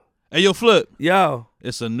Hey, yo, Flip. Yo.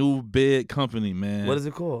 It's a new big company, man. What is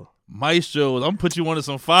it called? Maestro. I'm gonna put you on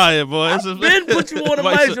some fire, boy. I've been put you on a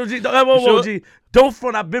Maestro, G. G. Don't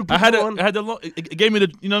front. I've been put you on. It gave me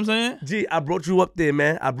the, you know what I'm saying? G, I brought you up there,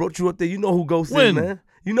 man. I brought you up there. You know who Ghost is, man.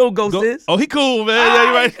 You know who Ghost is? Oh, he cool, man. Yeah,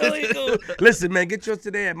 you right. He cool. Listen, man, get yours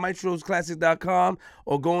today at maestrosclassic.com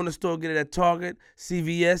or go in the store, get it at Target,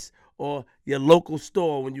 CVS, or your local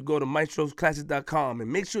store when you go to maestrosclassic.com.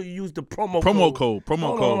 And make sure you use the promo code.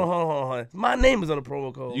 Promo code. Hold on. My name is on the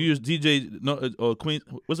promo code. You use DJ or Queen.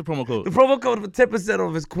 What's the promo code? The promo code for 10%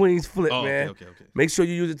 off is Queen's Flip, man. Okay. Make sure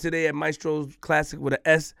you use it today at maestrosclassic with an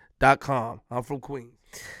S.com. I'm from Queens.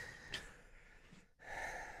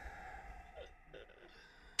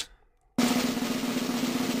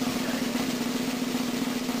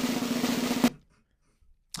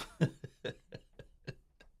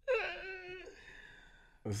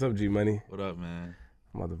 What's up, G Money? What up, man?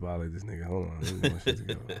 I'm about to violate this nigga. Hold on. Let me get my shit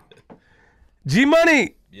together. G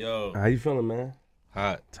Money! Yo. How you feeling, man?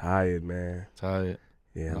 Hot. Tired, man. Tired.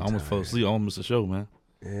 Yeah, I almost fell asleep. I almost missed the show, man.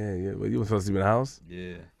 Yeah. Well, you was supposed to be in the house?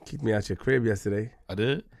 Yeah. Kicked me out your crib yesterday. I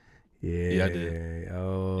did? Yeah, I did.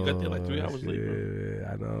 Oh, you got there like 3 hours late, bro.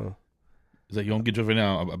 Yeah, I know. It's like, you don't get your right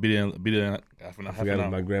now. I'll be there after I forgot it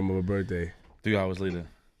was my grandmother's birthday. 3 hours later.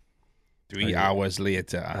 3 hours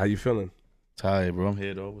later. How you feeling? Tired, bro. I'm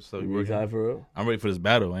here, though. What's up? You tired for real? I'm ready for this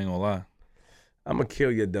battle. I ain't gonna lie. I'm gonna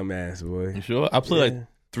kill your dumb ass, boy. You sure? I played like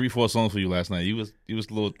 3-4 songs for you last night. You was a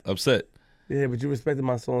little upset. Yeah, but you respected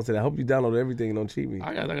my songs today. I hope you download everything and don't cheat me.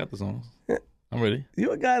 I got the songs. I'm ready.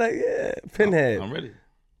 You got it, Pinhead. I'm ready.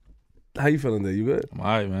 How you feeling there? You good? I'm all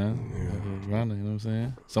right, man. Yeah. Grinding, you know what I'm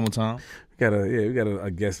saying? Summertime. We got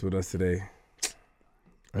a guest with us today.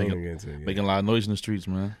 Making a lot of noise in the streets,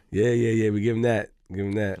 man. Yeah. We give him that.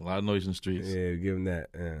 A lot of noise in the streets. Yeah, we give him that.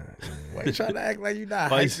 Why you trying to act like you not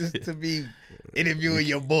hyped just to be interviewing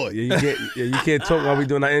your boy? Yeah, you can't talk while we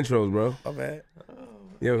doing our intros, bro. My bad.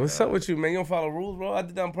 Yo, what's up with you, man? You don't follow rules, bro? I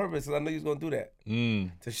did that on purpose because I knew you was going to do that.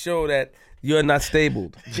 To show that you're not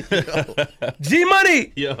stable. G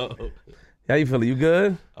Money! Yo. How you feeling? You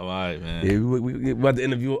good? I'm all right, man. Yeah, we about to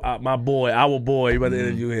interview my boy, our boy. We about to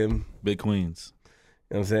interview him. Big Queens.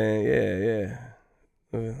 You know what I'm saying? Yeah.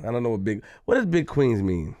 I don't know what does Big Queens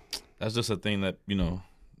mean? That's just a thing that,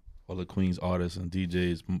 all the Queens artists and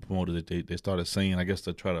DJs, promoters, they started saying, I guess,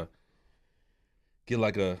 to try to get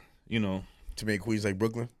like a, To make Queens like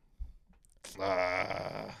Brooklyn?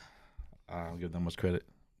 I don't give them much credit.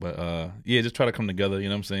 But, just try to come together, you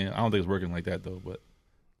know what I'm saying? I don't think it's working like that, though, but.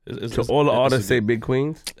 So all the artists say Big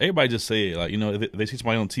Queens? Everybody just say it. Like, if they see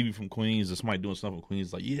somebody on TV from Queens or somebody doing something from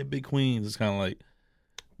Queens, like, yeah, Big Queens. It's kind of like.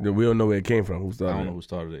 We don't know where it came from. Who started it? I don't know who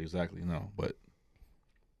started it exactly, no. But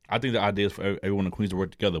I think the idea is for everyone in Queens to work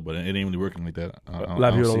together, but it ain't really working like that. A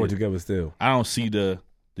lot of people don't work together still. I don't see the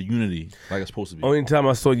unity like it's supposed to be. Only time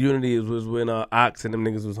I saw unity was when Ox and them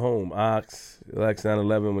niggas was home. Ox, like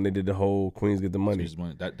 9/11 when they did the whole Queens Get the Money.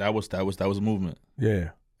 That was a movement. Yeah.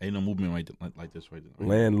 Ain't no movement like this right there.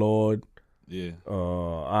 Landlord. Yeah.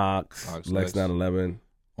 Ox Lex 9/11.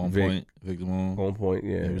 Point, Victor Moon. On Point,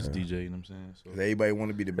 yeah. He was a DJ, you know what I'm saying? So. Everybody want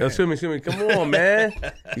to be the best. Yo, Shimmy, come on, man.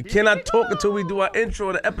 You cannot talk until we do our intro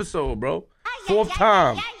of the episode, bro. 4th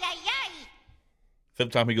time.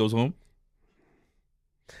 5th time he goes home?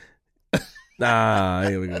 Nah,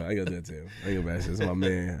 here we go. I got that too. I ain't gonna bash this. That's my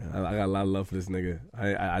man. I got a lot of love for this nigga.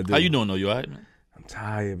 I do. How you doing, though? You all right, man? I'm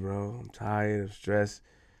tired, bro. I'm tired. I'm stressed.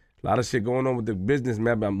 A lot of shit going on with the business,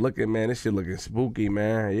 man. But I'm looking, man. This shit looking spooky,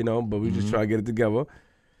 man. But we just try to get it together.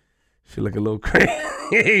 She look a little crazy.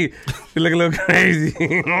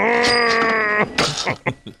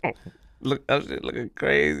 Look, that shit looking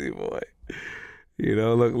crazy, boy.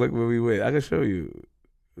 Look where we went. I can show you.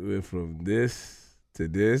 We went from this to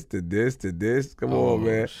this to this to this. Come on,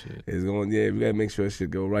 man. Shit. It's going. Yeah, we gotta make sure shit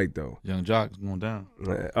go right though. Young Jock's going down.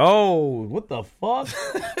 Oh, what the fuck?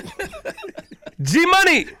 G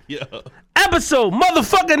Money. Yo. Episode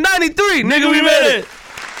motherfucking 93. Nigga, we made it.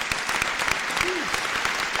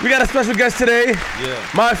 We got a special guest today. Yeah.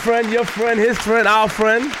 My friend, your friend, his friend, our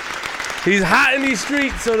friend. He's hot in these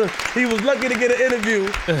streets, so he was lucky to get an interview.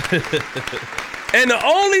 And the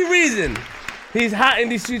only reason he's hot in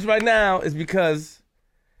these streets right now is because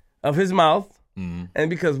of his mouth and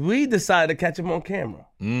because we decided to catch him on camera.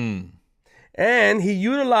 And he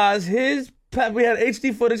utilized we had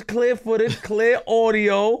HD footage, clear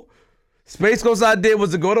audio. Space Ghost idea was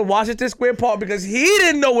to go to Washington Square Park because he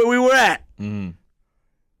didn't know where we were at.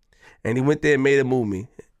 And he went there and made a movie.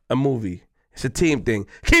 It's a team thing.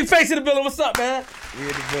 KingFace in the building. What's up, man? We in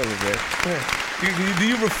the building, man. Do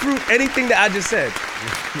you refute anything that I just said?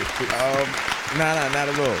 Nah, not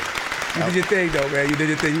at all. You did your thing, though, man. You did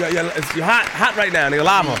your thing. You're hot right now, nigga.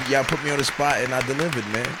 Lava. Y'all put me on the spot and I delivered,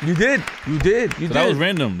 man. You did. That was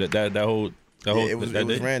random. That whole. It was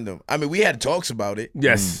random. I mean, we had talks about it.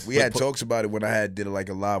 Yes. We had talks about it when I did a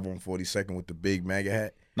live on 42nd with the big MAGA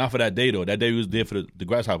hat. Not for that day, though. That day we was there for the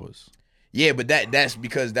grasshoppers. Yeah, but that's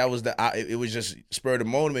because that was it was just spur of the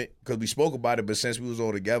moment because we spoke about it, but since we was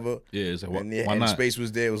all together, it's like, and why not? Space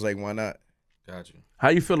was there, it was like, why not? Got you. How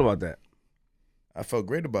you feel about that? I felt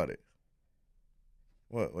great about it.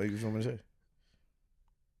 What you want me to say?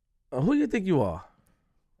 Who you think you are?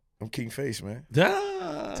 I'm KingFace, man.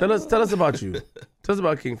 Tell us about you. Tell us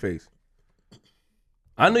about KingFace.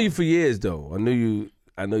 I knew you for years, though. I knew you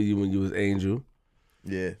when you was Angel.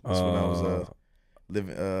 Yeah, that's when I was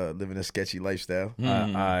living a sketchy lifestyle.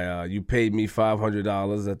 You paid me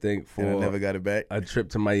 $500, I think, for and I never got it back. A trip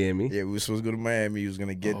to Miami. Yeah, we were supposed to go to Miami. He was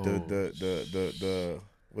gonna get the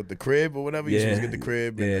crib or whatever. He was supposed to get the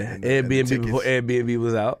crib. And Airbnb before Airbnb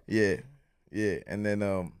was out. Yeah, and then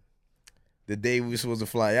the day we were supposed to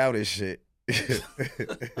fly out and shit.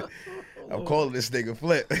 I'm calling this nigga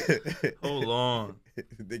Flip. Hold on.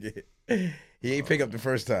 Nigga, he ain't pick up the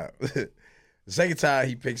first time. The second time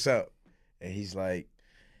he picks up and he's like,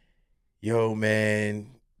 yo,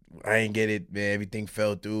 man, I ain't get it, man. Everything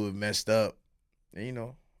fell through and messed up. And,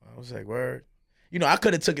 I was like, word. I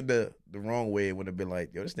could have took it the wrong way. It would have been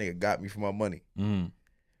like, yo, this nigga got me for my money.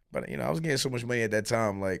 But, I was getting so much money at that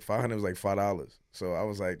time. Like, $500 was like $5. So I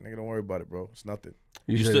was like, nigga, don't worry about it, bro. It's nothing.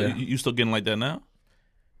 You still getting like that now?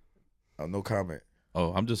 No comment.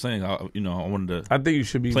 Oh, I'm just saying. I wanted to. I think you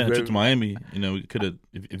should be plan a trip to Miami. We could have,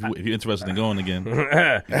 if you're interested in going again.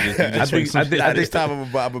 I think this time I'm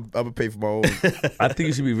gonna pay for my own. I think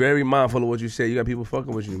you should be very mindful of what you say. You got people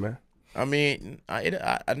fucking with you, man. I mean, I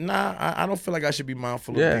don't feel like I should be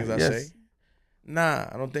mindful of things I say. Nah,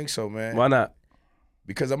 I don't think so, man. Why not?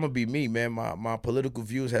 Because I'm gonna be me, man. My political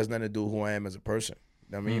views has nothing to do with who I am as a person.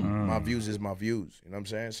 I mean, my views is my views. You know what I'm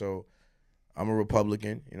saying? So. I'm a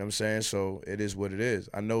Republican, you know what I'm saying? So it is what it is.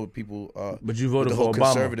 I know people but you voted the for whole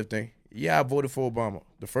Obama. Conservative thing. Yeah, I voted for Obama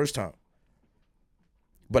the first time.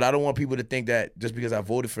 But I don't want people to think that just because I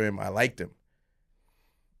voted for him, I liked him.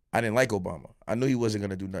 I didn't like Obama. I knew he wasn't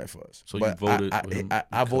gonna do nothing for us. So but you voted for him?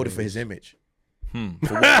 I voted for his image.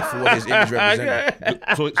 For what his image represented.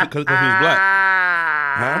 So because he was black.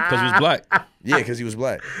 Huh? Because he was black. Yeah, because he was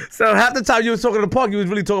black. So half the time you was talking to the park, you was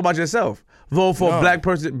really talking about yourself. Vote for a black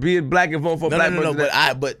person, being black and vote for a black person.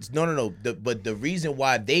 But the reason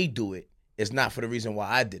why they do it is not for the reason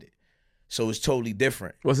why I did it. So it's totally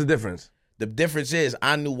different. What's the difference? The difference is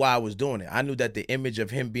I knew why I was doing it. I knew that the image of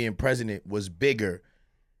him being president was bigger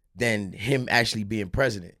than him actually being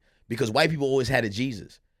president. Because white people always had a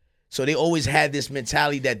Jesus. So they always had this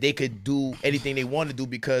mentality that they could do anything they want to do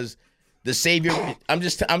because the savior. I'm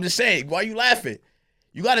just saying. Why are you laughing?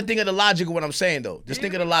 You got to think of the logic of what I'm saying, though. Just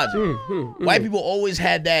think of the logic. White people always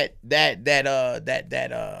had that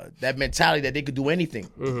mentality that they could do anything.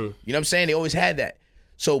 You know what I'm saying? They always had that.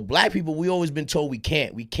 So black people, we always been told we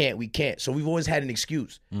can't. So we've always had an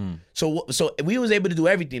excuse. So we was able to do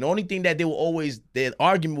everything. The only thing that their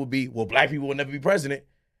argument would be, well, black people will never be president.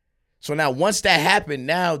 So now once that happened,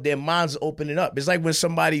 now their minds are opening up. It's like when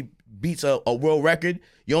somebody beats a world record.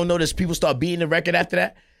 You don't notice people start beating the record after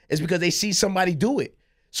that? It's because they see somebody do it.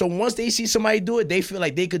 So once they see somebody do it, they feel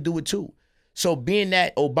like they could do it too. So being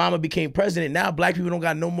that Obama became president, now black people don't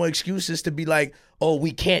got no more excuses to be like, oh,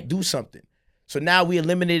 we can't do something. So now we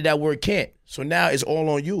eliminated that word can't. So now it's all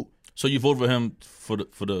on you. So you vote for him for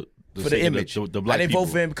the image. The black I didn't people.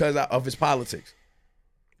 vote for him because of his politics.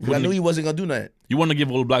 Because I knew he wasn't gonna do nothing. You want to give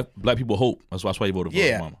all the black people hope. That's why you voted for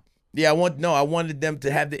Obama. Yeah, I wanted them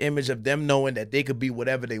to have the image of them knowing that they could be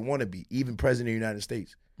whatever they want to be, even president of the United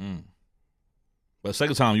States. But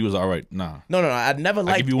second time you was all right. Nah. No. I never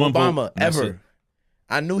liked Obama ever.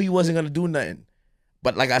 I knew he wasn't gonna do nothing.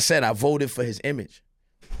 But like I said, I voted for his image.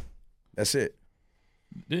 That's it.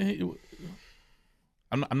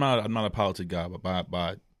 I'm not a politic guy, but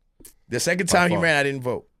by the second time he ran, I didn't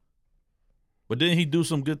vote. But didn't he do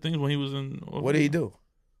some good things when he was in office? What did he do?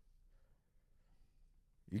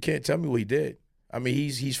 You can't tell me what he did. I mean,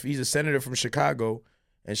 he's a senator from Chicago,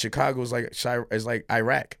 and Chicago is like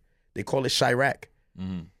Iraq. They call it Chirac. You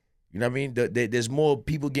know what I mean? There's more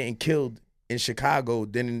people getting killed in Chicago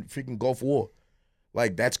than in freaking Gulf War.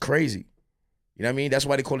 Like, that's crazy. You know what I mean? That's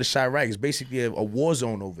why they call it Chirac. It's basically a war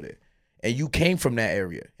zone over there. And you came from that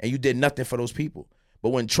area, and you did nothing for those people. But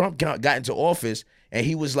when Trump got into office, and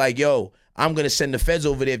he was like, yo, I'm going to send the feds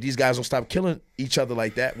over there if these guys don't stop killing each other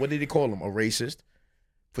like that. What did they call him? A racist?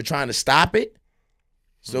 For trying to stop it?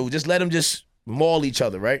 So just let them just maul each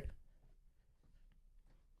other, right?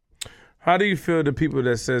 How do you feel the people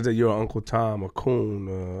that says that you're Uncle Tom, a coon,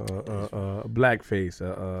 a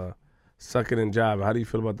blackface, sucking and jiving? How do you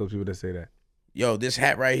feel about those people that say that? Yo, this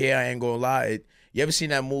hat right here, I ain't gonna lie. You ever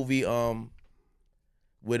seen that movie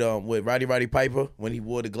with Roddy Piper when he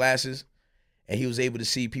wore the glasses and he was able to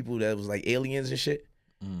see people that was like aliens and shit?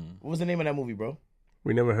 What was the name of that movie, bro?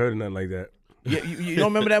 We never heard of nothing like that. You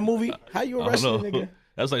don't remember that movie? How you a wrestling nigga?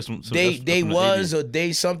 That's like some Day was or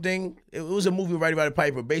Day something. It was a movie with Roddy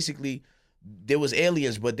Piper. Basically, there was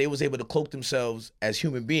aliens, but they was able to cloak themselves as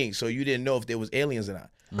human beings, so you didn't know if there was aliens or not.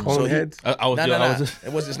 Coneheads?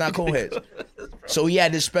 It's not coneheads. So he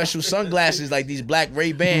had this special sunglasses, like these black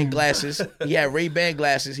Ray-Ban glasses. He had Ray-Ban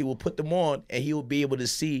glasses. He would put them on, and he would be able to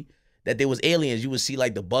see that there was aliens. You would see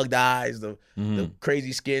like the bugged eyes, the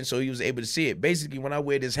crazy skin. So he was able to see it. Basically, when I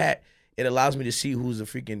wear this hat, it allows me to see who's a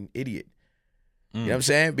freaking idiot. You know what I'm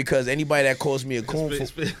saying? Because anybody that calls me a coon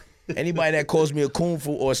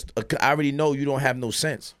or I already know you don't have no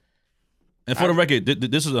sense. And for the record,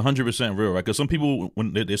 this is 100% real, right? Because some people,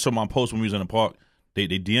 when they saw my post when we was in the park, they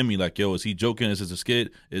DM me like, yo, is he joking? Is this a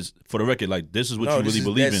skit? Is for the record, like, this is what you really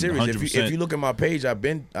believe in, 100%. If you look at my page, I've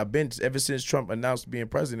been ever since Trump announced being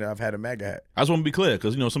president, I've had a MAGA hat. I just want to be clear,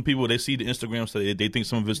 because, some people, they see the Instagram, so they think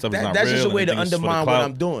some of his stuff is not real. That's just a way to undermine what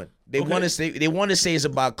I'm doing. They want to say it's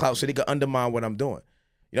about clout so they can undermine what I'm doing.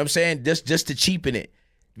 You know what I'm saying? Just to cheapen it.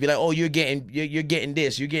 Be like, oh, you're getting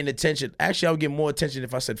this, you're getting attention. Actually, I would get more attention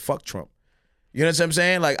if I said fuck Trump. You know what I'm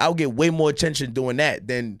saying? Like, I'll get way more attention doing that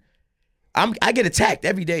than I get attacked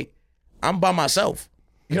every day. I'm by myself.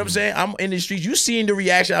 You know what I'm saying? I'm in the streets. You seen the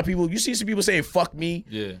reaction of people. You see some people saying fuck me.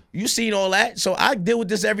 Yeah. You seen all that. So I deal with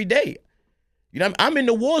this every day. You know, I'm in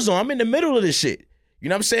the war zone. I'm in the middle of this shit. You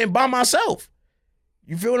know what I'm saying? By myself.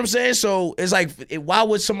 You feel what I'm saying? So it's like, why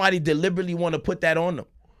would somebody deliberately want to put that on them?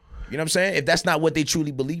 You know what I'm saying? If that's not what they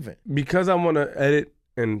truly believe in. Because I want to edit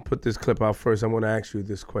and put this clip out first, I want to ask you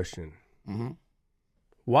this question.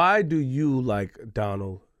 Why do you like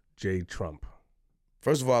Donald J. Trump?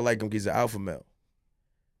 First of all, I like him because he's an alpha male.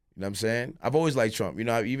 You know what I'm saying? I've always liked Trump. You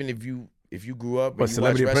know, even if you grew up and you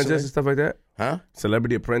Celebrity watched Apprentice and stuff like that? Huh?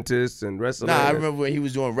 Celebrity Apprentice and wrestling? Nah, I remember when he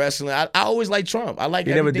was doing wrestling. I always liked Trump. I like.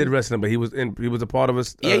 He never did wrestling, but he was a part of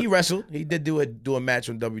us. Yeah, he wrestled. He did do a match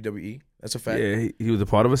on WWE. That's a fact. Yeah, he was a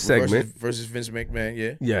part of a segment versus Vince McMahon.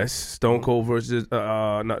 Yeah. Yes, Stone Cold versus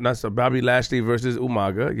Bobby Lashley versus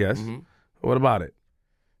Umaga. Yes. What about it?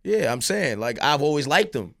 Yeah, I'm saying, like, I've always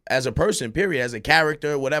liked him as a person, period, as a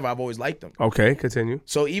character, whatever. I've always liked him. Okay, continue.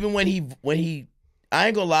 So even when he, I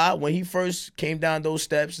ain't gonna lie, when he first came down those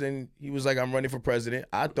steps and he was like, I'm running for president,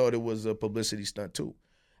 I thought it was a publicity stunt too.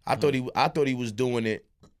 I thought he was doing it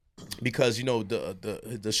because,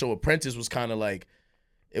 the show Apprentice was kind of like,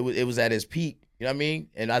 it was at his peak, you know what I mean?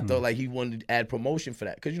 And I thought like he wanted to add promotion for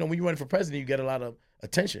that. Because, when you're running for president, you get a lot of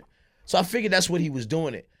attention. So I figured that's what he was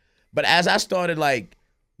doing it. But as I started like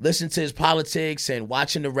listening to his politics and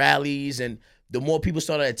watching the rallies, and the more people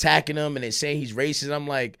started attacking him and they saying he's racist, I'm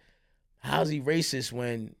like, how's he racist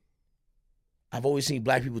when I've always seen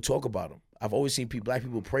black people talk about him? I've always seen black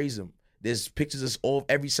people praise him. There's pictures of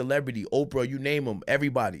every celebrity, Oprah, you name them,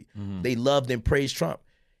 everybody. They loved and praised Trump.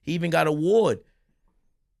 He even got an award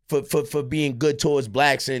for being good towards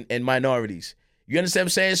blacks and minorities. You understand what I'm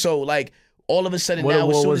saying? So like, all of a sudden what now,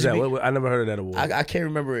 award was that? I never heard of that award. I can't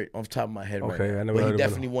remember it off the top of my head. Okay, right now. I never heard But he of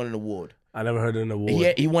definitely won an award. I never heard of an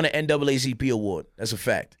award. He won an NAACP award. That's a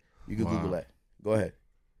fact. You can Google that. Go ahead.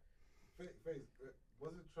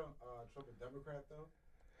 Wasn't Trump a Democrat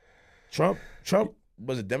though? Trump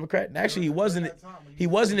was a Democrat. Actually, he wasn't. He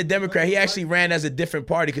wasn't a Democrat. He actually ran as a different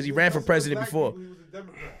party because he ran for president before. He was a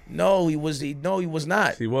Democrat. No, he was. No, he was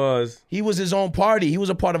not. He was. He was his own party. He was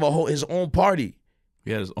a part of his own party.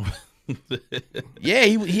 He had his own. Yeah,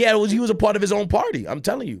 he was a part of his own party. I'm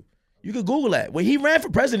telling you. You could Google that. Well, he ran for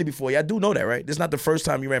president before. I do know that, right? This is not the first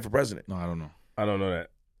time he ran for president. No, I don't know. I don't know that.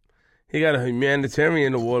 He got a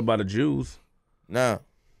humanitarian award by the Jews. Nah.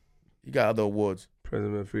 He got other awards.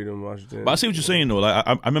 President of Freedom, Washington. But I see what you're saying though. Like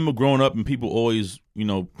I remember growing up and people always,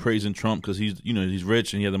 praising Trump because he's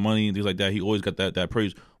rich and he had the money and things like that. He always got that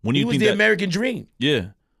praise. When He you was think the that, American dream. Yeah.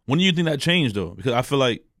 When do you think that changed though? Because I feel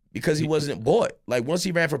like because he wasn't bought. Like once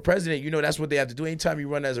he ran for president, that's what they have to do. Anytime you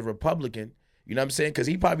run as a Republican, you know what I'm saying? Because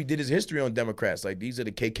he probably did his history on Democrats. Like these are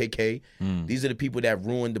the KKK. These are the people that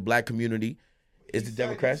ruined the black community. Is the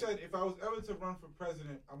Democrats? He said, if I was ever to run for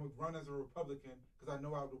president, I would run as a Republican because I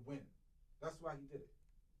know I would win. That's why he did it.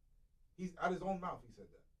 He's out his own mouth. He said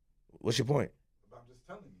that. What's your point? I'm just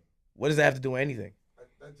telling you. What does that have to do with anything?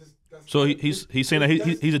 So he's saying that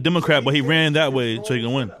he's a Democrat, but he ran that way so he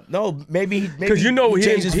can win. No, maybe because he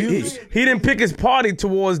changed his views. He didn't pick his party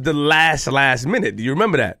towards the last minute. Do you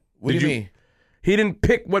remember that? What do you mean? He didn't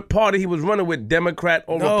pick what party he was running with, Democrat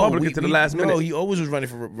or Republican, to the last minute. No, he always was running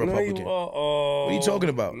for Republican. What are you talking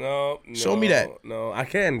about? No. Show me that. No, I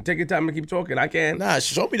can. Take your time and keep talking. I can. Nah,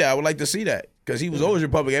 show me that. I would like to see that. Because he was always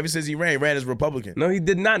Republican. Ever since he ran as Republican. No, he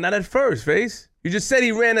did not. Not at first, Face. You just said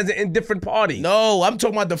he ran as an indifferent party. No, I'm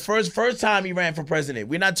talking about the first time he ran for president.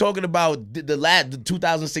 We're not talking about the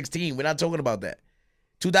 2016. We're not talking about that.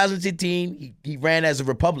 2016, he ran as a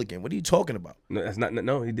Republican. What are you talking about? No, that's not.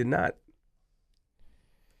 No, he did not.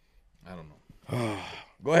 I don't know.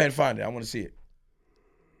 Go ahead and find it. I want to see it.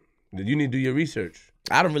 You need to do your research.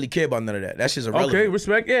 I don't really care about none of that. That's just irrelevant. Okay,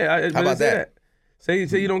 respect. Yeah. How about that? Say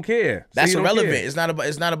you don't care. That's irrelevant. Care.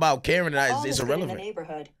 It's not about caring. It's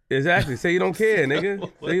irrelevant. Exactly. Say you don't care,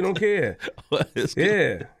 nigga. Say you don't care.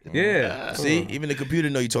 Yeah. See, even the computer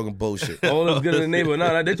know you talking bullshit. All that's good in the neighborhood.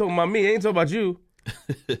 No, they talking about me. They ain't talking about you.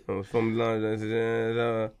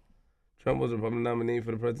 Trump was a Republican nominee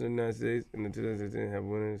for the president of the United States in the 2016 have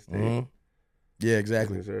won in the state. Mm-hmm. Yeah,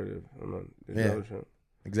 exactly. Conservative. Trump.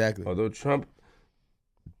 Exactly. Although Trump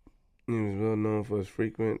he was well known for his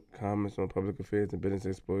frequent comments on public affairs and business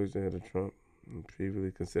exposure ahead of Trump, and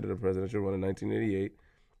previously considered a presidential run in 1988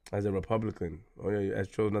 as a Republican. Oh yeah, as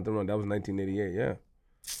chose not to run. That was 1988. Yeah.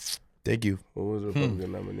 Thank you. Who was a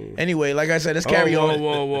Republican nominee? Anyway, like I said, let's carry on.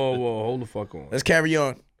 Whoa. Hold the fuck on. Let's carry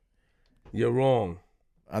on. You're wrong.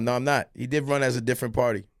 No, I'm not. He did run as a different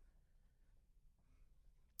party.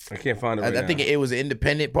 I can't find it right now. I think it was an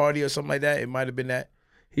independent party or something like that. It might have been that.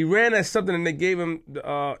 He ran as something, and they gave him.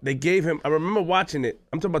 I remember watching it.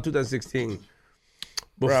 I'm talking about 2016.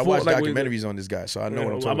 Bro, I watched documentaries on this guy, so I know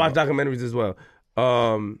what I'm talking about. I watched documentaries as well.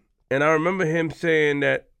 And I remember him saying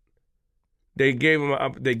that they gave him.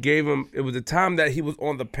 It was the time that he was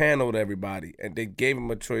on the panel to everybody, and they gave him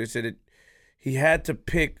a choice. Said that he had to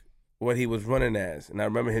pick what he was running as, and I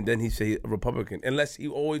remember him. Then he said Republican, unless he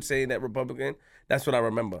always saying that Republican. That's what I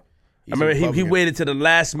remember. I remember he waited to the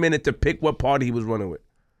last minute to pick what party he was running with.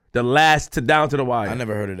 The last down to the wire. I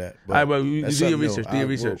never heard of that. All right, well, you do your research. Do your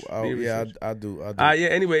research. Yeah, I do. Yeah.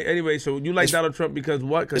 Anyway, so you like Donald Trump because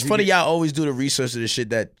what? It's funny y'all always do the research of the shit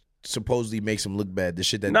that supposedly makes him look bad. The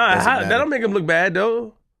shit that that don't make him look bad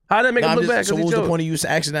though. How did that make him look bad? So what was the point of you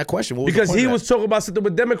asking that question? Because he was talking about something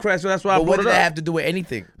with Democrats, so that's why I brought it up. What did that have to do with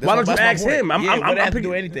anything? Why don't you ask him? What did that have to do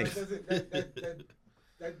with anything?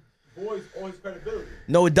 That voice always credibility.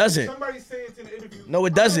 No, it doesn't. Somebody say it in an interview. No,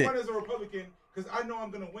 it doesn't. I'm gonna run as a Republican because I know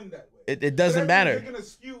I'm gonna win that way. It doesn't matter. You're gonna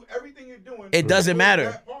skew everything you're doing. It doesn't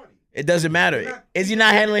matter. It doesn't matter. Is he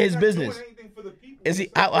not handling his business? Is he?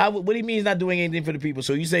 What do you mean he's not doing anything for the people?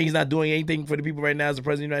 So you say he's not doing anything for the people right now as the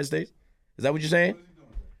president of the United States? Is that what you're saying? What is he doing?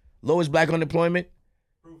 Lowest black unemployment.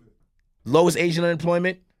 Prove it. Lowest Asian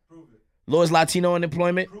unemployment. Prove it. Lowest Latino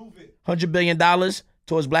unemployment. Prove it. $100 billion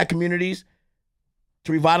towards black communities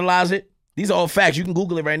to revitalize it. These are all facts. You can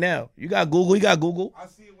Google it right now. You got Google. You got Google. I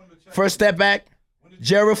see it when the check First Step Back.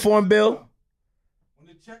 Jail reform bill.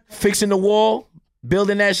 Fixing the wall.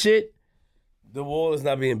 Building that shit. The wall is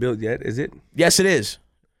not being built yet, is it? Yes, it is.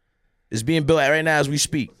 It's being built right now as we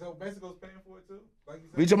speak. So Mexico's paying for it too? Like you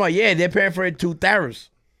said? We talking about, yeah, they're paying for it through tariffs.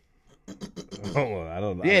 I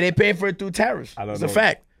don't know. Yeah, they're paying for it through tariffs. I don't it's know. A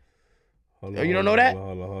fact. You don't know that?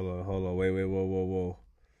 Hold on. Wait, whoa.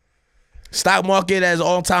 Stock market at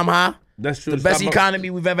all-time high. That's true. The best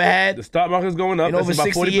economy we've ever had. The stock market's going up. In over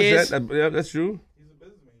 60 years. Yeah, that's true.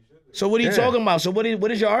 So what are you talking about? So what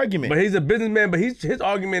is your argument? But he's a businessman, but his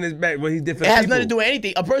argument is back what he did for It has people. nothing to do with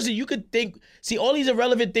anything. A person, you could think, see, all these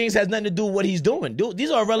irrelevant things has nothing to do with what he's doing.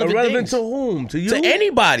 These are irrelevant things. To whom? To you? To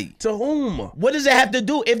anybody. To whom? What does it have to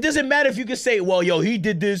do? It doesn't matter if you could say, well, yo, he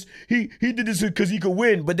did this. He did this because he could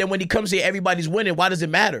win. But then when he comes here, everybody's winning. Why does it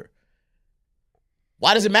matter?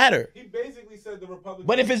 Why does it matter? He basically said the Republicans.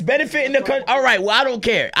 But if it's benefiting the country, all right, well, I don't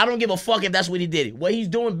care. I don't give a fuck if that's what he did. What he's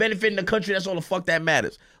doing benefiting the country, that's all the fuck that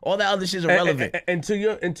matters. All that other shit's irrelevant. And to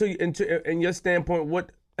your standpoint, what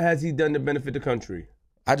has he done to benefit the country?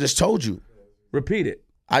 I just told you. Repeat it.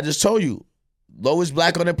 I just told you. Lowest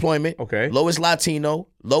black unemployment. Okay. Lowest Latino.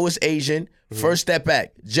 Lowest Asian. First Step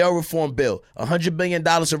Back. Jail reform bill. $100 billion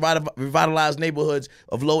to revitalize neighborhoods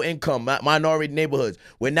of low income, minority neighborhoods,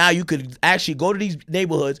 where now you could actually go to these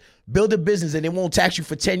neighborhoods, build a business, and they won't tax you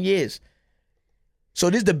for 10 years. So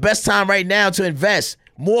this is the best time right now to invest.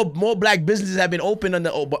 More black businesses have been opened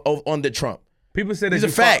under Trump. People say that these are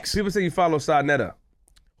facts. People say you follow Sarnetta.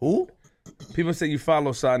 Who? People say you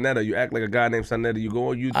follow Sarnetta. You act like a guy named Sarnetta. You go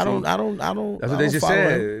on YouTube. I don't. That's what they just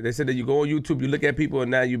said. They said that you go on YouTube, you look at people,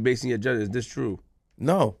 and now you're basing your judgment. Is this true?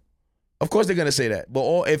 No. Of course they're gonna say that.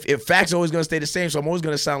 But if facts are always gonna stay the same, so I'm always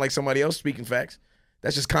gonna sound like somebody else speaking facts.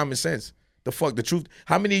 That's just common sense. The fuck, the truth.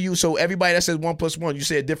 How many of you, so everybody that says 1 + 1, you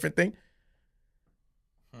say a different thing?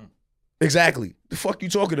 Exactly. The fuck you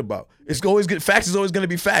talking about? It's always good. Facts is always going to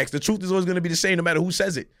be facts. The truth is always going to be the same no matter who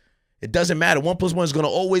says it. It doesn't matter. 1 + 1 is going to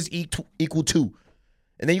always equal 2.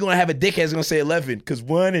 And then you're going to have a dickhead that's going to say 11 because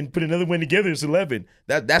 1 and put another 1 together is 11.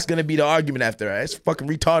 That's going to be the argument after that. It's fucking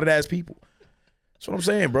retarded ass people. That's what I'm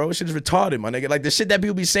saying, bro. This shit is retarded, my nigga. Like the shit that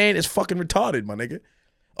people be saying is fucking retarded, my nigga.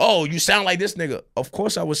 Oh, you sound like this nigga. Of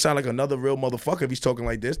course I would sound like another real motherfucker if he's talking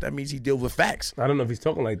like this. That means he deals with facts. I don't know if he's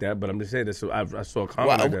talking like that, but I'm just saying this. So I saw a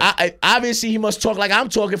comment like that. Obviously, he must talk like I'm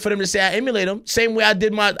talking for them to say I emulate him. Same way I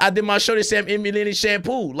did my show. They say I'm emulating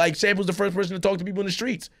Shampoo. Like Shampoo's the first person to talk to people in the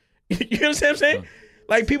streets. You know what I'm saying?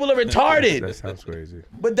 Like people are retarded. That sounds crazy.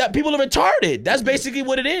 But people are retarded. That's basically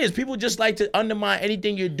what it is. People just like to undermine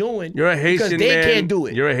anything you're doing. You're a Haitian because they man. Can't do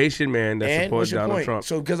it. You're a Haitian man that supports Donald point? Trump.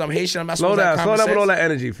 So because I'm Haitian, I'm not slow supposed to have common down sense? with all that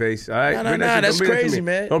energy, Face. All right, Nah, that's crazy,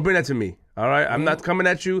 man. Don't bring that to me. All right, I'm not coming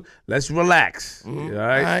at you. Let's relax. All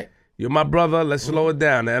right. You're my brother. Let's slow it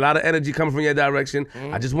down. There's a lot of energy coming from your direction.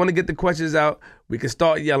 I just want to get the questions out. We can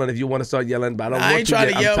start yelling if you want to start yelling, but I don't want ain't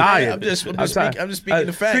trying to yell, I'm tired. Man. I'm just speaking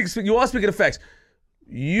the facts. You are speaking the facts.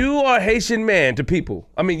 You are a Haitian man to people.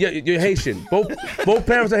 I mean, you're Haitian. Both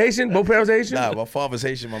parents are Haitian? Both parents are Haitian? Nah, my father's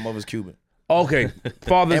Haitian. My mother's Cuban. Okay,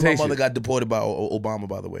 father's and my Haitian. mother got deported by Obama,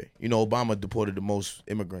 by the way. You know, Obama deported the most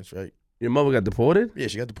immigrants, right? Your mother got deported? Yeah,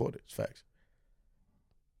 she got deported. It's facts.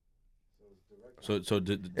 So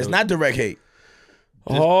it's not direct hate.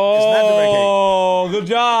 It's not direct hate. Good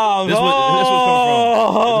job. This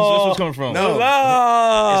was coming from. No, it's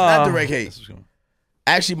not direct hate.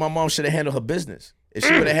 Actually, my mom should have handled her business. If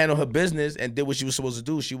she would have handled her business and did what she was supposed to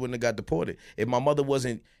do, she wouldn't have got deported. If my mother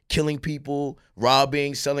wasn't killing people,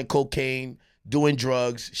 robbing, selling cocaine, doing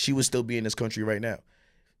drugs, she would still be in this country right now.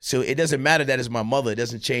 So it doesn't matter that it's my mother. It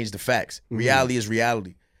doesn't change the facts. Reality is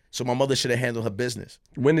reality. So my mother should have handled her business.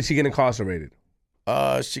 When did she get incarcerated?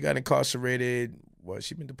 She got incarcerated.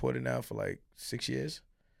 She been deported now for like 6 years.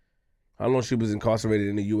 How long she was incarcerated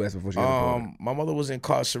in the U.S. before she got deported? My mother was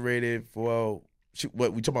incarcerated for,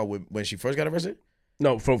 what we talking about when she first got arrested?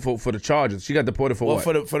 No, for the charges. She got deported for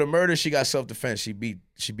what? For the murder, she got self-defense. She beat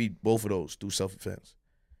both of those through self-defense.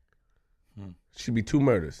 She'd be 2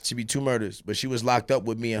 murders. She'd be 2 murders, but she was locked up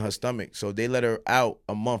with me in her stomach. So they let her out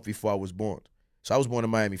a month before I was born. So I was born in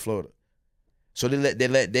Miami, Florida. So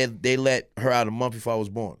they let her out a month before I was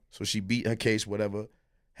born. So she beat her case, whatever,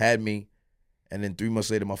 had me, and then 3 months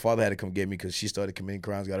later, my father had to come get me because she started committing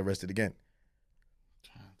crimes, got arrested again.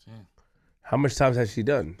 How much time has she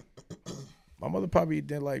done? My mother probably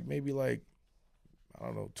did maybe I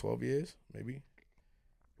don't know, 12 years, maybe.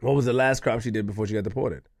 What was the last crime she did before she got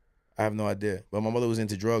deported? I have no idea. But my mother was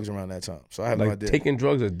into drugs around that time, so I have no idea. Taking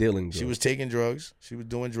drugs or dealing drugs? She was taking drugs. She was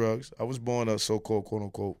doing drugs. I was born a so-called,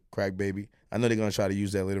 quote-unquote, crack baby. I know they're going to try to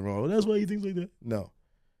use that later on. Oh, that's why you think like that? No.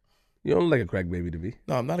 You don't look like a crack baby to me.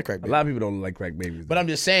 No, I'm not a crack baby. A lot of people don't look like crack babies. But I'm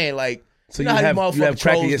just saying, so you know how you have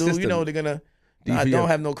crack in your do? system. You know they're going to... I don't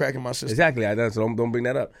have no crack in my system. Exactly. So don't bring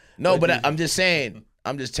that up. No, but I'm just saying...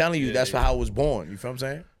 I'm just telling you, that's how I was born. You feel what I'm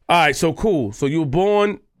saying? All right, so cool. So you were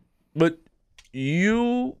born, but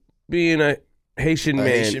you being a Haitian man.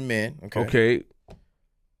 Haitian man, okay.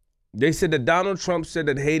 They said that Donald Trump said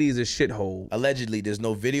that Haiti is a shithole. Allegedly, there's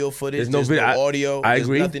no video footage, there's no audio. I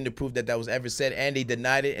agree. There's nothing to prove that was ever said, and they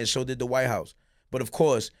denied it, and so did the White House. But of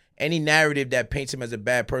course, any narrative that paints him as a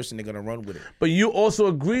bad person, they're gonna run with it. But you also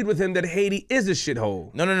agreed with him that Haiti is a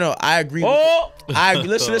shithole. No. I agree.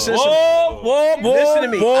 Listen. Listen to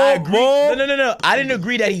me. I agree. No. I didn't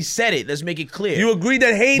agree that he said it. Let's make it clear. You agreed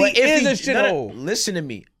that Haiti is a shithole. Listen to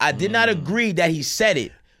me. I did not agree that he said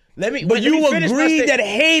it. But you agreed that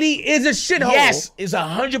Haiti is a shithole. Yes, it's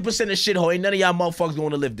 100% a shithole. Ain't none of y'all motherfuckers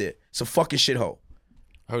going to live there. It's a fucking shithole.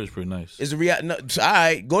 I heard it's pretty nice. It's a all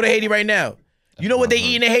right, go to Haiti right now. You know what they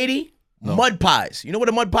eat in Haiti? No. Mud pies. You know what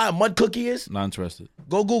a mud cookie is? Not interested.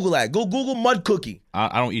 Go Google that. Go Google mud cookie.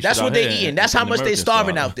 I don't eat. That's shit what out they here eating. That's how much they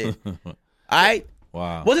starving out there. All right.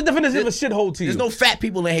 Wow. What's the definition of a shithole to you? There's no fat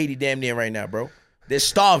people in Haiti damn near right now, bro. They're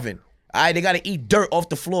starving. All right. They got to eat dirt off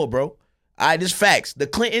the floor, bro. All right. This facts. The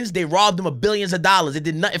Clintons, they robbed them of billions of dollars. It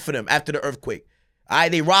did nothing for them after the earthquake. All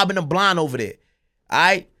right. They robbing them blind over there. All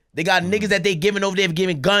right. They got niggas that they giving over there,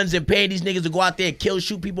 giving guns and paying these niggas to go out there and kill,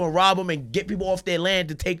 shoot people and rob them and get people off their land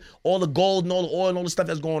to take all the gold and all the oil and all the stuff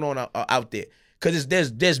that's going on out there. Because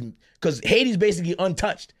Haiti's basically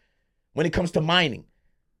untouched when it comes to mining.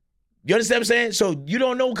 You understand what I'm saying? So you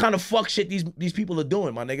don't know what kind of fuck shit these people are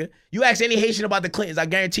doing, my nigga. You ask any Haitian about the Clintons, I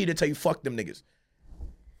guarantee they'll tell you fuck them niggas.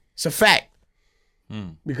 It's a fact.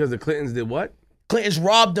 Because the Clintons did what? Clintons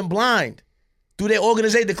robbed them blind through their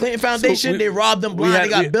organization, the Clinton Foundation, they robbed them blind. They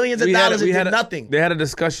got billions of dollars and did nothing. They had a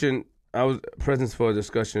discussion. I was present for a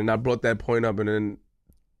discussion, and I brought that point up, and then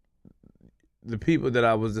the people that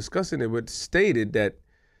I was discussing it with stated that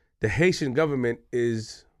the Haitian government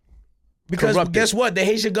is because corrupted. Guess what? The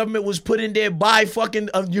Haitian government was put in there by fucking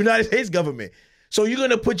United States government. So you're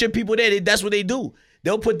gonna put your people there. That's what they do.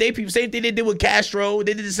 They'll put their people. Same thing they did with Castro.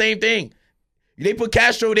 They did the same thing. They put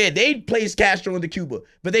Castro there. They placed Castro into Cuba,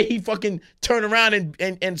 but he fucking turned around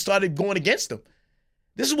and started going against them.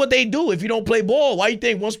 This is what they do if you don't play ball. Why you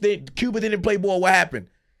think once Cuba didn't play ball, what happened?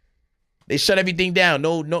 They shut everything down.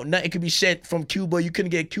 No, nothing could be sent from Cuba. You couldn't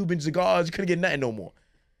get Cuban cigars. You couldn't get nothing no more.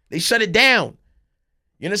 They shut it down.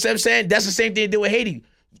 You understand what I'm saying? That's the same thing they did with Haiti.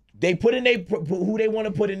 They put in who they want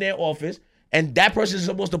to put in their office, and that person is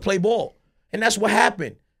supposed to play ball. And that's what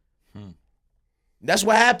happened. That's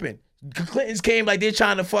what happened. Clintons came like they're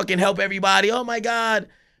trying to fucking help everybody. Oh my God,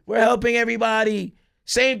 we're helping everybody.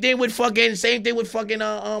 Same thing with fucking Wyclef.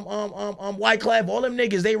 All them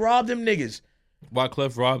niggas, they robbed them niggas.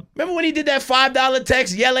 Wyclef robbed. Remember when he did that $5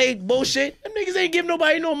 text, yellow bullshit? Them niggas ain't giving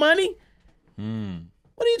nobody no money.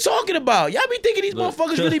 What are you talking about? Y'all be thinking these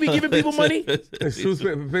motherfuckers really be giving people money? It's true.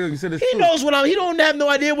 You said it's he true. knows what he don't have no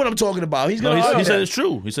idea what I'm talking about. He said it's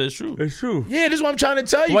true. He said it's true. It's true. Yeah, this is what I'm trying to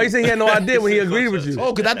tell you. Why you say he had no idea when he agreed with you?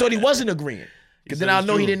 Oh, because I thought he wasn't agreeing. Because then I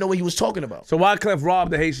know he didn't know what he was talking about. So Wyclef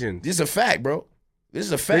robbed the Haitians. This is a fact, bro. This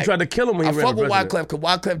is a fact. They tried to kill him when he ran for president. I fuck with Wyclef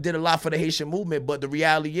because Wyclef did a lot for the Haitian movement, but the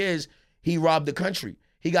reality is he robbed the country.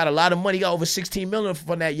 He got a lot of money. He got over $16 million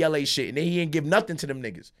from that LA shit, and then he didn't give nothing to them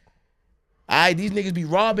niggas. All right, these niggas be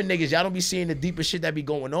robbing niggas. Y'all don't be seeing the deeper shit that be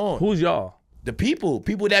going on. Who's y'all? The people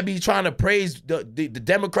that be trying to praise the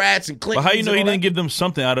Democrats and Clinton. But how you know he didn't give them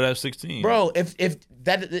something out of that 16? Bro, if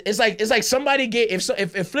that it's like somebody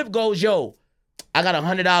if Flip goes, yo, I got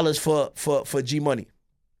 $100 for G Money,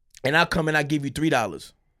 and I come and I give you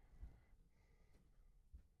 $3.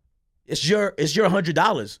 It's your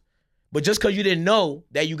 $100. But just because you didn't know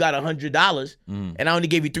that you got $100 and I only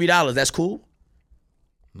gave you $3, that's cool?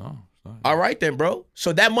 No, it's not. All right then, bro.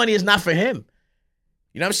 So that money is not for him.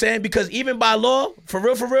 You know what I'm saying? Because even by law, for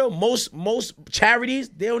real, most charities,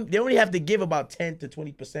 they only have to give about 10 to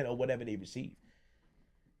 20% of whatever they receive.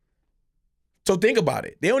 So think about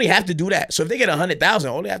it. They only have to do that. So if they get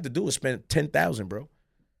 $100,000, all they have to do is spend $10,000, bro.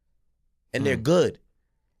 And they're good.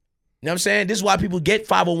 You know what I'm saying? This is why people get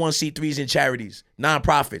 501c3s in charities,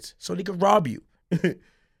 nonprofits, so they can rob you.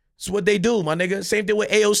 It's what they do, my nigga. Same thing with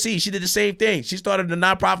AOC. She did the same thing. She started a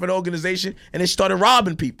nonprofit organization and then she started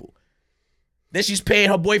robbing people. Then she's paying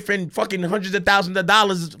her boyfriend fucking hundreds of thousands of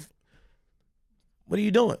dollars. What are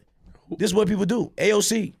you doing? This is what people do.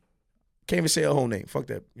 AOC. Can't even say her whole name. Fuck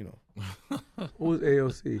that, you know. Who's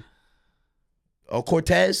AOC? Oh,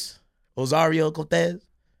 Cortez. Rosario Cortez.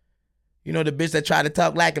 You know the bitch that tried to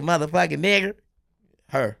talk like a motherfucking nigger?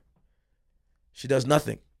 Her. She does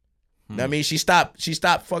nothing. You know what I mean? She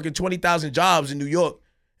stopped fucking 20,000 jobs in New York,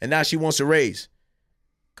 and now she wants a raise.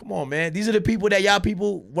 Come on, man. These are the people that y'all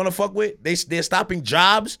people want to fuck with. They're stopping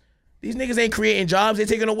jobs. These niggas ain't creating jobs. They're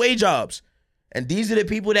taking away jobs. And these are the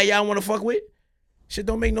people that y'all want to fuck with? Shit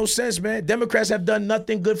don't make no sense, man. Democrats have done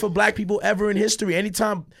nothing good for black people ever in history.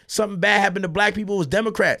 Anytime something bad happened to black people, it was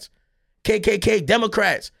Democrats. KKK,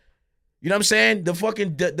 Democrats. You know what I'm saying? The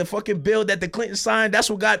fucking bill that the Clintons signed, that's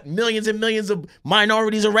what got millions and millions of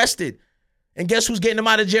minorities arrested. And guess who's getting them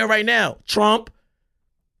out of jail right now? Trump.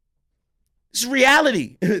 This is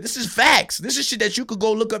reality. This is facts. This is shit that you could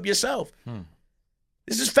go look up yourself.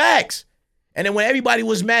 This is facts. And then when everybody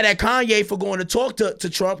was mad at Kanye for going to talk to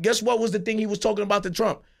Trump, guess what was the thing he was talking about to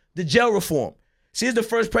Trump? The jail reform. See, he's the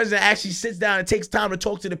first president that actually sits down and takes time to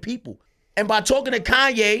talk to the people. And by talking to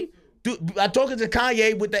Kanye,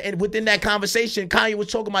 within that conversation, Kanye was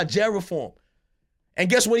talking about jail reform. And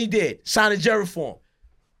guess what he did? Signed a jail reform.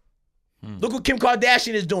 Look what Kim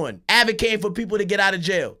Kardashian is doing, advocating for people to get out of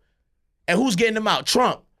jail. And who's getting them out?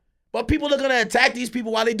 Trump. But people are going to attack these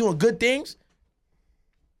people while they're doing good things.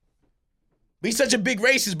 But he's such a big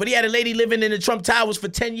racist, but he had a lady living in the Trump Towers for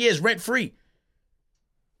 10 years, rent-free.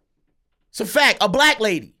 It's a fact. A black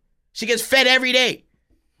lady. She gets fed every day.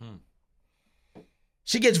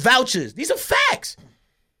 She gets vouchers. These are facts.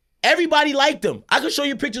 Everybody liked him. I could show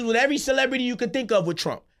you pictures with every celebrity you could think of with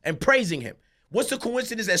Trump and praising him. What's the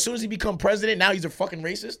coincidence? As soon as he become president, now he's a fucking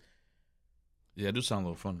racist? Yeah, it do sound a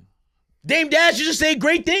little funny. Dame Dash used to say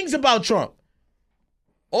great things about Trump.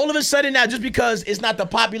 All of a sudden now, just because it's not the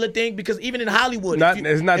popular thing, because even in Hollywood,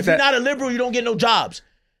 if you're not a liberal, you don't get no jobs.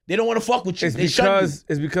 They don't want to fuck with you.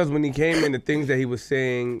 It's because when he came in, the things that he was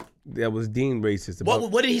saying that was deemed racist.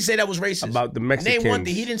 What did he say that was racist? About the Mexicans. Name one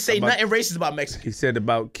thing. He didn't say nothing racist about Mexicans. He said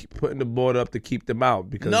about putting the border up to keep them out.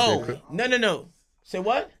 Because No. Say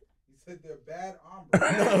what? He said they're bad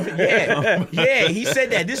hombres. Yeah, he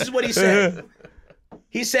said that. This is what he said.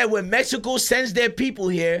 He said when Mexico sends their people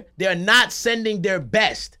here, they're not sending their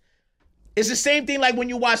best. It's the same thing like when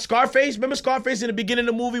you watch Scarface. Remember Scarface in the beginning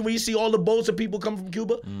of the movie when you see all the boats of people come from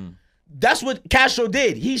Cuba? That's what Castro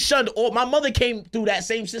did. He shunned all. My mother came through that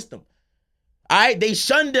same system. All right? They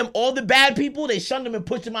shunned them, all the bad people, they shunned them and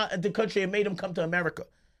pushed them out of the country and made them come to America.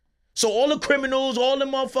 So all the criminals, all the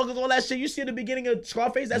motherfuckers, all that shit you see in the beginning of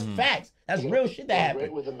Scarface, that's facts. That's real shit that happened.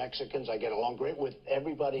 Great with the Mexicans. I get along great with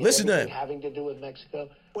everybody. Listen to him. Having to do with Mexico.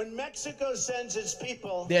 When Mexico sends its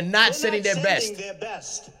people, they're not sending their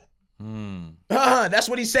best. That's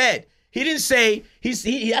what he said. He didn't say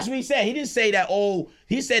that's what he said. He didn't say that.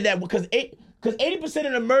 He said that because 80%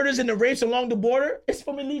 of the murders and the rapes along the border is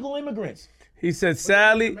from illegal immigrants. He said,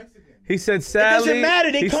 sadly. It doesn't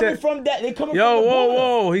matter. They coming from that. They coming from the border.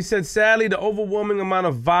 Whoa. He said, sadly, the overwhelming amount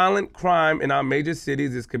of violent crime in our major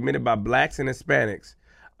cities is committed by blacks and Hispanics.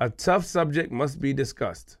 A tough subject must be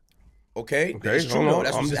discussed. Okay. That's true. No,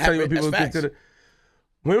 that's I'm what's just telling you what people happening. consider.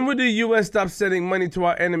 When would the U.S. stop sending money to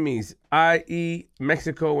our enemies, i.e.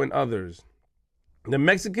 Mexico and others? The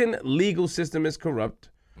Mexican legal system is corrupt,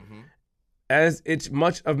 as it's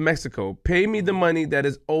much of Mexico. Pay me the money that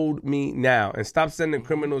is owed me now and stop sending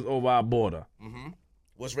criminals over our border.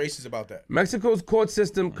 What's racist about that? Mexico's court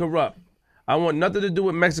system corrupt. I want nothing to do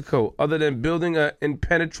with Mexico other than building an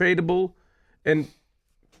impenetrable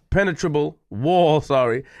wall,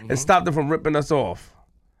 and stop them from ripping us off.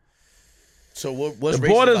 So what's the racist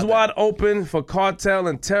border's about wide that? open for cartel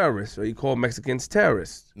and terrorists, or he called Mexicans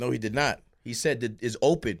terrorists. No, he did not. He said that it's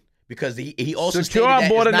open because he also secure stated our that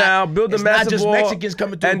border it's not, now, build a it's massive not just wall, Mexicans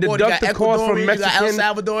coming through and the border. You deduct got the cost from Ecuadorians, you got El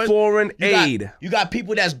Mexican Salvadorans, foreign aid. You got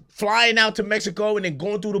people that's flying out to Mexico and then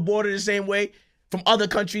going through the border the same way from other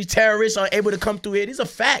countries. Terrorists are able to come through here. These are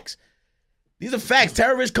facts.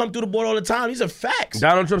 Terrorists come through the border all the time. These are facts.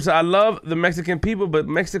 Donald Trump said, I love the Mexican people, but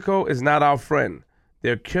Mexico is not our friend.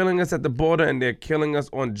 They're killing us at the border, and they're killing us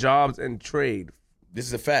on jobs and trade. This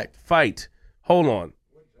is a fact. Fight. Hold on.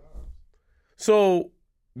 So,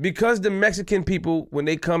 because the Mexican people, when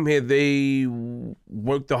they come here, they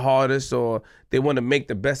work the hardest or they want to make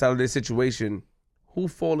the best out of their situation,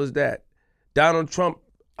 whose fault is that? Donald Trump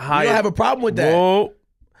hired... You don't have a problem with that. Whoa.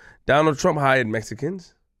 Donald Trump hired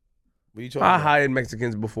Mexicans. What are you talking about? I hired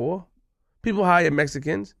Mexicans before. People hired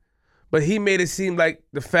Mexicans. But he made it seem like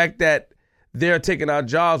the fact that they're taking our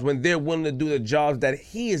jobs when they're willing to do the jobs that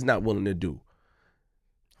he is not willing to do.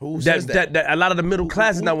 Who says that? That a lot of the middle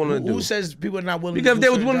class is not willing to do. Who says people are not willing to do? Because if they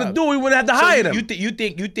was willing to do, we wouldn't have to hire them. You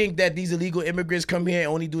think that these illegal immigrants come here and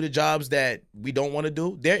only do the jobs that we don't want to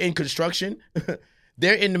do? They're in construction.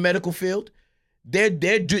 They're in the medical field. They're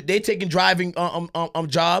taking driving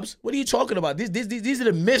jobs. What are you talking about? These are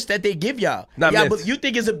the myths that they give y'all. Not myths. But you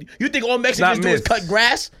think all Mexicans do is cut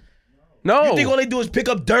grass? No. You think all they do is pick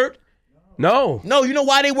up dirt? No. No, you know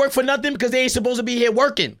why they work for nothing? Because they ain't supposed to be here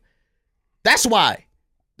working. That's why.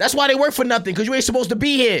 That's why they work for nothing, because you ain't supposed to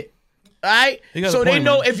be here. All right? So they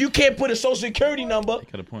know if you can't put a social security number,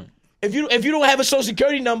 Got a point. if you don't have a social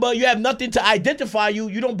security number, you have nothing to identify you,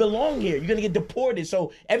 you don't belong here. You're going to get deported.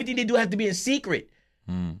 So everything they do has to be in secret.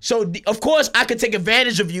 So of course I could take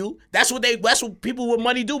advantage of you. That's what people with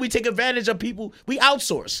money do. We take advantage of people. We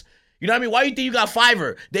outsource. You know what I mean? Why you think you got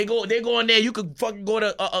Fiverr? They go on there. You could fucking go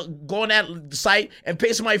on that site and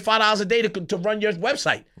pay somebody $5 a day to run your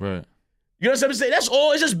website. Right. You know what I'm saying? That's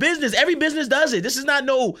all. It's just business. Every business does it. This is not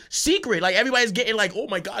no secret. Like everybody's getting like, oh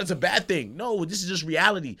my God, it's a bad thing. No, this is just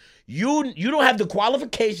reality. You don't have the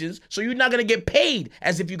qualifications, so you're not gonna get paid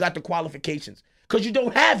as if you got the qualifications because you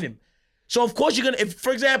don't have him. So of course you're gonna. If,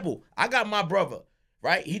 for example, I got my brother,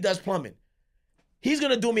 right? He does plumbing. He's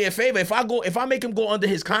gonna do me a favor. If I make him go under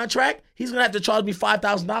his contract, he's gonna have to charge me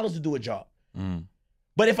 $5,000 to do a job.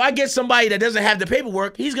 But if I get somebody that doesn't have the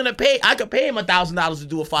paperwork, he's gonna pay. I could pay him $1,000 to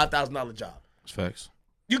do a $5,000 job. That's facts.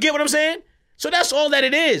 You get what I'm saying? So that's all that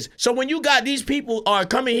it is. So when you got these people are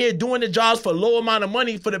coming here doing the jobs for a low amount of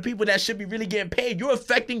money for the people that should be really getting paid, you're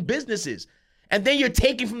affecting businesses. And then you're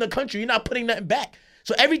taking from the country. You're not putting nothing back.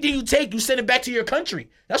 So everything you take, you send it back to your country.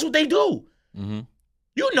 That's what they do.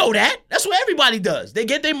 You know that. That's what everybody does. They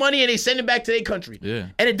get their money and they send it back to their country. Yeah.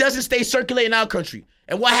 And it doesn't stay circulating in our country.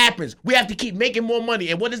 And what happens? We have to keep making more money.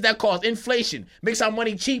 And what does that cause? Inflation makes our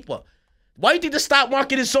money cheaper. Why do you think the stock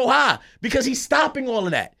market is so high? Because he's stopping all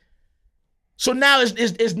of that. So now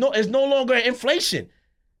it's no longer inflation.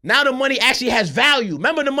 Now the money actually has value.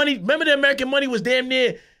 Remember the American money was damn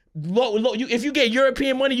near low. If you get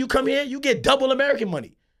European money, you come here, you get double American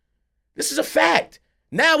money. This is a fact.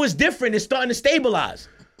 Now it's different. It's starting to stabilize.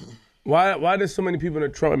 Why did so many people in the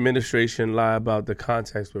Trump administration lie about the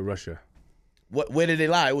contacts with Russia? Where did they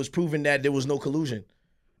lie? It was proven that there was no collusion.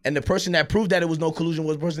 And the person that proved that there was no collusion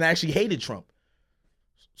was the person that actually hated Trump.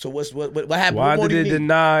 So what happened? Why did they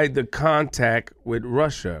deny the contact with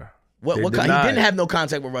Russia? He didn't have no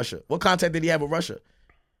contact with Russia. What contact did he have with Russia?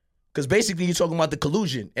 Because basically you're talking about the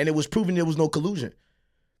collusion, and it was proven there was no collusion.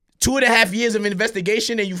 2.5 years of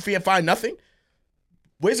investigation and you find nothing?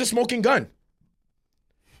 Where's the smoking gun?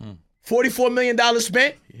 $44 million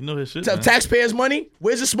spent? You know his shit, taxpayers' money?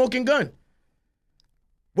 Where's the smoking gun?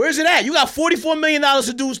 Where's it at? You got $44 million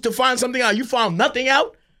to find something out. You found nothing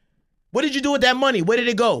out? What did you do with that money? Where did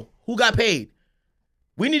it go? Who got paid?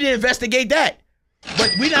 We need to investigate that.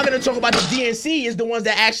 But we're not going to talk about the DNC is the ones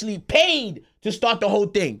that actually paid to start the whole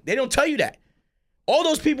thing. They don't tell you that. All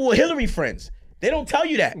those people were Hillary friends. They don't tell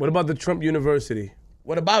you that. What about the Trump University?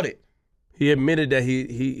 What about it? He admitted that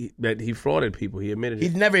he frauded people. He admitted it.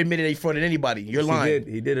 He's never admitted that he frauded anybody. You're lying.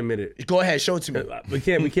 He did admit it. Go ahead, show it to me. We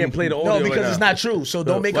can't play the audio. No, because it's not true. So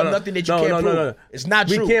don't make up nothing that you can't prove. No. It's not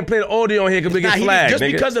true. We can't play the audio on here because we get flagged. Just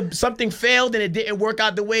because of something failed and it didn't work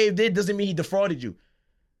out the way it did doesn't mean he defrauded you.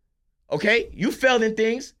 Okay? You failed in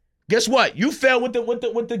things. Guess what? You failed with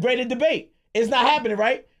the greater debate. It's not happening,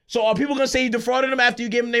 right? So are people gonna say you defrauded them after you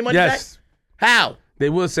gave them their money back? How? They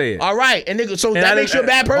will say it. All right. And that makes you a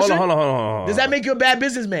bad person? Hold on. Does that make you a bad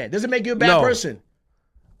businessman? Does it make you a bad person?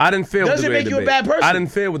 I didn't fail with the Does greater it make debate. you a bad person? I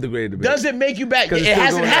didn't fail with the greater debate. Does it make you bad? It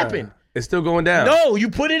hasn't happened. It's still going down. No, you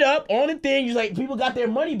put it up on the thing. You people got their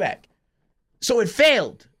money back. So it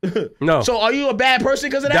failed. No. So are you a bad person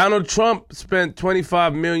because of that? Donald Trump spent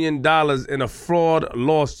 $25 million in a fraud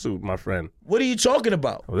lawsuit, my friend. What are you talking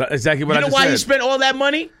about? Well, that's exactly what I just said. You know why he spent all that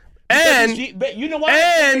money? And you know why?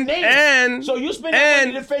 So you spend that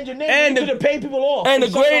money to defend your name. And you could have paid people off. And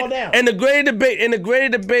the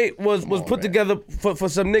great debate was put together for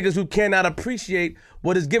some niggas who cannot appreciate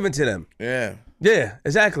what is given to them. Yeah,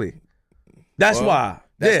 exactly. That's why.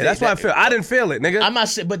 That's why I feel. I didn't feel it, nigga. I'm not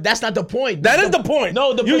saying, but that's not the point. That is the point.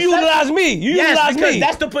 No, you utilize me. You utilize me.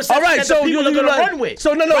 That's the perception that the people are going to run with.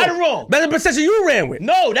 So no. Right or wrong? That's the perception you ran with.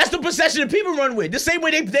 No, that's the perception the people run with. The same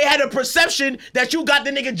way they had a perception that you got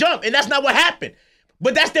the nigga jump, and that's not what happened.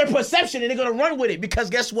 But that's their perception, and they're going to run with it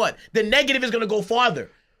because guess what? The negative is going to go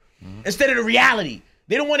farther instead of the reality.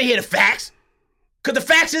 They don't want to hear the facts because the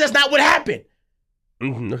facts is that's not what happened.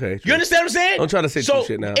 Okay. You understand what I'm saying? Don't try to say true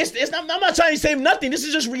shit now. I'm not trying to say nothing. This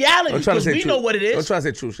is just reality because we know what it is. Don't try to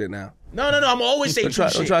say true shit now. No. I'm always say true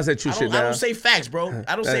shit. Don't try to say true shit now. I don't say facts, bro.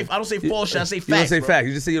 I don't say false shit. I say facts. You don't say facts.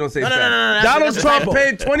 You just say you don't say facts. No. Donald Trump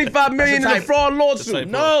paid $25 million in a fraud lawsuit.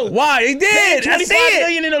 No. Why? He did. $25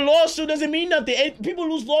 million in a lawsuit doesn't mean nothing. People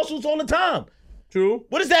lose lawsuits all the time. True.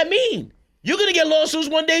 What does that mean? You're gonna get lawsuits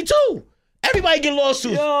one day too. Everybody get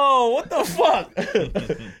lawsuits. Yo, what the fuck?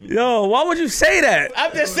 Yo, why would you say that?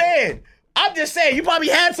 I'm just saying. You probably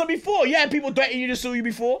had some before. You had people threaten you to sue you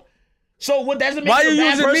before. So what doesn't make you a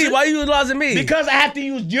bad person? Why are you using me? Why are you utilizing me? Because I have to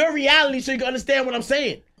use your reality so you can understand what I'm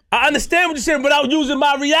saying. I understand what you're saying without using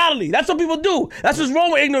my reality. That's what people do. That's what's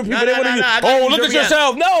wrong with ignorant people. Look at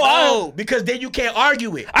yourself. No, because then you can't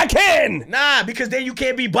argue it. I can. Nah, because then you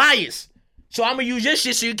can't be biased. So I'm going to use your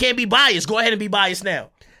shit so you can't be biased. Go ahead and be biased now.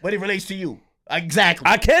 But it relates to you. Exactly.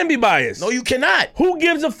 I can be biased. No, you cannot. Who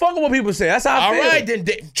gives a fuck what people say? That's how I feel. All right, then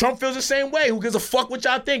Trump feels the same way. Who gives a fuck what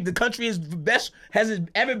y'all think? The country is the best has it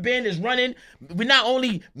ever been, is running. We're not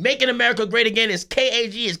only making America great again, it's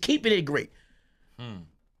KAG is keeping it great.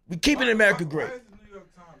 We're keeping America great. Why is the New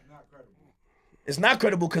York Times not credible? It's not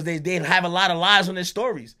credible because they have a lot of lies on their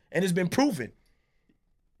stories, and it's been proven.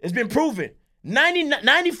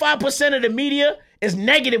 95% of the media is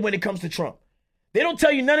negative when it comes to Trump. They don't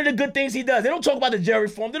tell you none of the good things he does. They don't talk about the jail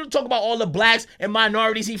reform. They don't talk about all the blacks and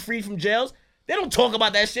minorities he freed from jails. They don't talk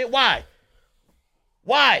about that shit. Why?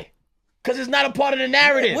 Because it's not a part of the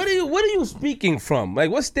narrative. What are you speaking from?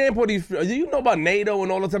 Like, what standpoint do you know about NATO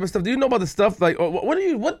and all that type of stuff? Do you know about the stuff like what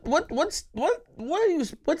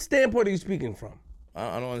standpoint are you speaking from?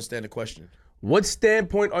 I don't understand the question. What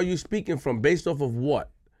standpoint are you speaking from? Based off of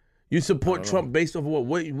what? You support Trump based off of what?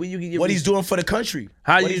 What he's doing for the country?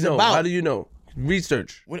 How do you know? How do you know?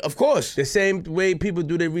 Research. Of course. The same way people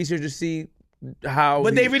do their research to see how.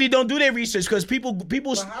 But they really don't do their research because people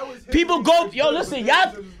go. Yo, listen,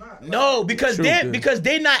 y'all. No, because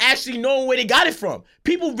they're not actually knowing where they got it from.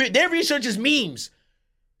 Their research is memes.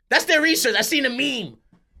 That's their research. I seen a meme,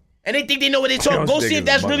 and they think they know what they talk. Go see if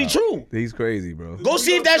that's really true. He's crazy, bro. Go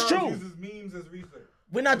see if that's true. Uses memes as research.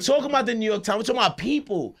 We're not talking about the New York Times. We're talking about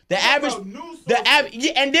people. The average, about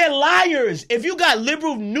news and they're liars. If you got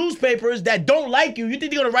liberal newspapers that don't like you, you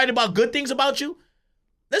think they're gonna write about good things about you?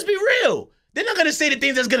 Let's be real. They're not gonna say the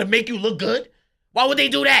things that's gonna make you look good. Why would they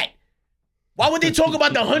do that? Why would they talk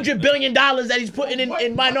about the $100 billion that he's putting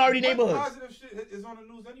in minority neighborhoods? What positive shit is on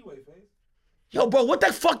the news anyway, Faith? Yo, bro, what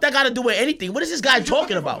the fuck that got to do with anything? What is this guy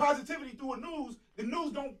talking about? Positivity through the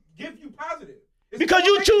news don't give you positive. Because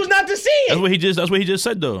you choose not to see it. That's what he just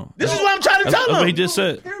said, though. This is what I'm trying to tell him. That's what he just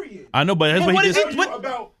said. Period. I know, but that's what he just.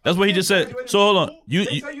 That's what he just said. So hold on, They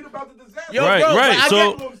tell you about the disaster. Yo, right, bro,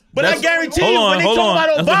 right. But I guarantee you, when they talk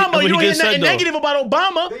about Obama, you don't hear nothing negative about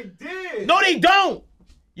Obama. They did. No, they don't.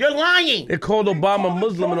 You're lying. They called Obama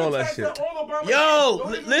Muslim and all that shit. Yo,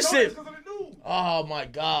 listen. Oh my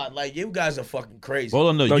God! Like you guys are fucking crazy. Hold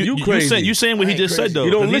on, no, you crazy. You saying what he just said though?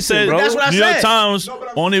 You don't listen, said, bro. That's what I New York said. Times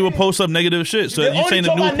only will post up negative shit. So They you only saying the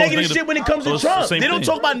talk news about post negative shit when it comes to Trump. They don't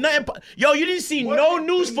talk about nothing. Yo, you didn't see no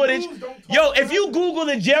news footage. Yo, if you Google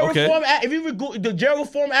the Jail Reform Act, if you Google the Jail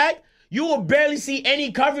Reform Act, you will barely see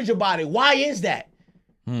any coverage about it. Why is that?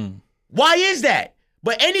 Why is that?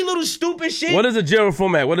 But any little stupid shit. What is a jail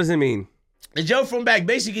reform act? What does it mean? The jail reform back,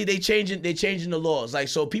 basically they changing the laws. Like,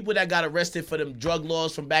 so people that got arrested for them drug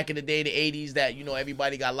laws from back in the day, the 80s, that, you know,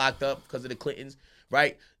 everybody got locked up because of the Clintons,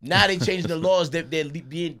 right? Now they changing the laws. They're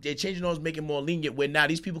changing laws, making more lenient, where now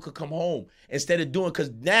these people could come home instead of doing, because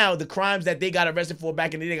now the crimes that they got arrested for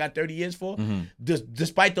back in the day, they got 30 years for,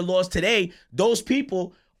 despite the laws today, those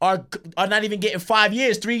people are not even getting 5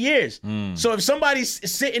 years, 3 years. So if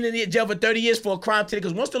somebody's sitting in the jail for 30 years for a crime today,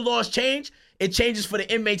 because once the laws change, it changes for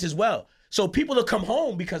the inmates as well. So people will come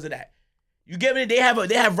home because of that. You get me? They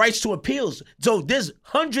have rights to appeals. So there's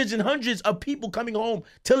hundreds and hundreds of people coming home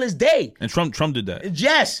till this day. And Trump did that.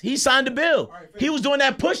 Yes, he signed the bill. Right, he was doing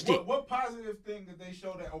that, pushed it. What positive thing did they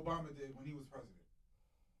show that Obama did when he was president?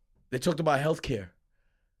 They talked about health care.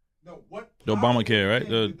 No, what? The Obamacare, right?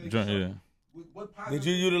 What Did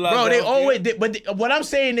you utilize Bro, that they healthcare? always did. But what I'm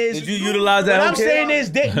saying is, Did you utilize that what I'm healthcare? saying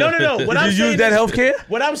is, no. What I'm Did you saying use that is- healthcare?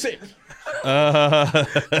 What I'm saying, I'm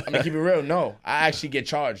gonna keep it real. No, I actually get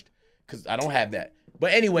charged because I don't have that.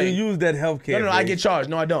 But anyway, You use that healthcare. no, I Faith. get charged.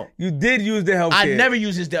 No, I don't. You did use the healthcare. I never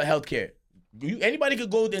use this health care. Anybody could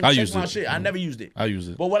go and I check used my it. shit. I never used it. I use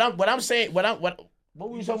it. But what I'm saying, what were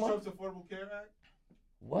you talking about? Trump's Affordable Care Act?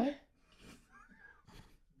 What?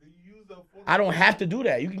 Do you use the Affordable I don't have to do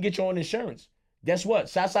that. You can get your own insurance. Guess what?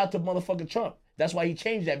 Shouts out to motherfucking Trump. That's why he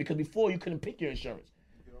changed that, because before you couldn't pick your insurance.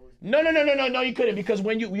 No, you couldn't, because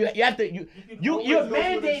when you have to you're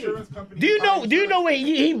mandated. Do you know when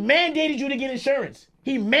he mandated you to get insurance?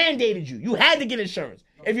 He mandated you. You had to get insurance.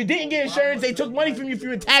 If you didn't get insurance, they took money from you for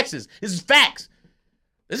your taxes. This is facts.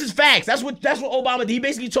 That's what Obama did. He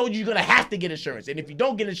basically told you you're gonna have to get insurance, and if you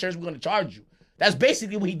don't get insurance, we're gonna charge you. That's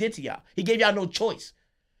basically what he did to y'all. He gave y'all no choice.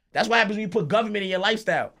 That's what happens when you put government in your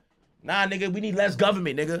lifestyle. Nah, nigga, we need less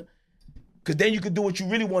government, nigga, because then you can do what you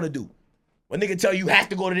really want to do. When nigga tell you have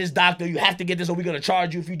to go to this doctor, you have to get this, or we're gonna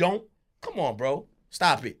charge you if you don't. Come on, bro.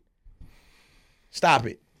 Stop it.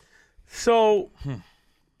 So,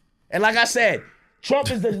 And like I said,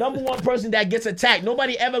 Trump is the number one person that gets attacked.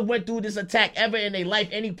 Nobody ever went through this attack ever in their life.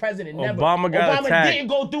 Any president, never. Obama got attacked. Didn't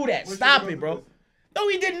go through that. Stop it, bro. No,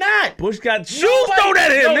 he did not. Bush got shoes thrown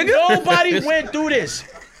at him, nigga. Nobody went through this.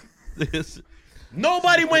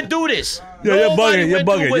 Nobody went through this. Yo, you're Nobody bugging, went you're through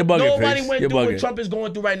bugging, what- you're bugging, Nobody Face. went You're through what bugging. Trump is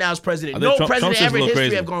going through right now as president. I No think president Trump ever in says it's a little history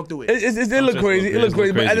crazy. have gone through it. It look crazy. It look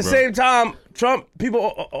crazy. But at the bro. same time, Trump, people,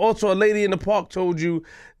 also a lady in the park told you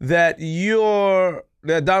that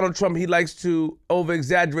that Donald Trump, he likes to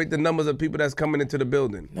over-exaggerate the numbers of people that's coming into the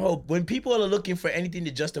building. No, when people are looking for anything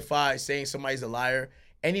to justify saying somebody's a liar,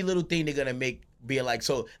 any little thing they're gonna make be like.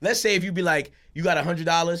 So let's say if you be like, you got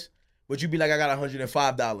 $100, but you be like, I got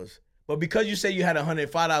 $105. But because you say you had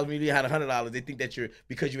 $105 when you had $100, they think that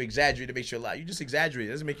because you exaggerate, it makes you a liar. You just exaggerate.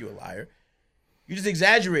 It doesn't make you a liar. You just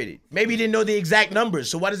exaggerated. Maybe you didn't know the exact numbers.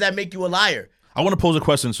 So why does that make you a liar? I want to pose a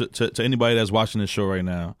question to anybody that's watching this show right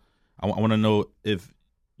now. I want to know if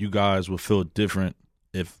you guys would feel different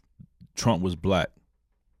if Trump was black.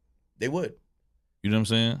 They would. You know what I'm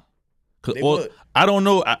saying? They would. I don't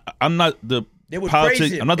know. I'm not the They would praise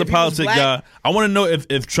politics. him. I'm not the If he was politic black- guy. I want to know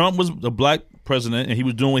if Trump was the black president and he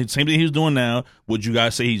was doing the same thing he's doing now, would you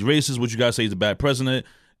guys say he's racist? Would you guys say he's a bad president?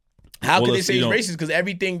 How Well, could they if, say you he's know, racist? Because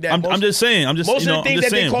everything that I'm just saying. I'm just most of the I'm things just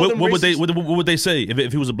that they saying. call them What would they racist- what would they say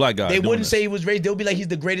if he was a black guy? They doing wouldn't this? say he was racist. They'll be like, he's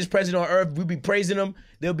the greatest president on earth. We'll be praising him.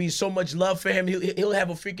 There'll be so much love for him. He'll have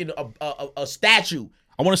a freaking a statue.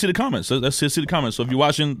 I want to see the comments. So let's see the comments. So if you're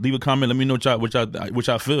watching, leave a comment. Let me know what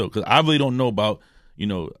y'all feel, because I really don't know about, you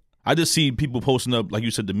know, I just see people posting up, like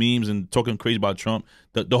you said, the memes and talking crazy about Trump.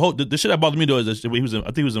 The shit that bothered me though is that when I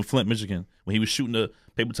think he was in Flint, Michigan, when he was shooting the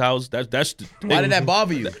paper towels. Why did that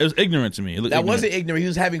bother you? It was ignorant to me. That wasn't ignorant. He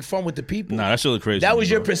was having fun with the people. Nah, that shit look crazy. That was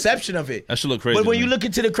your perception of it. That shit look crazy. But when you look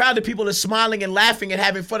into the crowd, the people are smiling and laughing and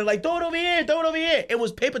having fun. And like, throw it over here, throw it over here. It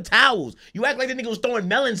was paper towels. You act like the nigga was throwing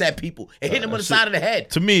melons at people and hitting them on the side of the head.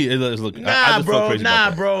 To me, it look. Nah, I just bro. felt crazy about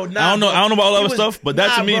that. Bro. I don't know about all that other stuff, but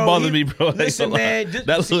that to me bothered me, bro. Listen, man.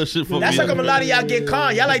 That little shit for me. That's how come a lot of y'all get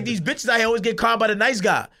conned. Y'all like these bitches out here always get conned by the nice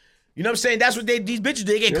guy. You know what I'm saying? That's what these bitches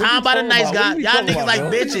do. They get conned by the nice guy. Y'all niggas like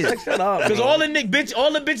bitches. Shut up. Because all the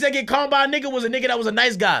bitches that get conned by a nigga was a nigga that was a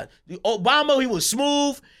nice guy. Obama, he was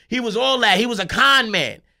smooth. He was all that. He was a con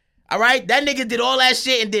man. All right? That nigga did all that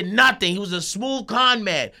shit and did nothing. He was a smooth con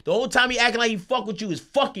man. The whole time he acting like he fuck with you is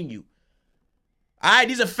fucking you. All right?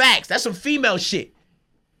 These are facts. That's some female shit.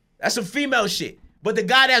 But the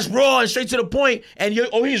guy that's raw and straight to the point and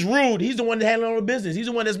he's rude. He's the one that's handling all the business. He's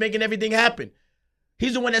the one that's making everything happen.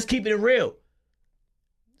 He's the one that's keeping it real.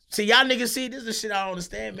 See, y'all niggas this is the shit I don't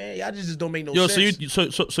understand, man. Y'all just don't make no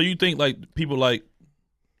sense. So you think like people like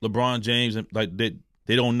LeBron James and like they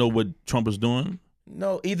don't know what Trump is doing?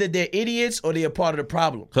 No, either they're idiots or they're a part of the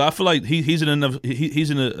problem. Cause I feel like he's in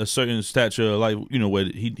a certain stature, like where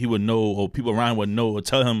he would know, or people around would know, or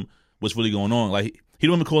tell him what's really going on. Like he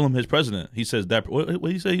don't even call him his president. He says that. What did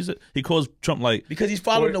he say? He calls Trump like because he's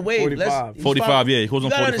following the wave. 45. Yeah, he calls him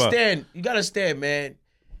 45. You gotta understand, man.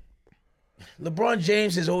 LeBron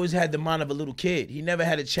James has always had the mind of a little kid. He never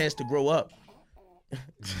had a chance to grow up.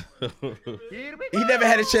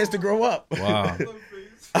 Wow.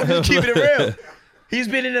 I'm just keeping it real. He's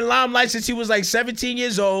been in the limelight since he was like 17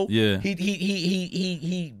 years old. Yeah.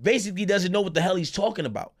 He basically doesn't know what the hell he's talking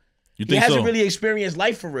about. He hasn't really experienced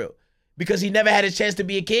life for real because he never had a chance to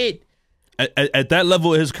be a kid. At that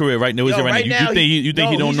level of his career, right now, you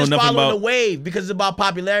think he don't know nothing about? He's following the wave because it's about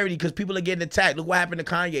popularity. Because people are getting attacked. Look what happened to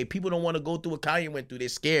Kanye. People don't want to go through what Kanye went through. They're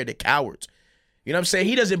scared. They're cowards. You know what I'm saying?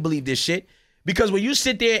 He doesn't believe this shit because when you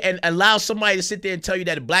sit there and allow somebody to sit there and tell you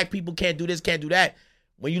that black people can't do this, can't do that,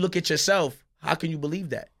 when you look at yourself, how can you believe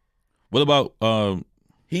that? What about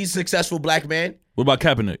he's a successful black man. What about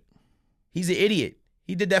Kaepernick? He's an idiot.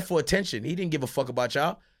 He did that for attention. He didn't give a fuck about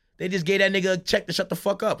y'all. They just gave that nigga a check to shut the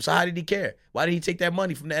fuck up. So how did he care? Why did he take that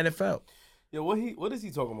money from the NFL? Yo, what is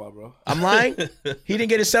he talking about, bro? I'm lying? He didn't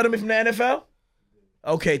get a settlement from the NFL?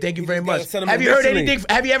 Okay, thank you very much. Have you heard anything?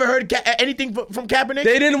 Have you ever heard anything from Kaepernick?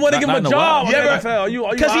 They didn't want to give him a job in the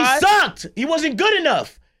NFL. Because he sucked. He wasn't good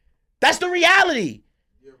enough. That's the reality.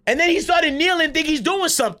 And then he started kneeling, think he's doing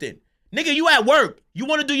something. Nigga, you at work. You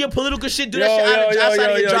want to do your political shit, do that shit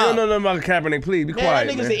outside of your job. No, about Kaepernick, please. Be quiet,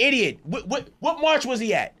 that nigga's an idiot. What march was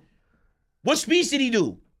he at? What speech did he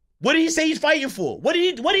do? What did he say he's fighting for? What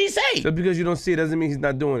did he say? Just because you don't see it doesn't mean he's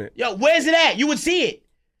not doing it. Yo, where's it at? You would see it.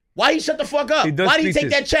 Why he shut the fuck up? Why did he take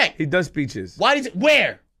that check? He does speeches.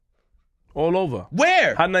 Where? All over.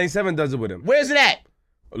 Where? Hot 97 does it with him. Where's it at?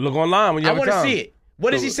 Look online when you have time. I want to see it.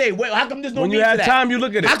 What does he say? How come there's no need for that? When you have time, you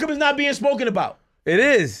look at it. How come it's not being spoken about? It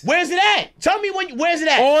is. Where's it at? Tell me where's it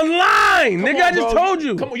at? Online. Nigga, I just told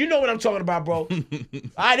you. Come on, you know what I'm talking about, bro. All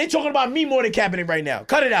right, they talking about me more than Kaepernick right now.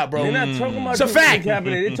 Cut it out, bro. They're not talking about it's a fact.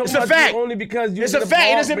 It's a fact. Only because you. It's a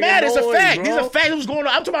fact. It doesn't matter. It's a fact. These are facts. What's going on?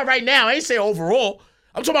 I'm talking about right now. I ain't saying overall.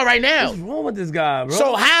 I'm talking about right now. What's wrong with this guy, bro?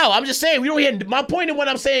 So how? I'm just saying we don't hear. My point in what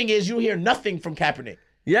I'm saying is you hear nothing from Kaepernick.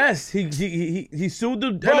 Yes, he sued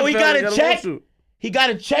the bro. NFL. He got a check. He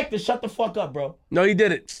got a check to shut the fuck up, bro. No, he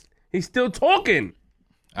did it. He's still talking.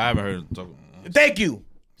 I haven't heard him talking. Thank you.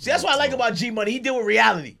 See, that's what I like about G Money. He deal with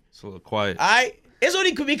reality. It's a little quiet. All right? It's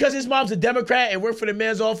only because his mom's a Democrat and worked for the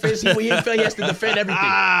mayor's office. He feel he has to defend everything.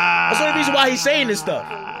 That's the only reason why he's saying this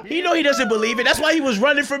stuff. He know he doesn't believe it. That's why he was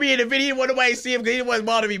running for me in the video. He didn't want nobody to see him because he didn't want his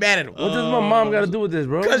mom to be mad at him. What does my mom got to do with this,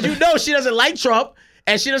 bro? Because you know she doesn't like Trump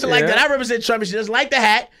and she doesn't like that I represent Trump and she doesn't like the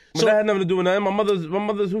hat. But that had nothing to do with nothing. My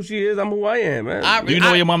mother's who she is. I'm who I am, man. Do you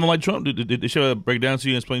know why your mom don't like Trump? Did she break down to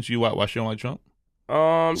you and explain to you why she don't like Trump?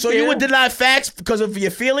 So you would deny facts because of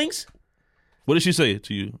your feelings? What did she say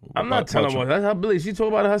to you? I'm not telling her. That's how I believe. She talked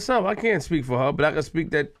about it herself. I can't speak for her, but I can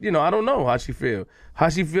speak that, I don't know how she feel. How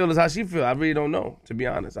she feel is how she feel. I really don't know, to be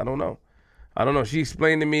honest. I don't know. She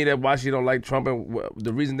explained to me that why she don't like Trump and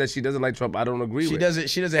the reason that she doesn't like Trump, I don't agree with.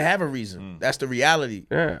 She doesn't have a reason. That's the reality.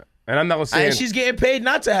 Yeah. And I'm not saying. And she's getting paid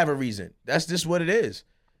not to have a reason. That's just what it is.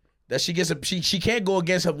 That she gets she can't go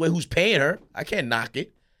against her who's paying her. I can't knock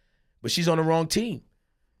it. But she's on the wrong team.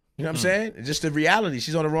 You know what I'm saying? It's just the reality.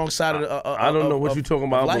 She's on the wrong side of the I don't know what you're talking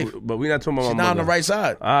about, but we're not talking about she's my not mother. on the right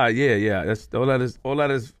side. Yeah. That's all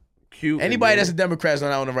that is cute. Anybody that's a Democrat is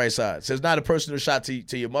not on the right side. So it's not a personal shot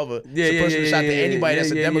to your mother. Yeah, it's a personal shot to anybody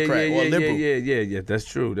that's a Democrat or a liberal. Yeah. That's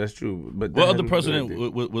true. But what other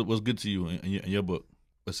president was good to you in your book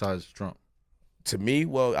besides Trump? To me,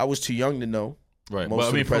 well, I was too young to know. Right, most but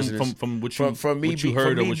I mean, presidents. from what you from what you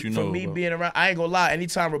heard or what you know. From me being around, I ain't gonna lie.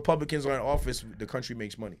 Anytime Republicans are in office, the country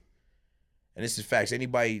makes money, and this is facts.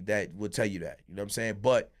 Anybody that will tell you that, you know what I'm saying.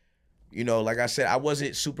 But you know, like I said, I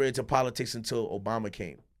wasn't super into politics until Obama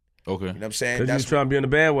came. Okay, you know what I'm saying. Because you was trying to be on the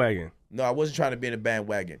bandwagon. No, I wasn't trying to be in the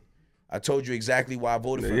bandwagon. I told you exactly why I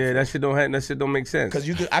voted for him. Yeah, that shit don't make sense.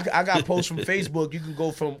 Because I got posts from Facebook. You can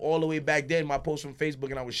go from all the way back then. My posts from Facebook,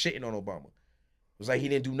 and I was shitting on Obama. It was like he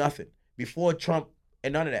didn't do nothing before Trump.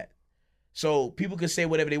 And none of that. So people can say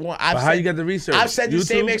whatever they want. How you got the research? I've said the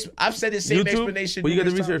YouTube? same. I've said the same explanation. Where you got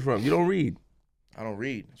the research from? You don't read. I don't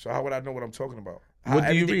read. So how would I know what I'm talking about? What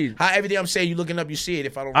do you read? How everything I'm saying, you looking up, you see it.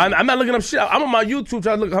 If I don't, read I'm not looking up shit. I'm on my YouTube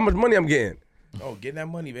trying to look at how much money I'm getting. Oh, getting that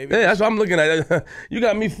money, baby. Yeah, that's what I'm looking at. You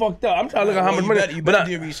got me fucked up. I'm trying to look at how much money. You better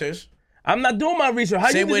do your researce. I'm not doing my research. How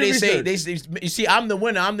Same you way do they research? say, you see, I'm the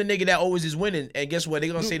winner. I'm the nigga that always is winning. And guess what?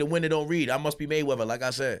 They're going to say the winner don't read. I must be Mayweather, like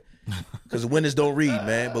I said. Because the winners don't read,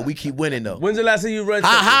 man. But we keep winning, though. When's the last time you read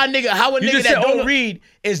How a nigga that don't read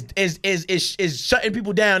is shutting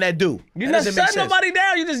people down that do? You're not shutting nobody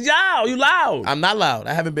down. You just yowl. You loud. I'm not loud.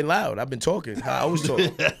 I haven't been loud. I've been talking. I always talk.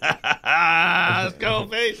 Let's go,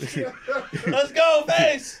 Face. Let's go,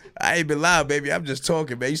 Face. I ain't been loud, baby. I'm just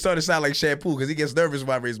talking, man. You started to sound like Shampoo because he gets nervous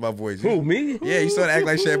when I raise my voice. Who, me? Yeah, you started to act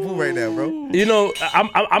like Shampoo right now, bro. You know,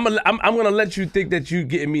 I'm gonna let you think that you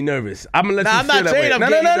getting me nervous. I'm gonna let you feel that way.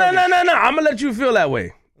 No. I'm gonna let you feel that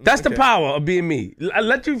way. That's the power of being me. I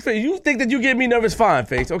let you feel. You think that you get me nervous? Fine,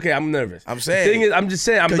 Face. Okay, I'm nervous. I'm saying. The thing is, I'm just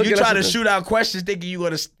saying. I'm looking. You try to shoot out questions thinking you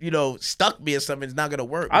gonna, stuck me or something. It's not gonna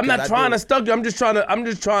work. I'm not trying to stuck you. I'm just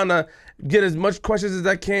trying to get as much questions as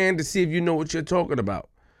I can to see if you know what you're talking about.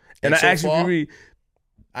 And I ask you if you read.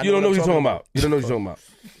 You don't know what you're talking about. You don't know what you're talking about.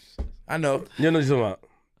 I know. You don't know what you're talking about.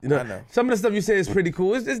 You know, I know. Some of the stuff you say is pretty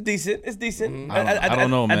cool. It's decent. It's decent. Mm-hmm. I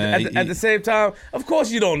don't know, man. At the same time, of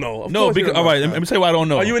course you don't know. No, because all right. Let me tell you why I don't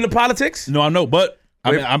know. Are you into politics? No, I know, but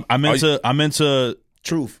I'm into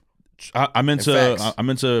truth. I'm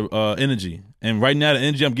into energy, and right now the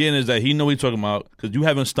energy I'm getting is that he know what he's talking about because you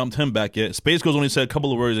haven't stumped him back yet. Space Ghost only said a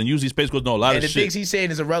couple of words, and usually Space Ghost know a lot of shit. And the things he's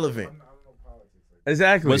saying is irrelevant.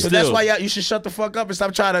 Exactly. But So still, that's why you should shut the fuck up and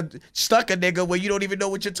stop trying to stuck a nigga where you don't even know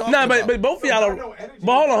what you're talking about. But both of y'all are.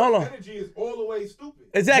 But hold on. Energy is all the way stupid.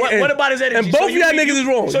 Exactly. What about his energy? And both of y'all niggas is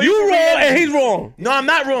wrong. so you can wrong read and he's wrong. No, I'm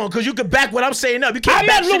not wrong because you can back what I'm saying up. You can't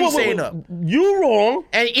back shit he's saying up. You wrong.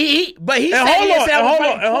 And he said he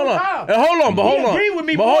agreed with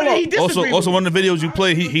me more than he disagreed also with one of the videos you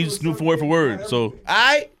play, he snooped word for word. So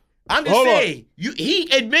I'm just saying, he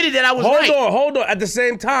admitted that I was right. Hold on. At the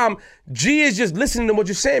same time, G is just listening to what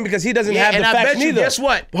you're saying because he doesn't have the facts I bet you, neither. guess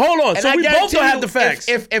what? Hold on. And So we both don't have the facts.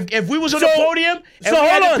 If we was on the podium and we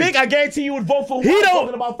had to pick, I guarantee you would vote for who I'm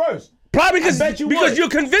talking about first. Probably because you're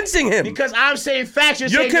convincing him. Because I'm saying facts.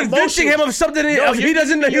 You're convincing him of something he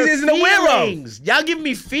isn't aware of. Y'all give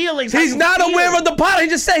me feelings. He's not aware of the politics. He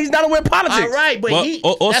just said he's not aware of politics. All right, but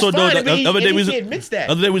also though, the other day he admits that.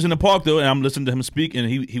 The other day we was in the park though, and I'm listening to him speak, and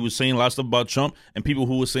he was saying a lot of stuff about Trump, and people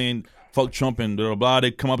who were saying fuck Trump and blah, blah, blah,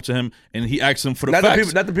 they come up to him and he asked them for the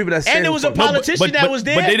facts. Not the people that said. And there was a politician that was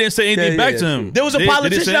there. But they didn't say anything back to him. There was a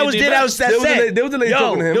politician that was there that said, there was a lady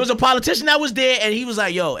talking to him. There was a politician that was there and he was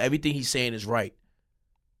like, yo, everything he's saying is right.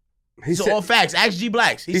 So all facts. Ask G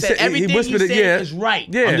Blacks. He said everything he's saying is right.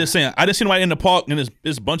 Yeah. I'm just saying. I just seen right in the park and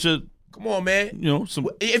there's a bunch of. Come on, man. Some.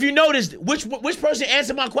 If you noticed, which person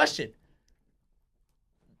answered my question?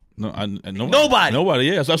 No, Nobody. Nobody.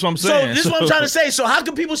 Yeah, that's what I'm saying. So this is what I'm trying to say. So how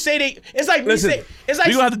can people say they? It's like me saying. It's like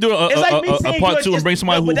we gonna have to do a part 2 and bring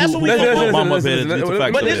somebody who Obama up here to get the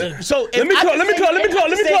facts. So let me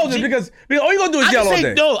close this because all you gonna do is yell all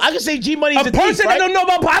day. No, I can say G Money is a person that don't know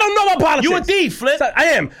about. I don't know about politics. You a thief, Flip. I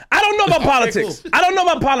am. I don't know about politics. I don't know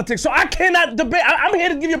about politics, so I cannot debate. I'm here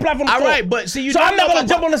to give you a platform. All right, but see you. So I'm not gonna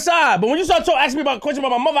jump on the side. But when you start asking me about a question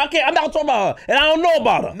about my mother, I'm not gonna talk about her, and I don't know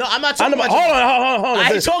about her. No, I'm not talking about. Hold on.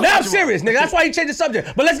 I ain't talking now about I'm serious, nigga. That's why he changed the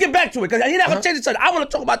subject. But let's get back to it, because he's not gonna change the subject. I want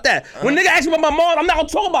to talk about that. When nigga asks me about my mom, I'm not gonna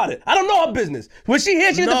talk about it. I don't know her business. When she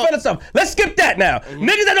here, she defend herself. Let's skip that now.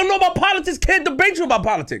 Niggas that don't know about politics can't debate you about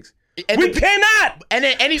politics. We cannot. And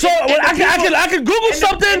then I can Google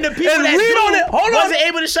something and read on it. Hold on. Wasn't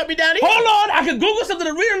able to shut me down either. Hold on. I can Google something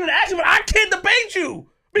and read on it and ask you, but I can't debate you.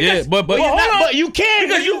 Because, but you can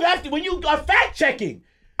because you have to when you are fact checking.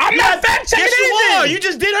 I'm not fact checking yes, anything. you are. You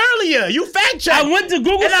just did earlier. You fact checked. I went to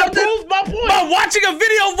Google and something I proved my point. by watching a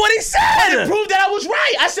video of what he said. It proved that I was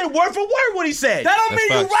right. I said word for word what he said. That don't That's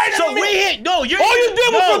mean you facts. right. That So don't mean, we here. No, you're all you did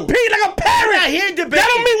was repeat like a parrot. We're not here debating. That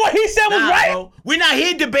don't mean what he said was right. Bro. We're not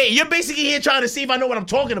here debating. You're basically here trying to see if I know what I'm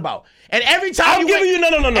talking about. And every time I'm giving you no.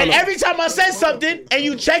 And every time I said something and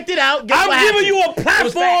you checked it out, guess I'm what giving you a happened? It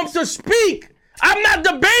was platform facts. to speak. I'm not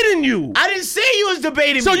debating you. I didn't say you was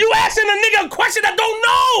debating So me. you asking a nigga a question I don't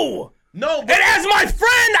know. No, And but as my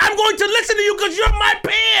friend, I'm going to listen to you because you're my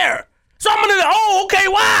peer. So I'm gonna, okay,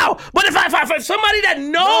 wow. But if somebody that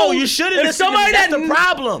knows, no, you shouldn't if listen to me. somebody That's that the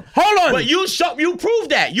problem. Hold on. But you proved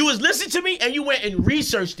that. You was listening to me and you went and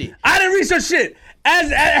researched it. I didn't research shit.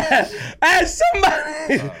 As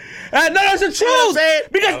somebody. No, that's the truth. what I'm saying?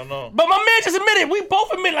 Because, I don't know. but my man just admitted, we both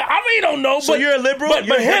admit, like, I really don't know. So but, you're a liberal? But,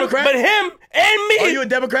 You're but a him, Democrat? But him and me. Are you a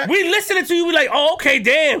Democrat? We listening to you, we like, oh, okay,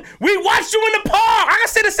 damn. We watched you in the park. I can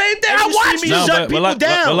say the same thing. Have I you watched seen you. me shut people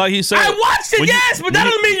down? But like he said, I watched it, when you- yes, but that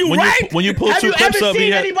when doesn't mean you when right. When you pull Have two you clips ever up, seen he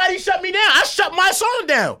had, anybody shut me down? I shut my song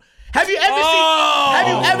down. Have you ever Oh. seen? Have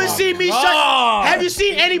you ever seen me shut? Oh. Have you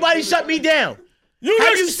seen anybody shut me down?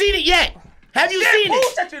 Have you seen it yet? Have you seen Who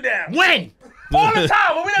it? shut you down? When? All the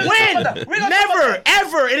time. But we not When? talk about that. We ain't gonna talk about Never, that.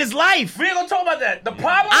 ever in his life. We ain't gonna talk about that. The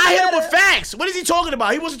problem I hit is him with facts. What is he talking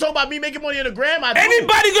about? He wasn't talking about me making money on the gram. I do.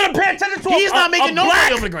 anybody gonna pay attention to He's not making no money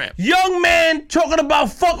black on the gram. young man talking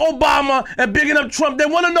about fuck Obama and bigging up Trump? They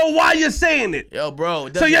want to know why you're saying it. Yo, bro.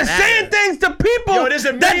 it So doesn't you're matter. saying things to people Yo, there's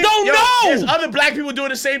a that million- don't yo, know. There's other black people doing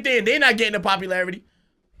the same thing. They're not getting the popularity.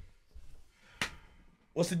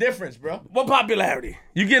 What's the difference, bro? What popularity?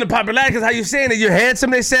 You getting the popularity because how you saying it? You're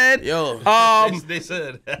handsome. They said. Yo. they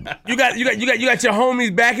said. You got your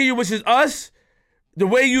homies backing you, which is us. The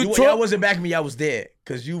way you Y'all talk. wasn't backing me. I was there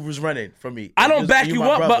because you was running from me. I don't back you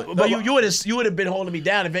my up, brother. but you would have been holding me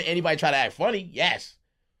down if anybody tried to act funny. Yes,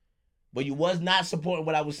 but you was not supporting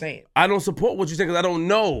what I was saying. I don't support what you say because I don't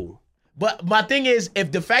know. But my thing is,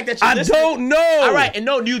 if the fact that you I don't know. all right, and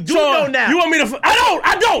no, you do So, know now. You want me to? I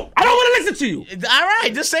don't want to listen to you. All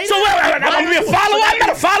right, just say So that. wait, I'm gonna be a follower. I'm not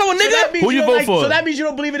a follower, So that nigga. means Who you don't vote for? So that means you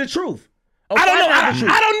don't believe in the truth. I don't know. Find out the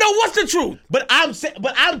truth. I don't know what's the truth.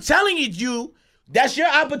 But I'm telling you, that's your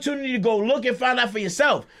opportunity to go look and find out for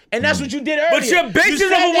yourself. And that's what you did earlier. But your basis You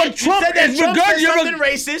said of what that- Trump you said that is Trump regarding- said you're something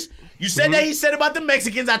racist. You said that he said about the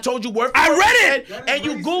Mexicans. I told you word for I word read what he it. said, That and is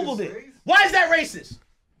you racist, Googled it. Faith. Why is that racist?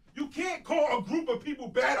 You can't call a group of people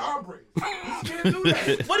bad hombres. You can't do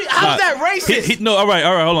that. How's that racist? No, all right,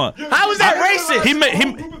 hold on. How is that racist?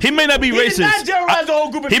 He may not be He did not racist. generalize the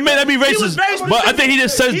whole group of He people. may not be He was racist, very but I think he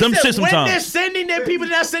just says He dumb said shit when they're sometimes. sending their people,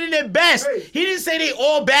 they're not sending their best. He didn't say they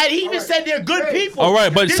all bad. He even right. said they're good Hey. people. All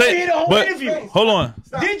right, but Did say, you hear the whole but interview? hold on,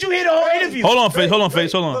 Stop. Did you hear the whole interview? hold on, Face,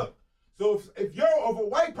 hold on. Look, so if a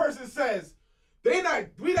white person says we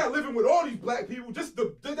not living with all these black people, they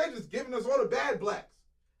just giving us all the bad blacks,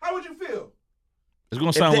 how would you feel? It's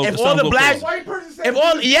gonna sound If a little. all the A black- white person says If all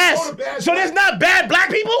all yes, the bad so there's blacks. not bad black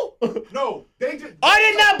people. No, they just Are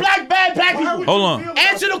they not bad black How people? would Hold you on. feel about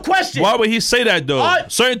Answer the that? question. Why would he say that though?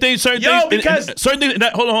 Certain things. because- Certain things.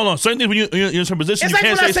 Hold on. Certain things when you're in some positions, It's you like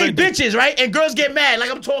can't when I say say certain things. bitches, right? And girls get mad. Like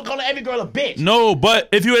I'm calling every girl a bitch. No, but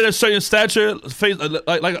if you had a certain stature, face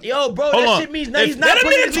like. Yo, bro, hold that on. shit means If- he's not Let him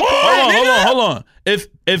politically talk. correct. Hold on.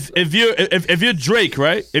 If you're Drake,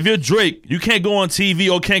 right? If you're Drake, you can't go on TV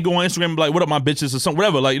or can't go on Instagram and be like, what up, my bitches, or something,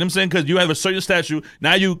 whatever. Like, you know what I'm saying? Because you have a certain statue.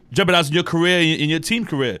 Now you jeopardizing your career and your team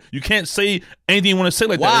career. You can't say anything you want to say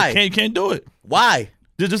like Why? that. You can't do it. Why?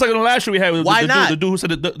 Just like in the last show we had with Why the not? dude who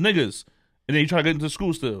said the niggas. And then you try to get into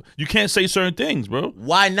school still. You can't say certain things, bro.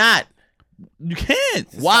 Why not? You can't.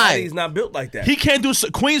 Why? He's not built like that. He can't do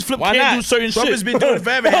Queen's Flip Why can't not? do certain Trump shit. has been doing it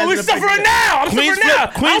forever. Oh, we're suffering now. I'm Queen's suffering now. Flip,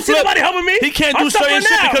 I Queen's don't see Flip. nobody helping me. He can't I'm do certain suffering shit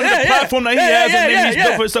now. because of the platform that he has and maybe he's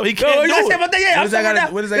built for himself. He can't you do gotta say it. about that. Yeah, I'm What does that suffering gotta-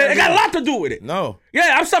 now. what does that It gotta got a do? lot to do with it. No.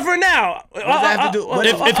 Yeah, I'm suffering now. What does that have to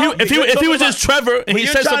do? If he was just Trevor and But he you're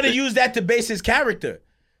said trying something, to use that to base his character.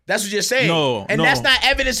 That's what you're saying. No, and no. that's not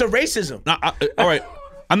evidence of racism. all right.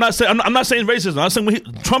 I'm not saying racism. I'm saying when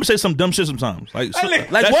Trump says some dumb shit sometimes. Like Like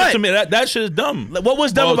that what? Shit to me, that shit is dumb. Like, what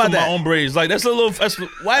was dumb Oh, about to that? My own braids. Like that's a little.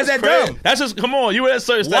 Why is that crazy. dumb? That's just come on. You were at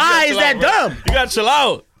certain. Why is that dumb? You got to chill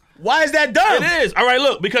out. Why is that dumb? It is all right.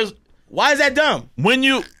 Look, because Why is that dumb? when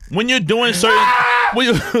you're doing certain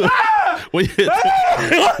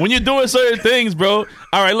when you're doing certain things, bro.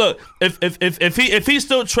 All right, look. If he's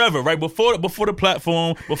still Trevor, right, before the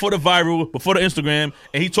platform, before the viral, before the Instagram,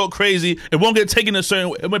 and he talk crazy, it won't get taken a certain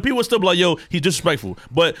way. When people still be like, yo, he's disrespectful,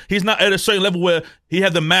 but he's not at a certain level where he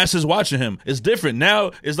have the masses watching him. It's different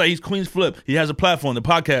now. It's like he's Queen's Flip. He has a platform, the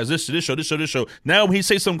podcast, this show. Now when he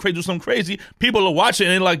say something crazy, do something crazy, people are watching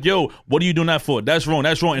and they're like, yo, what are you doing that for? That's wrong.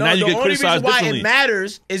 And now you get criticized differently. The only reason why it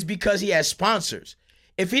matters is because he has sponsors.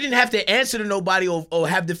 If he didn't have to answer to nobody or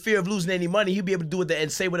have the fear of losing any money, he'd be able to do it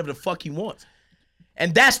and say whatever the fuck he wants.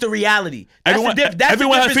 And that's the reality. Everyone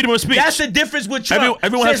has freedom of speech. That's the difference with Trump.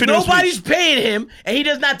 Everyone has freedom of speech. Nobody's paying him, and he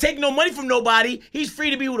does not take no money from nobody. He's free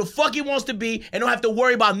to be who the fuck he wants to be and don't have to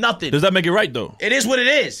worry about nothing. Does that make it right, though? It is what it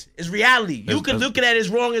is. It's reality. You can look at it as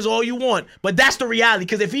wrong as all you want, but that's the reality.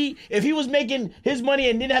 Because if he was making his money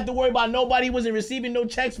and didn't have to worry about nobody, wasn't receiving no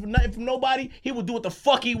checks from nothing from nobody, he would do what the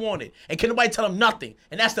fuck he wanted. And can nobody tell him nothing.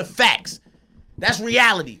 And that's the facts. That's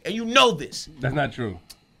reality. And you know this. That's not true.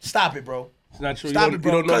 Stop it, bro. It's not true. Stop it,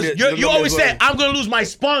 bro. Because you always said, I'm going to lose my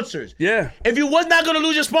sponsors. Yeah. If you was not going to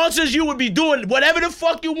lose your sponsors, you would be doing whatever the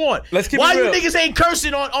fuck you want. Let's keep Why it real. you niggas ain't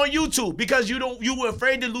cursing on YouTube? Because you were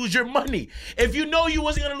afraid to lose your money. If you know you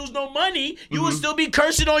wasn't going to lose no money, you would still be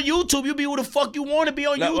cursing on YouTube. You'd be who the fuck you want to be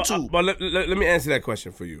on YouTube. But let me answer that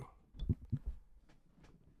question for you.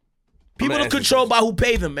 People are controlled by who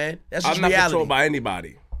pay them, man. That's just reality. I'm not controlled by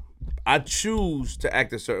anybody. I choose to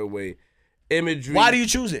act a certain way. Imagery. Why do you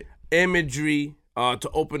choose it? Imagery. To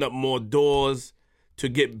open up more doors, to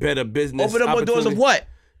get better business. Open up more doors of what?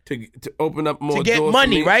 To open up more doors. To get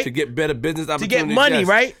money, right? To get better business opportunities. To get money, yes.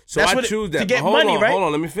 right? So I choose that. To get money, right? Hold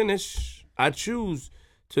on, let me finish. I choose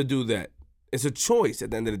to do that. It's a choice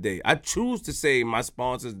at the end of the day. I choose to say my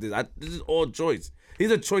sponsors this. This is all choice.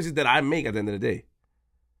 These are choices that I make at the end of the day.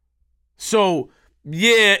 So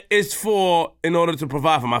yeah, it's in order to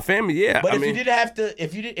provide for my family. Yeah, but you didn't have to,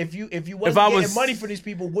 if you wasn't getting money for these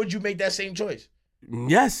people, would you make that same choice?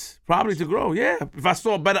 Yes, probably to grow. Yeah, if I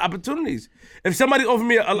saw better opportunities. If somebody offered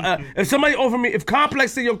me, if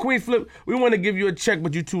Complex said, "Yo, Queen Flip, we want to give you a check,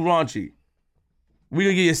 but you too raunchy. We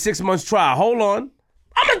gonna give you a 6 months trial." Hold on,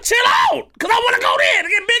 I'm gonna chill out because I want to go there to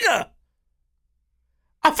get bigger.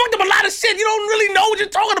 I fucked up a lot of shit. You don't really know what you're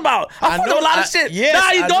talking about. I fucked up a lot of shit. Yes,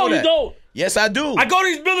 nah, you don't. You don't. Yes, I do. I go to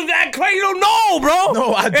these buildings that act crazy. You don't know, bro.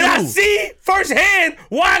 No, I do. And I see firsthand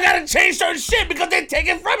why I gotta change certain shit because they're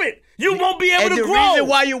taking from it. You won't be able to grow. And the reason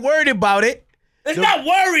why you're worried about it. It's not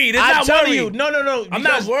worried. I'm telling you. No. I'm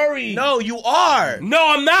not worried. No, you are.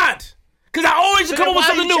 No, I'm not. Because I always come up with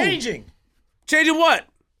something new. Changing? Changing what?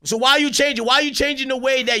 So why are you changing? Why are you changing the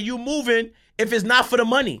way that you moving if it's not for the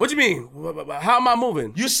money? What you mean? How am I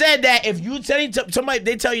moving? You said that if you telling somebody,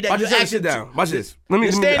 they tell you that you're acting. Sit down. Watch this.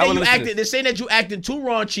 They're saying that you acting too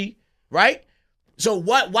raunchy, right? So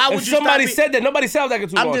why would you? Somebody said that. Nobody said I was acting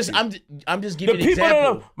too raunchy. I'm just giving an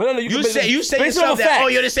example. No, you said yourself that. Oh,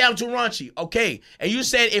 you're just saying I'm too raunchy. Okay, and you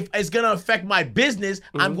said if it's gonna affect my business,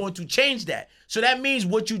 I'm going to change that. So that means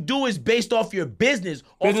what you do is based off your business,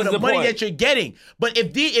 off of the money that you're getting. But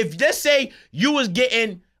if let's say you was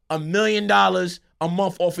getting $1 million a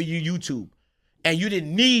month off of your YouTube, and you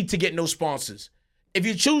didn't need to get no sponsors. If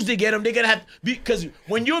you choose to get them, they're going to have because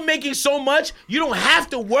when you're making so much, you don't have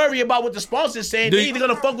to worry about what the sponsor's saying. They're either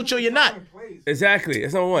going to fuck with you or you're not. Exactly.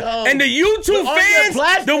 That's number one. And the YouTube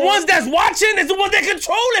fans, the ones that's watching, is the ones that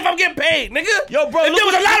control if I'm getting paid, nigga. Yo, bro, there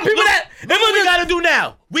was a lot of people that... What we got to do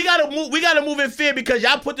now? We got to move in fear because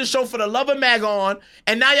y'all put the show for the love of Maga on,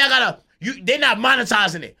 and now y'all got to... They're not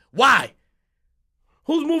monetizing it. Why?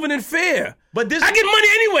 Who's moving in fear? But this, I get money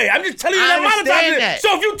anyway. I'm just telling you that I'm monetizing it.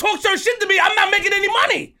 So if you talk certain shit to me, I'm not making any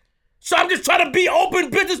money. So I'm just trying to be open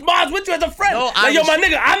business minds with you as a friend. No, like, yo, my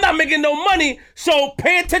nigga, I'm not making no money, so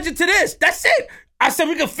pay attention to this. That's it. I said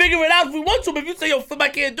we can figure it out if we want to, but if you say, yo, Flip, I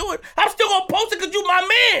can't do it, I'm still going to post it because you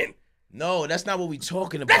my man. No, that's not what we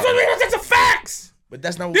talking about. That's what we mean. That's the facts. But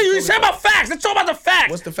that's not what you said about facts. Let's talk about the facts.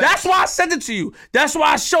 What's the facts? That's why I sent it to you. That's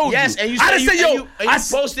why I showed you. Yes, and you said you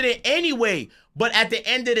posted it anyway. But at the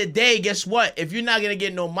end of the day, guess what? If you're not going to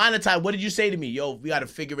get no monetized, what did you say to me? Yo, we got to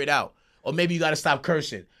figure it out. Or maybe you got to stop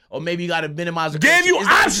cursing. Or maybe you got to minimize the cursing. Gave you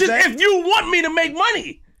options if you want me to make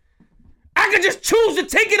money. I could just choose to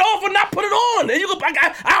take it off and not put it on. And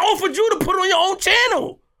I offered you to put it on your own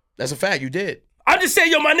channel. That's a fact. You did. I'm just saying,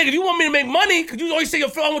 yo, my nigga, if you want me to make money, because you always say, yo,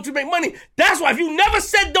 Phil, I want you to make money. That's why if you never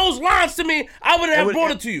said those lines to me, I wouldn't have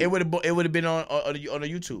brought it to you. It would have been on a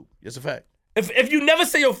YouTube. That's a fact. If you never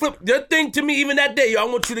say, yo, Flip, your thing to me even that day, yo, I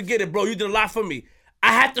want you to get it, bro. You did a lot for me.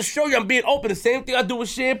 I have to show you I'm being open. The same thing I do with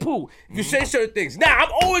shampoo. If you say certain things. Now,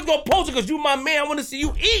 I'm always going to post it because you my man. I want to see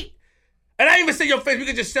you eat. And I even say your face, we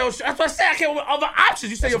can just sell shirts. That's what I say. I can't with other options.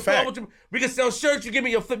 You say That's your a flip, fact. we can sell shirts, you give me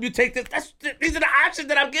your flip, you take this. These are the options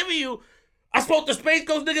that I'm giving you. I spoke to Space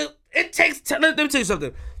Ghost, nigga. It takes time. Let me tell you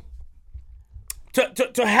something.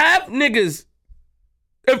 To have niggas,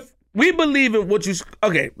 if we believe in what you,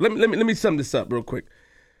 okay, let me sum this up real quick.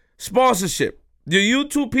 Sponsorship. Your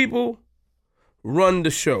YouTube people run the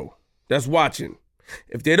show that's watching.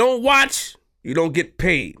 If they don't watch, you don't get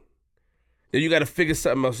paid. Then you got to figure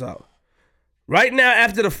something else out. Right now,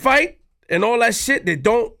 after the fight and all that shit, they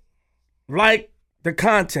don't like the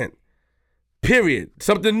content. Period.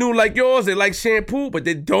 Something new like yours, they like shampoo, but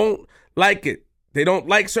they don't like it. They don't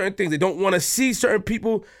like certain things. They don't want to see certain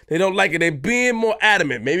people. They don't like it. They're being more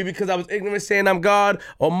adamant. Maybe because I was ignorant saying I'm God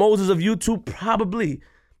or Moses of YouTube, probably.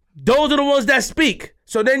 Those are the ones that speak.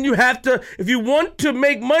 So then you have to, if you want to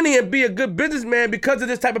make money and be a good businessman because of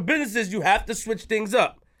this type of businesses, you have to switch things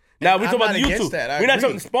up. Now we talk about YouTube. We're not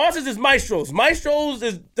talking sponsors. Is Maestros. Maestros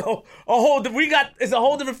is a whole. It's a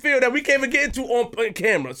whole different field that we can't even get into on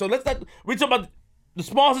camera. So let's not. We talk about the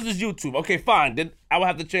sponsors is YouTube. Okay, fine. Then I will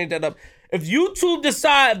have to change that up. If YouTube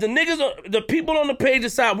decide, if the niggas, the people on the page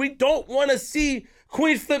decide, we don't want to see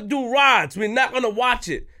Queen Flip do rides. We're not gonna watch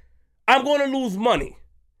it. I'm gonna lose money,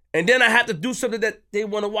 and then I have to do something that they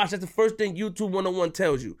want to watch. That's the first thing YouTube 101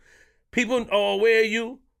 tells you. People are aware of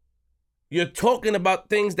you. You're talking about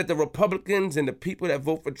things that the Republicans and the people that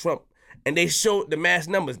vote for Trump, and they show the mass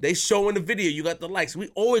numbers. They show in the video, you got the likes. We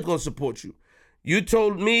always gonna support you. You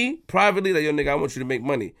told me privately that, yo, nigga, I want you to make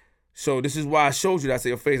money. So this is why I showed you that. I say,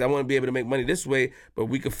 your face, I want to be able to make money this way, but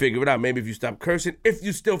we could figure it out. Maybe if you stop cursing, if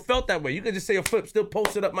you still felt that way, you could just say your flip, still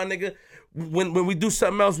post it up, my nigga. When we do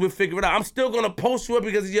something else, we'll figure it out. I'm still gonna post you up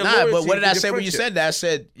because of your loyalty. But what did I say when you said that? I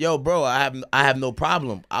said, yo, bro, I have no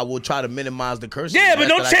problem. I will try to minimize the cursing. Yeah, but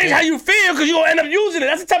don't change how you feel because you're gonna end up using it.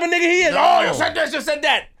 That's the type of nigga he is. No. Oh, you said this, you said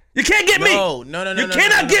that. You can't get me. No. You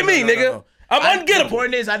cannot get me, nigga. I'm ungettable. The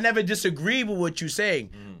point is, I never disagree with what you're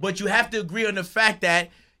saying, but you have to agree on the fact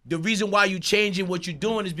that the reason why you changing what you're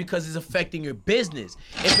doing is because it's affecting your business.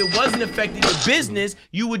 If it wasn't affecting your business,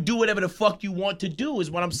 you would do whatever the fuck you want to do, is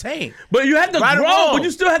what I'm saying. But you have to Right or grow, wrong? but you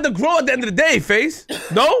still have to grow at the end of the day, Face.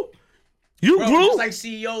 No? You Bro, grew? just like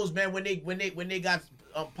CEOs, man, when they got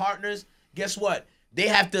partners, guess what? They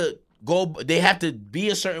have to be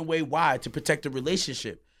a certain way. Why? To protect the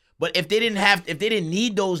relationship. But if they didn't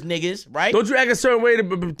need those niggas, right? Don't you act a certain way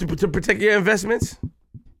to protect your investments?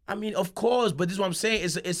 I mean, of course, but this is what I'm saying.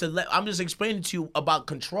 I'm just explaining to you about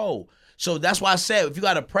control. So that's why I said, if you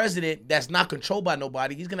got a president that's not controlled by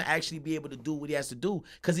nobody, he's gonna actually be able to do what he has to do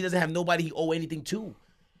because he doesn't have nobody he owe anything to.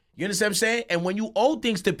 You understand what I'm saying? And when you owe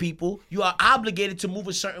things to people, you are obligated to move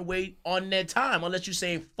a certain way on their time, unless you're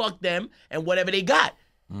saying fuck them and whatever they got.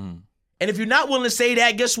 And if you're not willing to say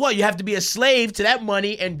that, guess what? You have to be a slave to that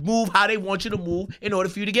money and move how they want you to move in order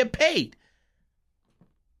for you to get paid.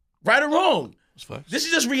 Right or wrong? This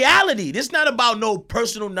is just reality. This is not about no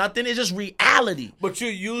personal nothing. It's just reality. But you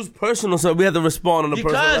use personal, so we have to respond on the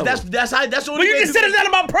personal level. Because that's the only But you way just said it's not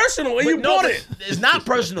about personal, and you bought it. It's not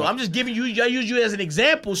personal. I'm just giving you. I use you as an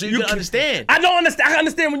example so you can understand. I don't understand. I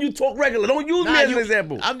understand when you talk regular. Don't use me as an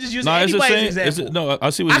example. I'm just using anybody as an example. I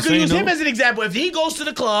see what you're saying. I could use him as an example. If he goes to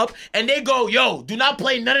the club and they go, yo, do not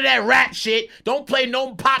play none of that rap shit. Don't play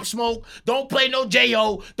no Pop Smoke. Don't play no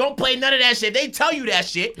J.O. Don't play none of that shit. They tell you that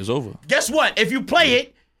shit. It's over. Guess what? If you play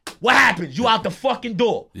it, what happens? You out the fucking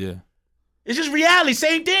door. Yeah. It's just reality,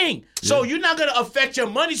 same thing. So you're not gonna affect your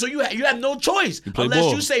money, so you have no choice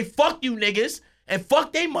unless you say fuck you niggas and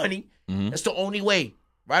fuck their money. That's the only way,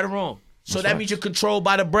 right or wrong. So that means you're controlled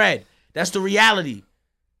by the bread. That's the reality.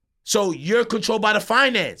 So you're controlled by the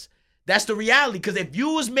finance. That's the reality. Because if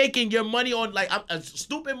you was making your money on like a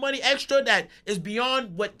stupid money extra that is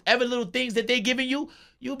beyond whatever little things that they giving you,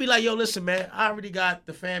 you'll be like, yo, listen, man, I already got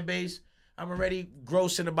the fan base. I'm already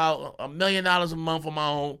grossing about $1 million a month on my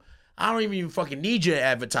own. I don't even fucking need your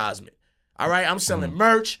advertisement. All right? I'm selling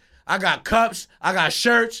merch. I got cups. I got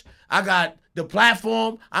shirts. I got the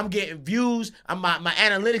platform. I'm getting views. My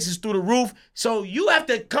analytics is through the roof. So you have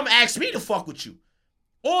to come ask me to fuck with you.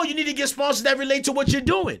 Or you need to get sponsors that relate to what you're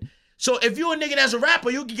doing. So if you're a nigga that's a rapper,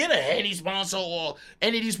 you can get a Henny sponsor or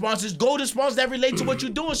any of these sponsors. Go to sponsors that relate to what you're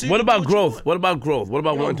doing. So what about growth? What about growth? What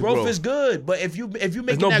about wanting to grow? Growth is good, but if you making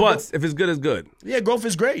there's no buts. If it's good, it's good. Yeah, growth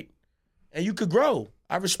is great, and you could grow.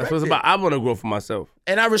 I respect That's what it's about. I want to grow for myself,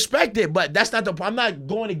 and I respect it. But that's not the. I'm not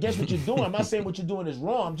going against what you're doing. I'm not saying what you're doing is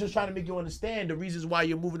wrong. I'm just trying to make you understand the reasons why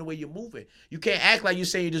you're moving the way you're moving. You can't act like you're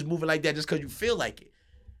saying you're just moving like that just because you feel like it.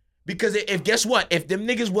 Because if guess what? If them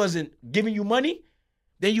niggas wasn't giving you money,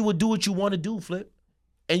 then you would do what you want to do, Flip.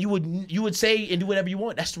 and you would say and do whatever you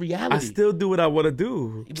want. That's the reality. I still do what I want to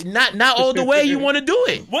do. Not all the way you want to do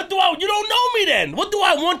it. You don't know me then. What do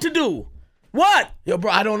I want to do? What? Yo,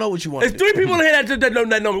 bro, I don't know what you want. There's 3 people in here that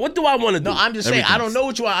know me. What do I want to do? No, I'm just saying, I don't know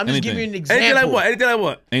what you want. I'm just giving you an example. Anything like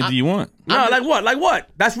what? Anything you want. No, like what? Like what?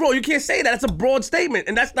 That's wrong. You can't say that. That's a broad statement,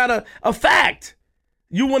 and that's not a fact.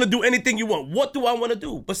 You want to do anything you want. What do I want to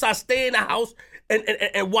do besides stay in the house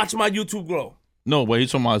and watch my YouTube grow? No, but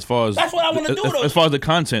he's talking about as far as that's what I want to do. Though. As far as the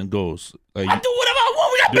content goes, like, I do whatever I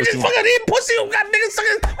want. We got bitches fucking eating pussy. We got niggas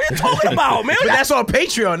sucking. What are you talking about, man? But that's on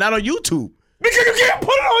Patreon, not on YouTube. Because you can't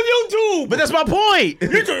put it on YouTube. But that's my point.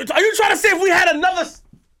 Are you trying to say if we had another?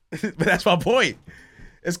 But that's my point.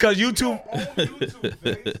 It's because YouTube.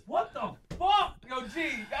 YouTube What the fuck, yo, G?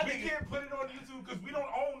 We can't put it on YouTube because we don't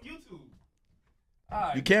own YouTube.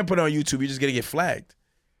 Right. You can't put it on YouTube. You're just gonna get flagged.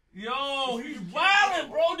 Yo, he's wildin',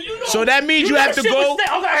 bro. Do you know? So that means you have to go.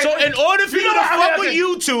 Okay. So in order for you to fuck with okay.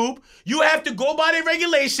 YouTube, you have to go by their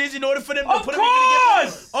regulations in order for them to Of put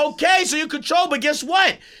course. them. Okay, so you control. But guess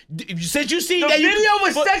what? Since you see The that video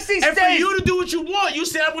was sexy and for stage. you to do what you want, you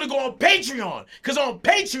said I'm gonna go on Patreon because on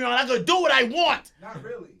Patreon I can do what I want. Not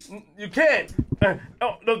really. You can't.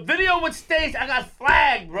 The video with stage, I got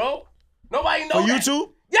flagged, bro. Nobody knows On that. YouTube?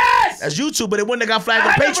 Yes. That's YouTube, but it wouldn't have got flagged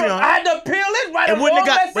on Patreon. I had to appeal it right. It wouldn't have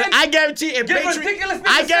got. But Message. I guarantee if Get Patreon. ridiculousness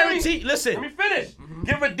I to send guarantee. me. Listen. Let me finish.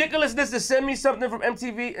 Get ridiculousness to send me something from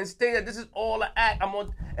MTV and state that this is all an act. I'm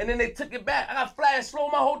on, and then they took it back. I got flagged and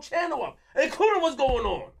slowed my whole channel up, including what's going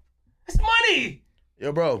on. It's money.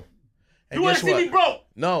 Yo, bro. And You want to guess see what? me broke?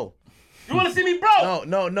 No. You want to see me broke?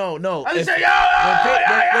 No. I just say,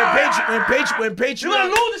 When Patreon, you're gonna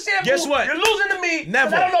lose the shampoo. Guess what? You're losing to me.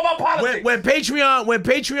 Never. I don't know about politics. When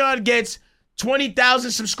Patreon gets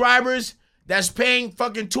 20,000 subscribers, that's paying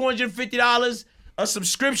fucking $250 a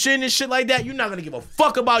subscription and shit like that. You're not gonna give a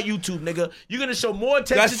fuck about YouTube, nigga. You're gonna show more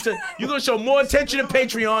attention to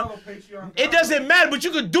Patreon. It doesn't matter, but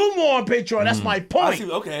you could do more on Patreon. That's my point.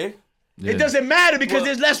 Okay. It doesn't matter because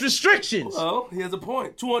there's less restrictions. Well, here's a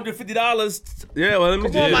point. $250. Yeah, well, let me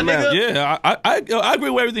Come on, my nigga. Yeah, I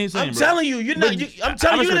agree with everything he's saying. I'm bro. telling you, I'm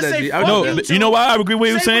telling you, you're gonna say fuck No, YouTube. you know why I agree with what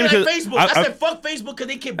you're saying? Same Because with Facebook. I said fuck Facebook because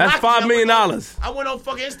they keep That's blocking $5 me. million. I went on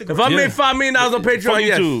fucking Instagram. If I made $5 million on Patreon, fuck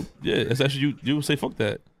yes. YouTube. Yeah, that's actually you would say fuck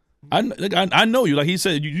that. I know you. Like he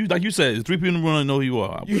said, you like you said, 3 people in the room know who you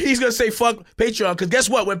are. He's gonna say fuck Patreon because guess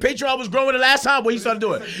what? When Patreon was growing the last time, what he started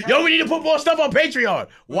doing? Yo, we need to put more stuff on Patreon.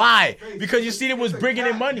 Why? Because you see it was bringing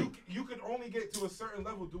in money. You can only get to a certain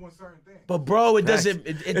level doing certain things. But bro, it doesn't.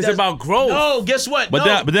 It's about growth. No, guess what? But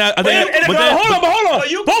no. then I think. Hold on.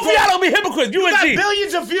 you- Both of y'all don't be hypocrites. You You and got G.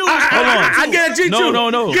 billions of views. I guarantee you.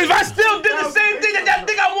 No. Because if I still did the same thing that y'all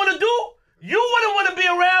think I want to do, you wouldn't want to be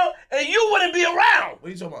around, and you wouldn't be around. What are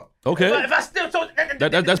you talking about? Okay, If I still told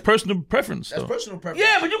that's personal preference. That's though. personal preference.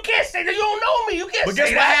 yeah, but you can't say that you don't know me. You can't But say guess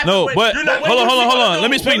what that. happened? No, when- but you're not- hold on. when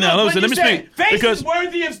Let me speak now. When Let me you said speak Face because is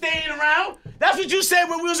worthy of staying around. That's what you said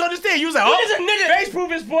when we was on the stage. You was like, You just a nigga. Face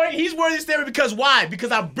proved his point. He's worthy of staying because why?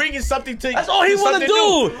 Because I'm bringing something to. That's all he want to something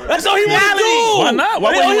do. new. That's all he want to do. why not?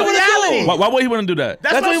 Why That's all he would want to do. Why would he want to do that?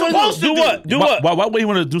 That's what he I'm wanna supposed to do. Do what? Do what? Why would he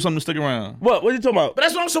want to do something to stick around? What are you talking about? But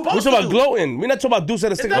that's what I'm supposed We're to talking do. about glowing. We're not talking about do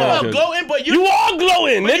something It's stick not around. about gloating, but You are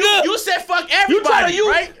glowing, but nigga. You said fuck You everybody, try to use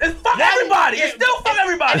right? it's fuck Now- everybody. It's still fuck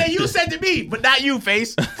everybody. And then you said to me, but not you,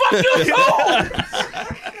 Face. fuck you too.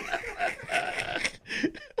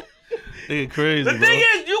 Nigga crazy. The thing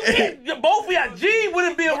is, you can't. Both of y'all, G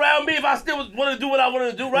wouldn't be around me if I still want to do what I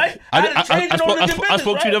wanted to do, right? I had to change in order to get business, I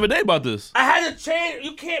spoke to you the right? other day about this I had to change.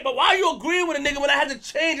 You can't. But why are you agreeing with a nigga when I had to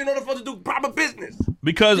change in order for us to do proper business?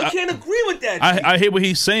 because You can't agree with that. G. I hear what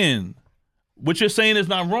he's saying. What you're saying is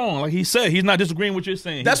not wrong. Like he said, he's not disagreeing with what you're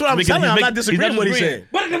saying. That's what I'm telling you. I'm not disagreeing with what he's saying.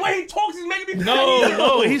 But the way he talks is making me.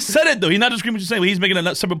 No, he said it though. He's not disagreeing with what you're saying. But he's making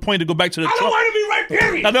a separate point to go back to the. I don't want to be right.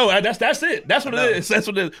 Period. I know that's it. That's what it is. That's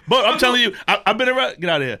what it is. But I'm telling you, I've been around.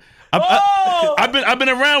 Get out of here. I've been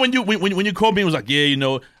around when you called me and was like, yeah, you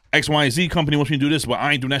know, X, Y, and Z company wants me to do this, but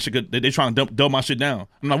I ain't doing that shit. 'Cause they trying to dump my shit down.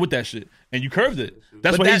 I'm not with that shit. And you curved it.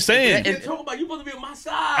 That's what he's saying. You're talking about you supposed to be on my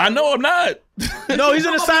side. I know I'm not. No, he's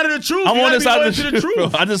on the side of the truth. I'm You on gotta the be side loyal of to the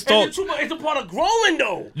truth. I just thought It's a part of growing,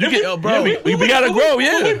 though. you get, Yo, bro. we gotta grow. We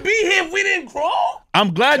Yeah, wouldn't be here if we didn't grow.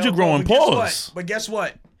 I'm glad you're growing. Pause. But guess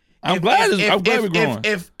what? I'm glad we're growing.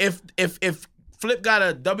 If Flip got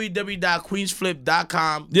a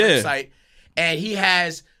www.queensflip.com Yeah. website and he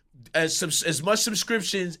has as much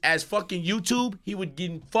subscriptions as fucking YouTube, he would get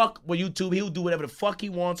fuck with YouTube. He would do whatever the fuck he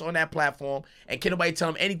wants on that platform, and can't nobody tell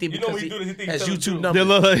him anything You know because what he do to- he think has he's YouTube telling the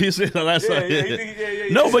numbers. Yeah, look, he said the last time. he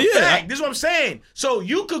think- No, but yeah, Fact. This is what I'm saying. So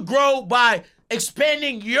you could grow by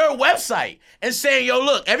expanding your website and saying, yo,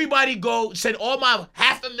 look, everybody go send all my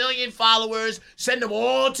 500,000 followers, send them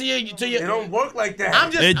all to your. It don't work like that.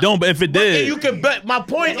 I'm just. It don't, but if it did, You can. But my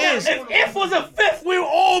point is, if it was a fifth, we'll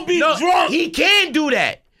all be drunk. he can do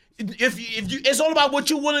that. If you, it's all about what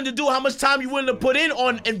you're willing to do, how much time you're willing to put in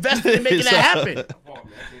on investing and making that happen.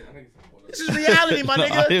 This is reality, my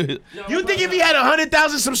nigga. You think if he had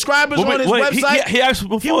 100,000 subscribers on his website, he asked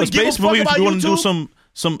before. he would give a It's fuck basically about we want to do YouTube?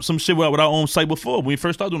 some shit with our own site before when we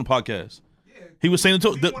first started doing the podcast. Yeah. He was saying He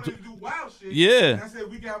wanted to do wild shit. Yeah. And I said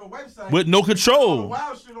we can have a website with no all the control.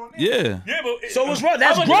 wild shit on there. Yeah. Yeah, but so what's wrong?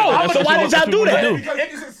 That's How growth. much- So why did y'all do that? do. Because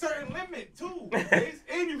it's a certain limit too.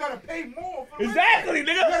 And you gotta pay more for the Exactly, website.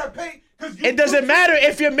 nigga. You gotta pay because It doesn't matter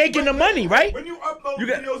if you're making the money, right? When you upload You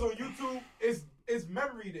got- videos on YouTube, it's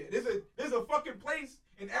memory there. There's a fucking place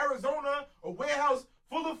in Arizona, a warehouse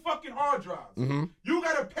full of fucking hard drives. Mm-hmm. You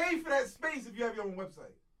gotta pay for that space if you have your own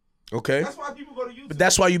website. Okay. That's why people go to YouTube. But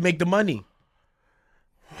that's why you make the money.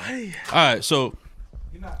 All right, so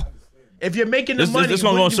You're not understanding. If you're making the money, this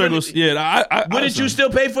gonna go in circles. Yeah, Wouldn't you still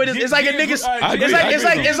pay for this? It's like a nigga. I agree, It's like I it's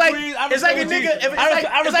like agree. it's like it's like a nigga.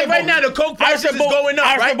 It's like right now the coke prices is going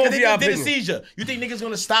up, right? Because they did a seizure. You think niggas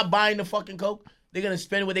gonna stop buying the fucking coke? They're gonna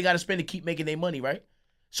spend what they gotta spend to keep making their money, right?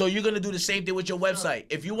 So you're gonna do the same thing with your website.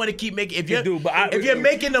 If you want to keep making, if you're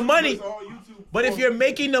making the money. It's all YouTube. But if you're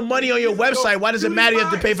making the money on your website, why does it matter you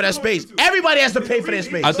have to pay for that space? Everybody has to pay for that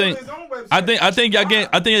space. I think y'all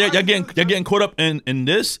getting caught up in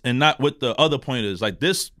this and not what the other point is. Like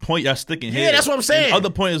this point y'all sticking here. Yeah, that's what I'm saying. And the other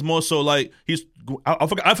point is more so like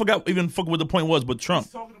I forgot even what the point was, but Trump.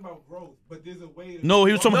 He's talking about growth, but there's a way to. No,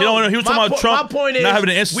 he was talking. He was talking about Trump. My point is, not having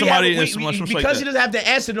to answer somebody because like he doesn't have to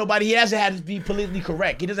answer nobody. He doesn't have to be politically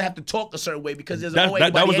correct. He doesn't have to talk a certain way because there's no way.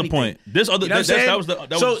 That was the anything. point. This other You know what I'm saying? that was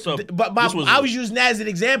the I was using that as an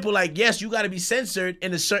example. Like, yes, you got to be censored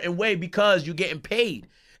in a certain way because you're getting paid,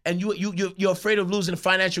 and you're afraid of losing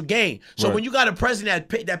financial gain. So Right. when you got a president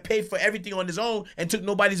that paid for everything on his own and took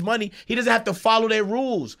nobody's money, he doesn't have to follow their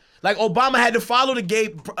rules. Like Obama had to follow the gay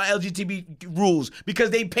LGBT rules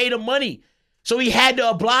because they paid him money, so he had to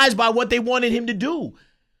oblige by what they wanted him to do.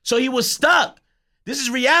 So he was stuck. This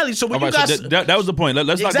is reality. So when All you right, got so that was the point.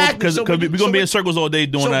 Let's not go because we're gonna be in circles all day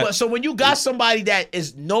doing that. So when you got somebody that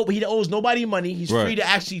is he owes nobody money, he's Right. free to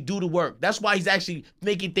actually do the work. That's why he's actually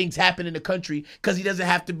making things happen in the country because he doesn't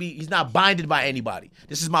have to be. He's not binded by anybody.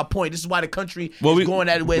 This is my point. This is why the country is going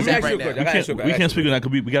that way it's at right now. We can't speak on that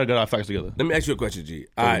because we gotta get our facts together. Let me ask you a question, G.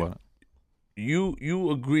 Talk All about right. it.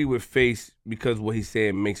 You agree with Face because what he's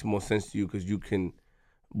saying makes more sense to you because you can.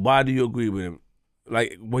 Why do you agree with him?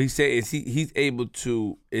 Like what he said is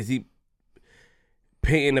is he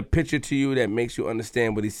painting a picture to you that makes you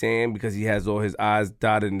understand what he's saying because he has all his I's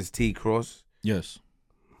dotted and his T crossed? Yes.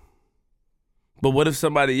 But what if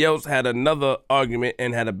somebody else had another argument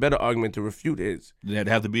and had a better argument to refute his? They'd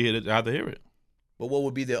have to be here to have to hear it. But what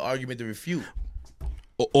would be the argument to refute?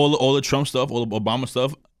 All the Trump stuff, all the Obama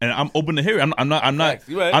stuff, and I'm open to hear it. I'm not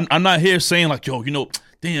You right. I'm not here saying like, yo,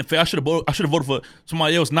 damn, I should have voted for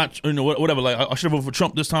somebody else, not whatever. Like I should have voted for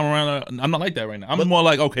Trump this time around. I'm not like that right now. I'm more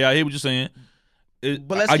like, okay, I hear what you're saying.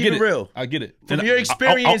 But let's I keep get it real. I get it. From And your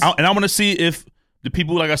experience- and I want to see if the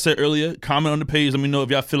people, like I said earlier, comment on the page. Let me know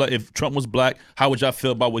if y'all feel like if Trump was black, how would y'all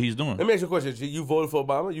feel about what he's doing? Let me ask you a question, G. You voted for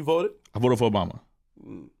Obama? You voted? I voted for Obama.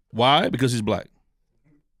 Why? Because he's black.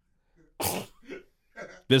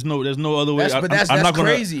 There's no other way. But that's I'm not gonna,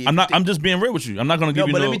 crazy. I'm just being real with you. I'm not gonna give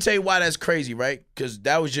you but no. let me tell you why that's crazy, right? Because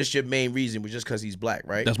that was just your main reason, was just because he's black,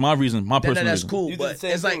 right? That's my reason. My personal That's reason. cool, You did but the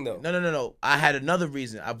same it's like thing, though. no. I had another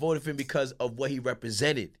reason. I voted for him because of what he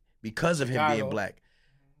represented, because of him being black.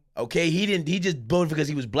 Okay, he just voted because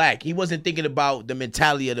he was black. He wasn't thinking about the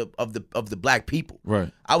mentality of the black people. Right.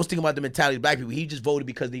 I was thinking about the mentality of black people. He just voted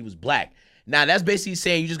because he was black. Now that's basically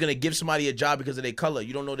saying you're just gonna give somebody a job because of their color.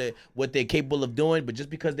 You don't know what they're capable of doing, but just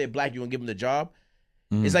because they're black, you're gonna give them the job.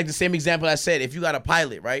 It's like the same example I said. If you got a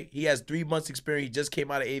pilot, right? He has 3 months experience. He just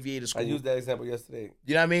came out of aviator school. I used that example yesterday.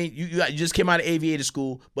 You know what I mean? You just came out of aviator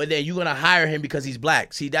school, but then you're going to hire him because he's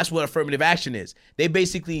black. See, that's what affirmative action is. They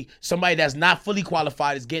basically, somebody that's not fully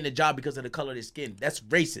qualified is getting a job because of the color of their skin. That's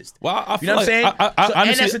racist. Well, I you feel know what I'm like- saying? I And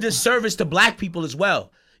honestly- that's a disservice to black people as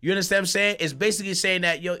well. You understand what I'm saying? It's basically saying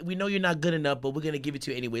that, yo, we know you're not good enough, but we're going to give it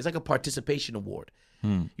to you anyway. It's like a participation award. You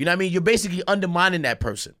know what I mean? You're basically undermining that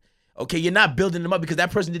person. Okay, you're not building them up because that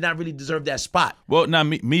person did not really deserve that spot. Well, now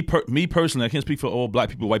me personally, I can't speak for all black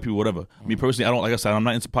people, white people, whatever. Me personally, I don't, like I said, I'm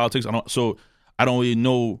not into politics. I don't really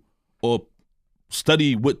know or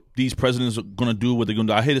study what these presidents are gonna do, what they're gonna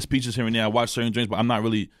do. I hear the speeches here and there. I watch certain things, but I'm not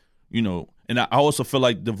really, And I also feel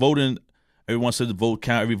like the voting. Everyone says the vote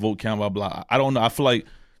count, every vote count, blah blah. I don't know. I feel like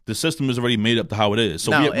the system is already made up to how it is.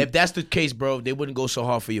 So now, if that's the case, bro, they wouldn't go so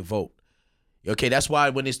hard for your vote. Okay, that's why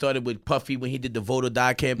when they started with Puffy, when he did the Vote or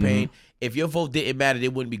Die campaign, if your vote didn't matter, they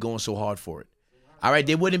wouldn't be going so hard for it. All right,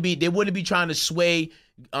 they wouldn't be trying to sway.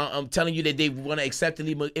 I'm telling you that they want to accept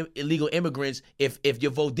illegal immigrants if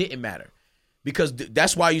your vote didn't matter, because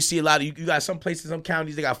that's why you see a lot of you got some places, some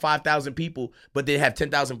counties, they got 5,000 people, but they have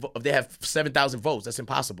 10,000. They have 7,000 votes. That's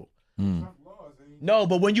impossible. No,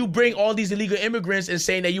 but when you bring all these illegal immigrants and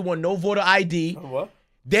saying that you want no voter ID,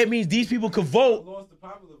 that means these people could vote.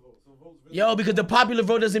 Yo, because the popular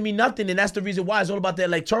vote doesn't mean nothing, and that's the reason why it's all about the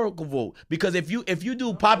electoral vote. Because if you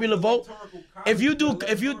do popular vote,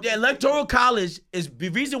 the electoral college is the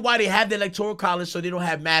reason why they have the electoral college, so they don't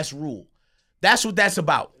have mass rule. That's what that's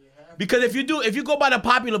about. Because if you go by the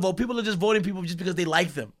popular vote, people are just voting people just because they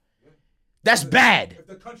like them. That's bad.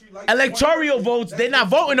 Electoral votes, they're not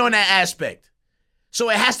voting on that aspect. So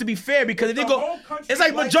it has to be fair, because if they go, it's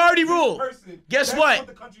like majority rule. Guess what?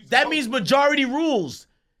 That means majority rules.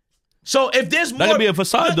 So if there's more, that could be a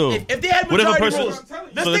facade though. If they had majority rules,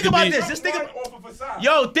 let's think about this.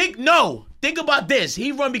 Think about this.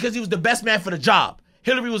 He run because he was the best man for the job.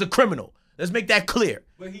 Hillary was a criminal. Let's make that clear.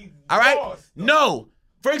 All right? No.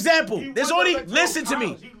 For example, there's only listen to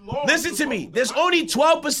me. There's only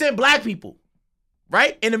 12% black people,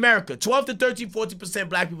 right? In America. 12 to 13, 14%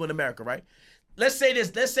 black people in America, right? Let's say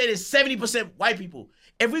there's 70% white people.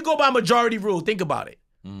 If we go by majority rule, think about it.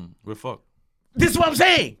 We're fucked. This is what I'm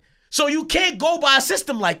saying. So you can't go by a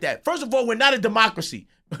system like that. First of all, we're not a democracy,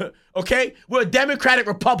 okay? We're a democratic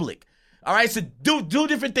republic, all right? So do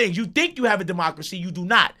different things. You think you have a democracy. You do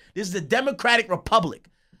not. This is a democratic republic,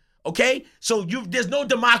 okay? So there's no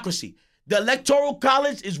democracy. The electoral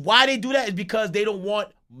college is why they do that is because they don't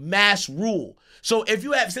want mass rule. So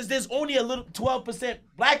since there's only a little 12%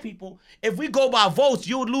 black people, if we go by votes,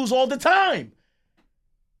 you would lose all the time.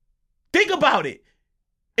 Think about it.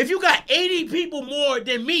 If you got 80 people more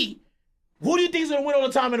than me, who do you think is going to win all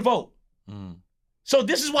the time in the vote? So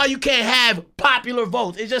this is why you can't have popular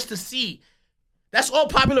votes. It's just to see. That's all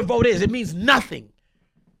popular vote is. It means nothing.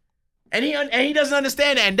 And he doesn't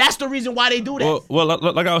understand that, and that's the reason why they do that. Well,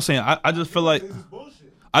 like I was saying, I just feel like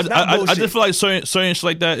I just feel like certain shit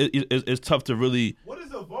like that is tough to really. What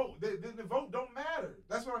is a vote? The vote don't matter.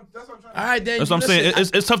 That's what I'm trying to. All right, then. That's what I'm saying.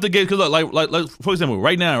 It's tough to get because like for example,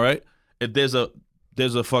 right now, right? If there's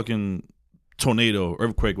a fucking tornado,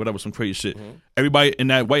 earthquake, whatever, some crazy shit. Everybody in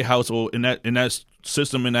that White House or in that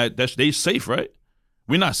system they safe, right?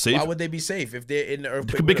 We're not safe. Why would they be safe if they're in the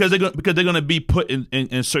earthquake? Because they're gonna be put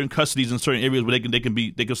in certain custodies in certain areas where they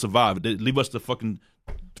can survive. They leave us the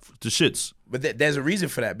shits. But there's a reason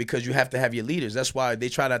for that, because you have to have your leaders. That's why they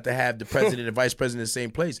try not to have the president and vice president in the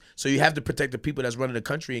same place. So you have to protect the people that's running the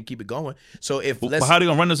country and keep it going. So but how are they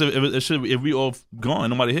gonna run this if we all gone,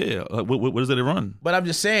 nobody here? What is it they run? But I'm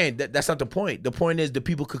just saying that's not the point. The point is the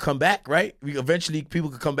people could come back, right? Eventually people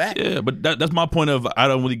could come back. Yeah, but that's my point of I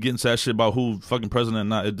don't really get into that shit about who fucking president or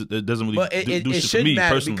not. It doesn't really do shit for me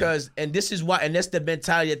matter personally. Because this is why, and that's the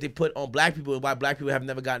mentality that they put on black people, and why black people have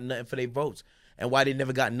never gotten nothing for their votes. And why they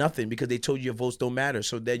never got nothing, because they told you your votes don't matter.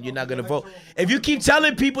 So then you're not going to vote. If you keep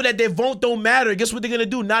telling people that their vote don't matter, guess what they're going to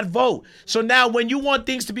do? Not vote. So now when you want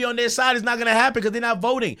things to be on their side, it's not going to happen because they're not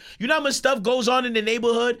voting. You know how much stuff goes on in the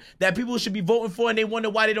neighborhood that people should be voting for, and they wonder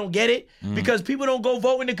why they don't get it? Because people don't go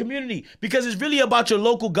vote in the community. Because it's really about your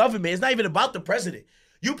local government. It's not even about the president.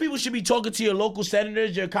 You people should be talking to your local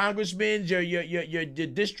senators, your congressmen, your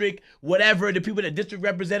district, whatever, the people, the district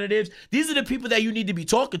representatives. These are the people that you need to be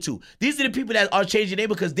talking to. These are the people that are changing their,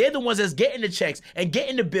 because they're the ones that's getting the checks and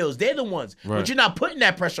getting the bills. They're the ones. Right. But you're not putting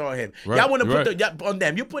that pressure on him. Right. Y'all want to put on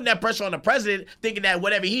them. You're putting that pressure on the president, thinking that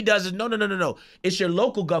whatever he does is no. It's your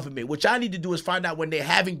local government. What y'all need to do is find out when they're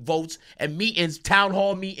having votes and meetings, town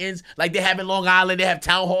hall meetings, like they have in Long Island. They have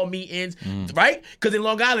town hall meetings, right? Because in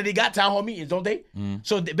Long Island, they got town hall meetings, don't they?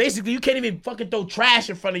 So basically, you can't even fucking throw trash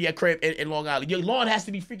in front of your crib in Long Island. Your lawn has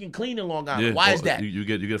to be freaking clean in Long Island. Why is that? You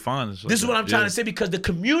get fined. This is what I'm trying to say, because the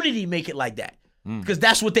community make it like that. Because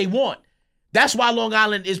that's what they want. That's why Long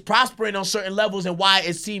Island is prospering on certain levels, and why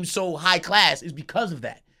it seems so high class is because of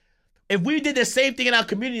that. If we did the same thing in our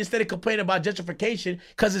community instead of complaining about gentrification,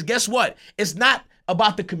 because guess what? It's not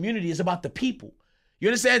about the community, it's about the people. You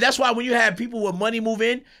understand? That's why when you have people with money move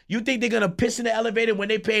in, you think they're going to piss in the elevator when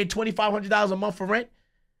they paying $2,500 a month for rent?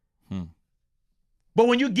 But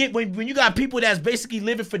when you got people that's basically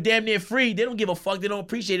living for damn near free, they don't give a fuck. They don't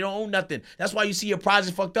appreciate it. They don't own nothing. That's why you see your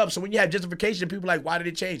projects fucked up. So when you have gentrification, people are like, why did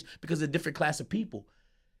it change? Because it's a different class of people.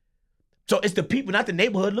 So it's the people, not the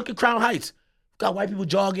neighborhood. Look at Crown Heights. Got white people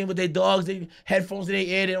jogging with their dogs, they headphones in their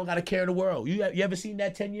ear. They don't got a care in the world. You ever seen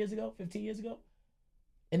that 10 years ago, 15 years ago?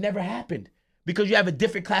 It never happened because you have a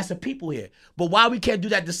different class of people here. But why we can't do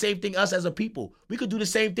that the same thing us as a people? We could do the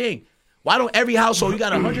same thing. Why don't every household, you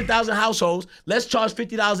got 100,000 households, let's charge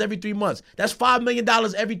 $50 every 3 months. That's $5 million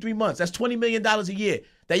every 3 months. That's $20 million a year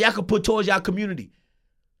that y'all could put towards y'all community.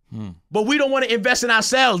 But we don't want to invest in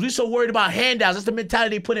ourselves. We're so worried about handouts. That's the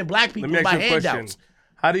mentality they put in black people about handouts. Question.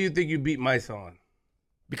 How do you think you beat my son?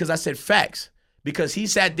 Because I said facts. Because he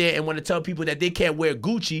sat there and wanted to tell people that they can't wear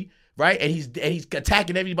Gucci, right? And he's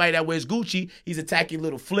attacking everybody that wears Gucci. He's attacking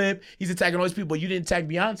Little Flip. He's attacking all these people. But you didn't attack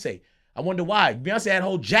Beyonce. I wonder why. Beyonce had a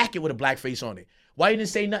whole jacket with a black face on it. Why you didn't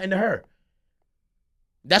say nothing to her?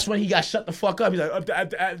 That's when he got shut the fuck up. He's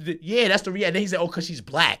like, yeah, that's the reality. Then he said, oh, because she's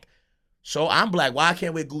black. So I'm black. Why I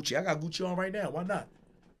can't wear Gucci? I got Gucci on right now. Why not?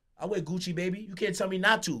 I wear Gucci, baby. You can't tell me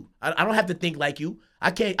not to. I don't have to think like you.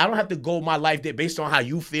 I don't have to go my life there based on how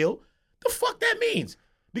you feel. The fuck that means?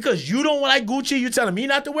 Because you don't like Gucci, you telling me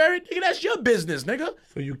not to wear it? Nigga, that's your business, nigga.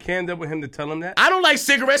 So you cammed up with him to tell him that? I don't like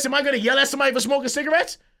cigarettes. Am I going to yell at somebody for smoking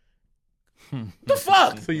cigarettes? The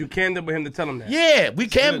fuck? So you cammed up with him to tell him that? Yeah, we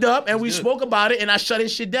cammed up and we spoke about it and I shut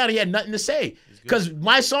his shit down. He had nothing to say. Because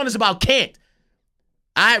my song is about can't.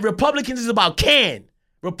 Republicans is about can.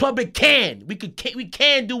 Republic can. We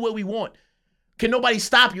can do what we want. Can nobody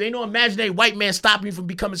stop you? Ain't no imaginary white man stopping you from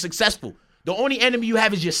becoming successful. The only enemy you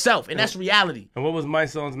have is yourself, and that's reality. And what was my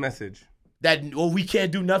son's message? That, we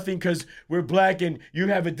can't do nothing because we're black and you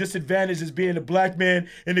have a disadvantage as being a black man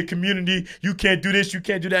in the community. You can't do this, you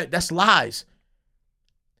can't do that. That's lies.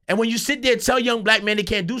 And when you sit there and tell young black men they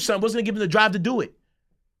can't do something, what's going to give them the drive to do it?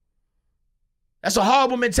 That's a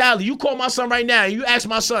horrible mentality. You call my son right now and you ask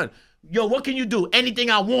my son, yo, what can you do? Anything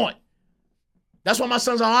I want. That's why my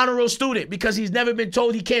son's an honor roll student, because he's never been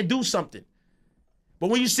told he can't do something. But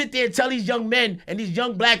when you sit there and tell these young men and these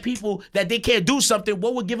young black people that they can't do something,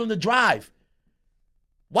 what would give them the drive?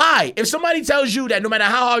 Why? If somebody tells you that no matter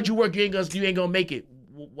how hard you work, you ain't gonna make it,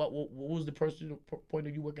 what was the personal point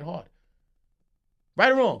of you working hard?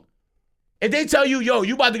 Right or wrong? If they tell you, yo,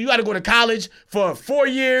 you got to go to college for 4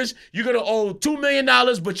 years, you're going to owe $2 million,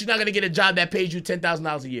 but you're not going to get a job that pays you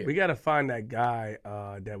 $10,000 a year. We got to find that guy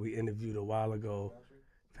that we interviewed a while ago.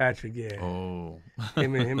 Patrick, yeah. Oh.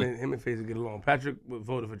 him and Face will get along. Patrick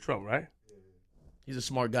voted for Trump, right? He's a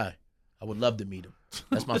smart guy. I would love to meet him.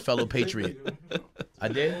 That's my fellow patriot. I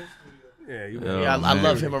did? Yeah, I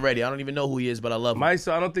love him already. I don't even know who he is, but I love him. My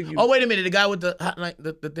son, I don't think you... Oh, wait a minute. The guy with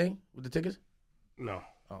the thing? With the tickets? No.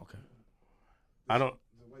 Oh, okay. I don't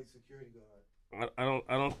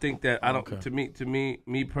think that to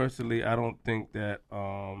me personally, I don't think that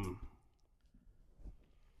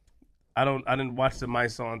I didn't watch the My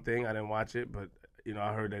Song thing. I didn't watch it, but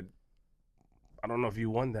I heard that. I don't know if you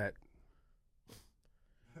won that.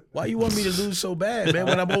 Why you want me to lose so bad, man,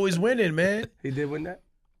 when I'm always winning, man? He did win that?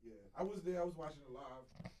 Yeah. I was there, I was watching it live.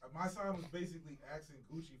 My son was basically asking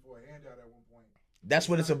Gucci for a handout at one point. That's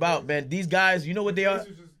what it's about, man. These guys, you know what they are?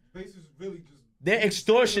 They're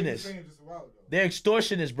extortionists. They're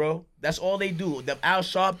extortionists, bro. That's all they do. The Al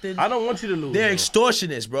Sharpton. I don't want you to lose. They're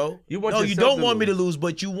extortionists, bro. You don't want me to lose,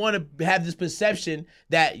 but you want to have this perception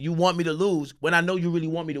that you want me to lose when I know you really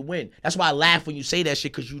want me to win. That's why I laugh when you say that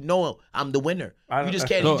shit, because you know I'm the winner. You just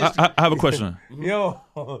can't. No, I have a question. Yo,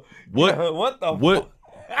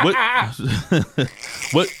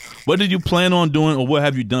 what did you plan on doing, or what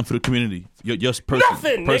have you done for the community?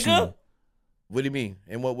 Nothing, nigga. What do you mean?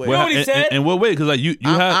 In what way? You know what he said? In what way? Because like you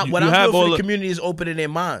have what you I'm have doing all for the community is opening their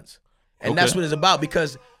minds, and that's what it's about.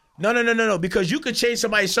 Because no. Because you could change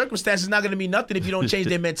somebody's circumstances, not going to mean nothing if you don't change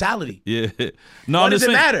their mentality. Yeah. No. What does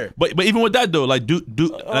it matter? But even with that though, like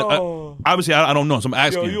obviously I don't know, so I'm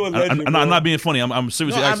asking. Yo, you a legend, I'm not being funny. I'm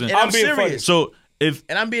seriously asking. I'm serious. So. And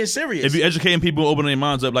I'm being serious. If you're educating people, opening their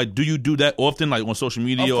minds up, like, do you do that often, like on social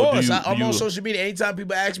media? Of course, I'm on social media. Anytime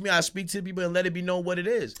people ask me, I speak to people and let it be known what it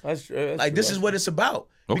is. That's true. This is what it's about.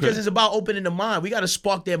 Okay. Because it's about opening the mind. We got to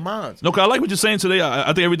spark their minds. No, cause I like what you're saying today. I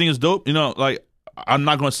think everything is dope. Like, I'm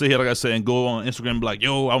not going to sit here, like I said, and go on Instagram and be like,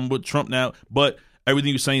 yo, I'm with Trump now. But everything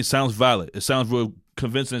you're saying sounds valid. It sounds real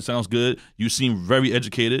convincing. It sounds good. You seem very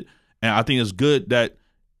educated. And I think it's good that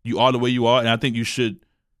you are the way you are. And I think you should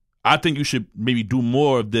maybe do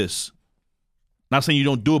more of this. Not saying you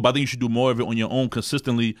don't do it, but I think you should do more of it on your own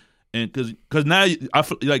consistently. And because now I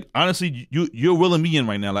feel like, honestly, you're willing me in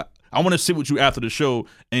right now. Like, I want to sit with you after the show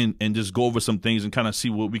and just go over some things and kind of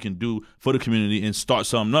see what we can do for the community and start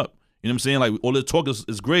something up. You know what I'm saying? Like, all the talk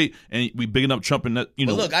is great, and we bigging up Trump and that. But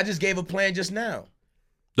look, I just gave a plan just now.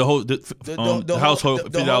 The household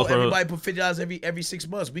 $50 per everybody put $50 every 6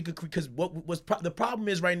 months. We could, because the problem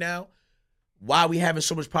is right now. Why we having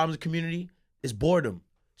so much problems in the community is boredom.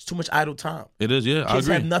 It's too much idle time. It is, yeah. Kids I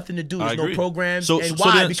agree. have nothing to do. There's no programs. So, and so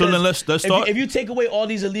why? then, let's start. If you take away all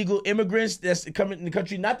these illegal immigrants that's coming in the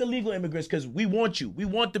country, not the legal immigrants, because we want you. We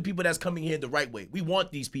want the people that's coming here the right way. We want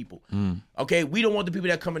these people. Okay? We don't want the people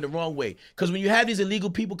that come in the wrong way. Because when you have these illegal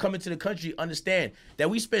people coming to the country, understand that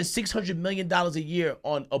we spend $600 million a year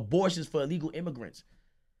on abortions for illegal immigrants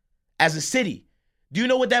as a city. Do you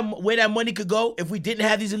know where that money could go if we didn't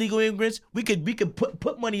have these illegal immigrants? We could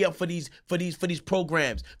put money up for these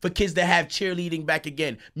programs for kids that have cheerleading back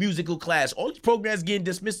again, musical class. All these programs getting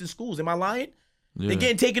dismissed in schools. Am I lying? Yeah. They're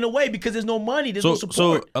getting taken away because there's no money. There's no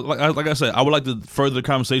support. So like I said, I would like to further the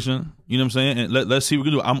conversation. You know what I'm saying? And let's see what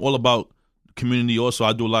we can do. I'm all about community also.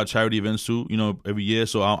 I do a lot of charity events too, every year.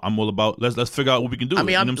 So I'm all about let's figure out what we can do. I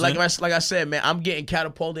mean, like I said, man, I'm getting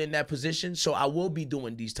catapulted in that position, so I will be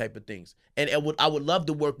doing these type of things. And I would love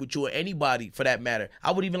to work with you or anybody for that matter.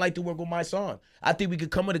 I would even like to work with my son. I think we could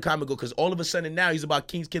come with a comic book because all of a sudden now he's about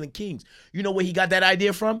kings killing kings. You know where he got that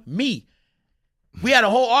idea from? Me. We had a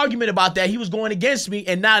whole argument about that. He was going against me,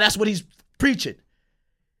 and now that's what he's preaching.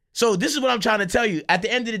 So this is what I'm trying to tell you. At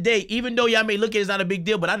the end of the day, even though y'all may look at it as not a big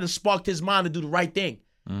deal, but I just sparked his mind to do the right thing.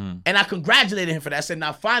 And I congratulated him for that. I said,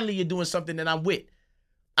 now finally you're doing something that I'm with.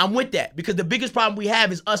 I'm with that because the biggest problem we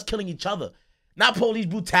have is us killing each other. Not police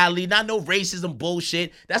brutality, not no racism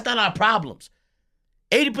bullshit. That's not our problems.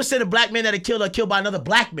 80% of black men that are killed by another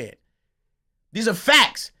black man. These are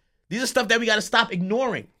facts. These are stuff that we got to stop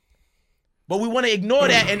ignoring. But we want to ignore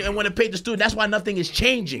that and want to paint the student. That's why nothing is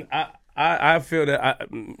changing. I feel that,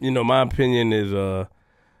 my opinion is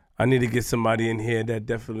I need to get somebody in here that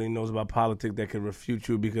definitely knows about politics that can refute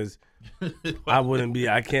you because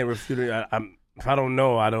I can't refute it. If I don't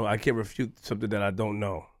know, I can't refute something that I don't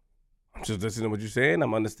know. I'm just listening to what you're saying.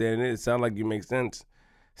 I'm understanding it. It sounds like you make sense.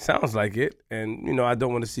 Sounds like it. And, I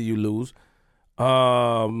don't want to see you lose.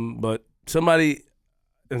 But somebody,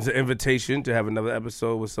 it's an invitation to have another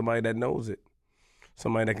episode with somebody that knows it.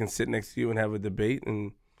 Somebody that can sit next to you and have a debate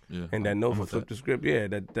and that knows for flip the script. Yeah,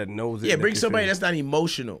 that knows it. Yeah, bring somebody that's not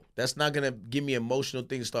emotional. That's not going to give me emotional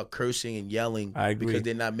things, start cursing and yelling because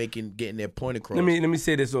they're not getting their point across. Let me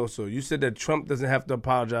say this also. You said that Trump doesn't have to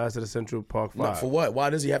apologize to the Central Park Five. No, for what? Why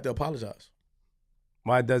does he have to apologize?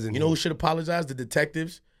 Why doesn't he? You know who should apologize? The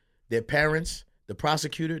detectives, their parents, the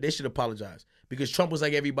prosecutor. They should apologize because Trump was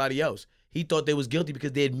like everybody else. He thought they was guilty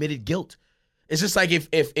because they admitted guilt. It's just like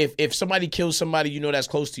if somebody kills somebody that's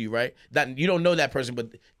close to you, right? That you don't know that person,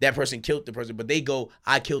 but that person killed the person, but they go,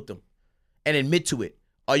 I killed them, and admit to it.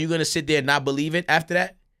 Are you gonna sit there and not believe it after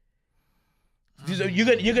that?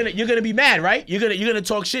 You're gonna be mad, right? You're gonna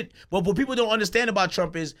talk shit. But what people don't understand about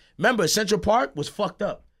Trump is, remember, Central Park was fucked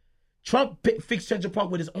up. Trump fixed Central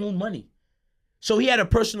Park with his own money, so he had a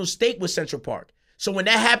personal stake with Central Park. So when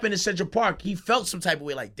that happened in Central Park, he felt some type of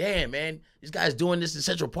way, like, damn, man, this guy's doing this in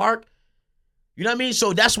Central Park. You know what I mean?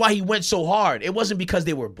 So that's why he went so hard. It wasn't because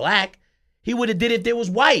they were black. He would have did it if they was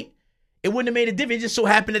white. It wouldn't have made a difference. It just so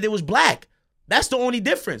happened that they was black. That's the only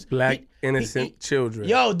difference. Black, innocent children.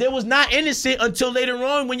 Yo, they was not innocent until later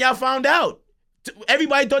on when y'all found out.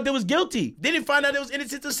 Everybody thought they was guilty. They didn't find out they was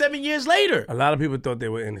innocent until 7 years later. A lot of people thought they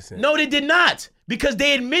were innocent. No, they did not. Because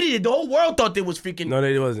they admitted it. The whole world thought they was freaking... No,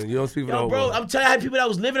 they wasn't. You don't speak for the whole world. I'm telling you, I had people that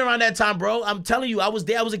was living around that time, bro. I'm telling you, I was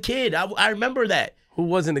there. I was a kid. I remember that. Who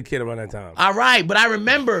wasn't a kid around that time? All right, but I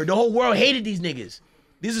remember the whole world hated these niggas.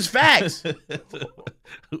 This is facts. You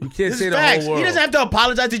can't say the whole world. He doesn't have to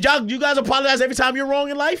apologize. Did you guys apologize every time you're wrong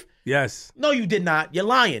in life? Yes. No, you did not. You're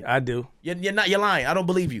lying. I do. You're not. You're lying. I don't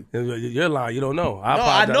believe you. You're lying. You don't know.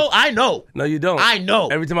 I know. No, you don't. I know.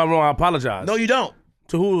 Every time I'm wrong, I apologize. No, you don't.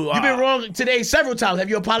 To who? You've been wrong today several times. Have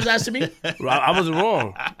you apologized to me? I wasn't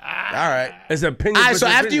wrong. All right. It's opinion. All right. So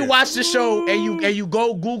after you watch the show and you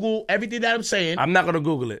go Google everything that I'm saying, I'm not gonna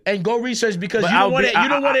Google it and go research because you don't want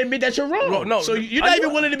to admit that you're wrong. No. So you're not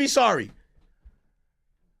even willing to be sorry.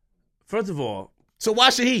 First of all. So why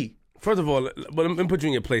should he? First of all, but let me put you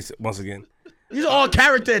in your place once again. These are all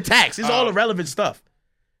character attacks. It's all irrelevant stuff.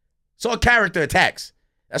 It's all character attacks.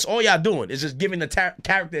 That's all y'all doing. It's just giving the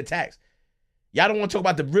character attacks. Y'all don't want to talk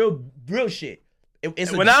about the real shit.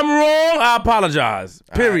 When I'm wrong, I apologize.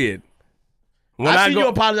 Period. When I see you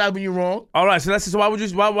apologize when you're wrong. All right, so why would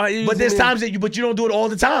you? Why you? But there's times that you don't do it all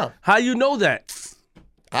the time. How you know that?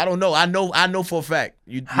 I don't know. I know for a fact.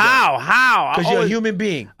 How? Because you're a human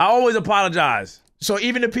being. I always apologize. So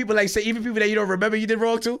even the people even people that you don't remember you did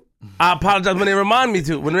wrong to? I apologize when they remind me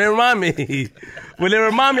to. When they remind me,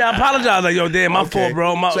 I apologize. Like, yo, damn, my fault,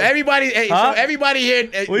 bro. So everybody here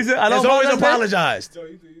has always apologized. No,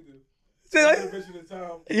 you do. I mentioned the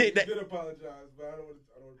time you did apologize, but I don't want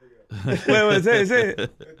to bring it up. Wait, say it.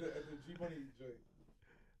 At the G-Money joint.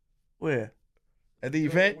 Where? At the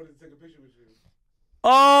event? Wanted to take a picture with you.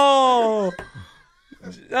 Oh,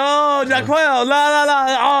 Jaquel,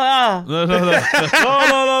 la. No. No.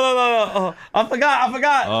 I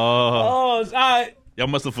forgot. Oh, All right. y'all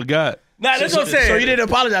must have forgot. Nah, that's what I'm saying. So you didn't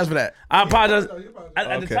apologize for that? I apologize No, you're about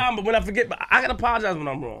at the time, but when I forget, I can apologize when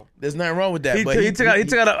I'm wrong. There's nothing wrong with that. He but took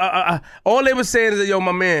out. All they were saying is that, yo,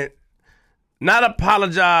 my man, not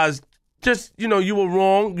apologize. Just, you were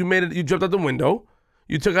wrong. You made it. You jumped out the window.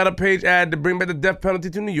 You took out a page ad to bring back the death penalty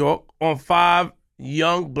to New York on 5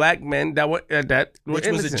 young black men that were which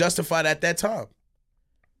innocent. was justified at that time.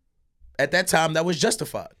 At that time, that was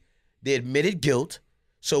justified. They admitted guilt.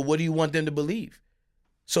 So what do you want them to believe?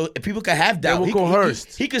 So if people can have doubt. They were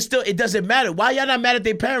coerced. He could still. It doesn't matter. Why y'all not mad at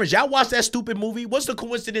their parents? Y'all watched that stupid movie. What's the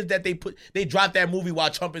coincidence that they dropped that movie while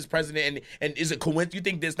Trump is president? And is it coincidence? You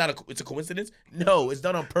think it's a coincidence? No, it's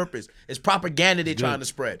done on purpose. It's propaganda they're trying to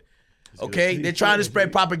spread. Okay, they're trying to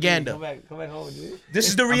spread propaganda. Come back home, dude. This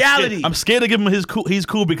is the reality. I'm scared to give him he's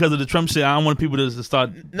cool because of the Trump shit. I don't want people to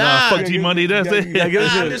start fuck G Money. That's it.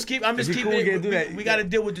 I'm just keeping cool, we can't do that. it. We got to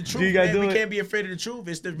deal with the truth, You gotta man. do We it. can't be afraid of the truth.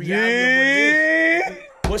 It's the reality of what it is.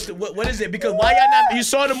 What is it? Because why y'all not? You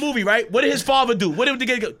saw the movie, right? What did his father do? What did the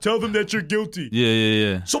kid go? Tell them that you're guilty.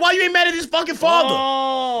 Yeah. So why you ain't mad at his fucking father?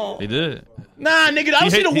 Oh. He did. Nah, nigga, I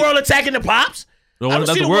don't see the world attacking the pops. No, I don't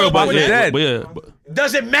that's see the the world, world but about yeah, that. but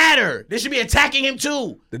Doesn't matter. They should be attacking him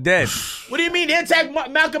too. The dead. What do you mean? They attack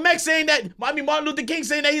Malcolm X saying that, Martin Luther King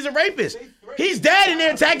saying that he's a rapist. He's dead and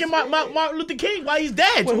they're attacking Martin Luther King while he's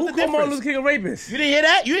dead. Wait, So who what's the called Martin difference? Luther King a rapist? You didn't hear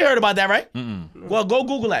that? You ain't heard about that, right? Well, go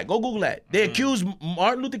Google that. They accused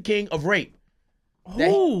Martin Luther King of rape.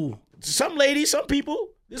 Who? Some ladies, some people.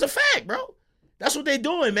 It's a fact, bro. That's what they're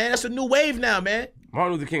doing, man. That's a new wave now, man.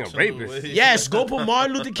 Martin Luther King a rapist? Yes, go put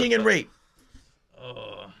Martin Luther King and rape.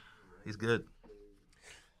 he's good.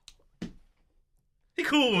 He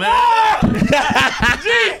cool, man.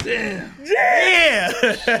 Yeah.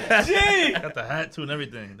 Got the hat too and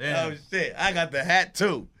everything. Damn. Oh shit, I got the hat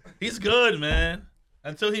too. He's good, man.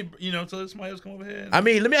 Until until somebody else come over here. I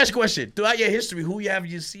mean, let me ask you a question. Throughout your history, who have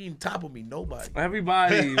you seen topple me? Nobody.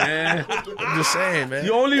 Everybody, man. I'm just saying, man.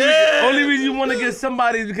 The only reason you want to get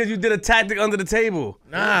somebody is because you did a tactic under the table.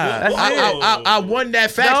 Nah, That's I won that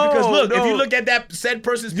fact No, because look, if no. you look at that said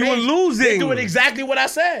person's page, You were losing. they're doing exactly what I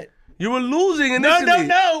said. You were losing No, initially.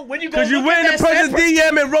 no. When you go Because you look went at in the that said person's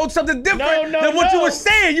DM and wrote something different than what you were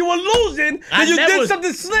saying. You were losing. I Then you never- did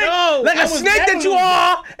something slick, No, like I a was snake never that you losing.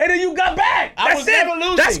 are, and then you got back. I That's was it. never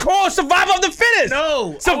losing. That's called survival of the fittest.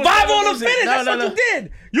 No, I was Survival never of the losing. fittest. No, That's no, what you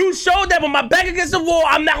did. You showed that when my back against the wall,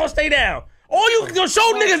 I'm not going to stay down. All you show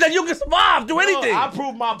niggas that you can survive, do anything. I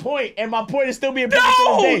proved my point, and my point is still being proven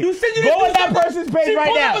No, to this day. you said you Go didn't on that person's page She right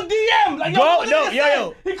pulled now. up a DM. Like, Go- look at no, this yo.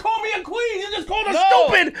 thing. He called me a queen. You just called her No.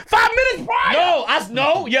 stupid 5 minutes prior.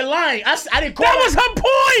 No, you're lying. I didn't call That her- was her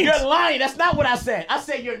point. You're lying. That's not what I said. I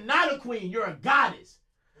said you're not a queen. You're a goddess.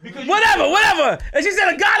 Because you- Whatever. And she said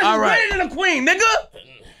a goddess All is right. greater than a queen, nigga.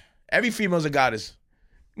 Every female's a goddess.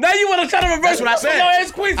 Now you want to try to reverse That's what I said. No, it's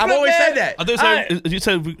queen. I've always said that. I thought you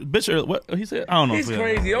said bitch or what he said. I don't know. He's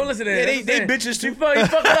crazy. Don't listen to Yeah, him. they bitches too. He fucked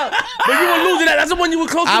up. But you were losing that. That's the one you were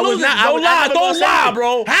close to I was losing. not. I Don't was lie. not Don't lie,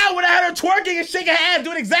 bro. How would I have her twerking and shaking her ass,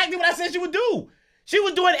 doing exactly what I said she would do? She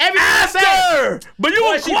was doing everything I After. said. But you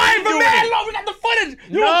Boy, were she quiet been for doing mad it. long. We got the footage.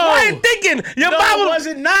 You No. were quiet thinking. Your No, Bible it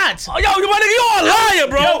wasn't not. Oh, yo, my nigga, you are a liar,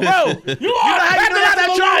 bro. Yo, bro. You You are know how you know that's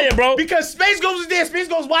not true? liar, bro. Because Space Ghost was there. Space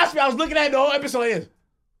Ghost watched me. I was looking at the whole episode. Here.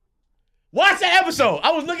 Watch that episode.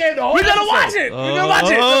 I was looking at the whole We're episode. gonna watch it. We're gonna watch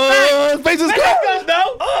it. Space is Space Ghost, no.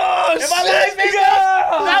 Oh, If I let Space Ghost,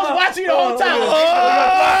 I was watching you the whole time.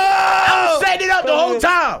 I was setting it up the whole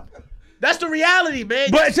time. That's the reality, man.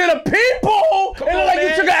 But to the people, Come it on, looked like man.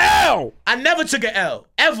 you took an L. I never took an L,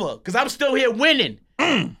 ever, because I'm still here winning.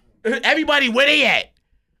 Everybody, where they at?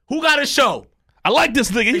 Who got a show? I like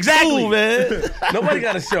this nigga. He's Exactly. cool, man. Nobody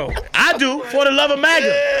got a show. I do, for the love of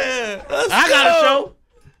Maga. I got a show,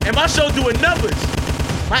 and my show doing numbers.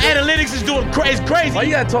 My analytics is doing crazy. Why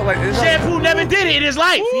you gotta talk like this? Shampoo never did it in his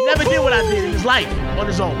life. He never did what I did in his life on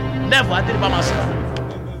his own. Never. I did it by myself.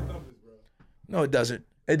 No, it doesn't.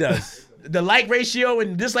 It does. The like ratio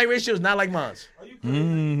and dislike ratio is not like mine. Are you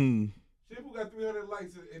crazy? Shampoo got 300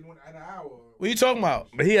 likes in an hour. What are you talking about?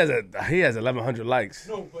 But he has 1,100 likes.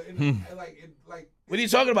 No, but like What are you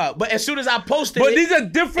talking about? But as soon as I posted But it, these are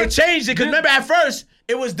it different. changed it. Because remember at first,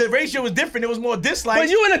 the ratio was different. It was more dislikes. But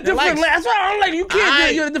you in a than different lane. likes. That's why I don't like you. Can't I do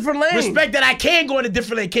it. You're in a different lane. Respect that I can go in a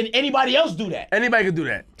different lane. Can anybody else do that? Anybody can do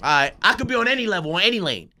that. All right. I could be on any level, on any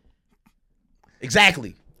lane.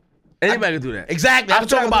 Exactly. Anybody can do that. Exactly. I can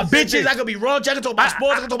talk about the same bitches. thing. I could be raunchy. I can talk about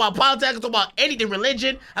sports. I can talk about politics. I can talk about anything,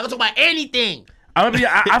 religion. I can talk about anything. I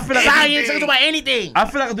feel like Science, talking about anything. I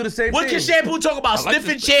feel like I do the same What thing. can shampoo talk about?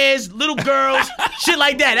 Sniffing chairs, little girls, shit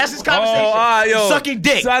like that. That's his conversation. all right, yo. Sucking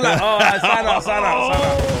dick. Sign out. All right, sign out. Sign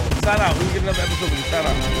out. We can get another episode. Sign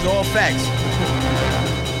out. It's all facts.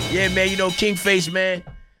 Yeah, man, you know, KingFace, man.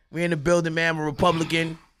 We in the building, man. I'm a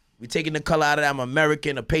Republican. We taking the color out of that. I'm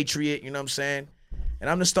American, a patriot, you know what I'm saying? And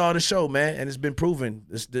I'm the star of the show, man. And it's been proven.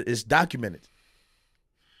 It's documented.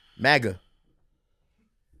 Maga.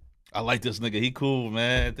 I like this nigga. He cool,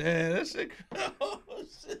 man. Damn, that shit. Oh,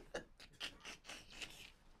 shit.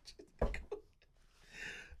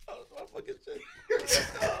 Oh, my fucking shit.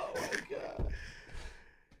 Oh, my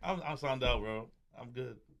God. I'm signed out, bro. I'm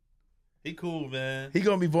good. He cool, man. He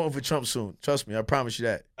gonna be voting for Trump soon. Trust me, I promise you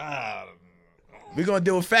that. Ah, We gonna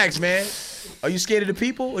deal with facts, man. Are you scared of the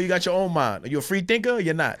people or you got your own mind? Are you a free thinker or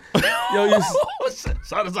you're not? Yo, you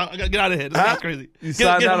sign us out. I gotta get out of here. This guy's crazy. You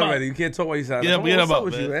signed out him already. You can't talk while you signed Get out. him What's out, up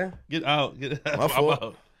with man. you, man? Get out. Get out. My fault. I'm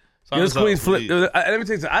out. Yo, Sign Queen's us out, flip. please. Let me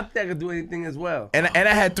tell you something. I think I could do anything as well. And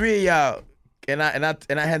I had 3 of y'all, and I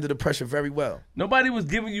handled the pressure very well. Nobody was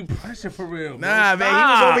giving you pressure for real. Nah, man,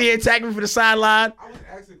 he was over here attacking me from the sideline. I was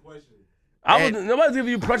asking questions. Nobody's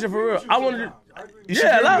giving you pressure for real. I wanted to. You should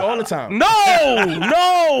hear me all the time.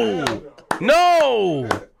 No.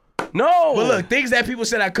 But look, things that people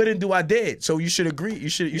said I couldn't do, I did. So you should agree. You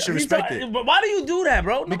should respect it. But why do you do that,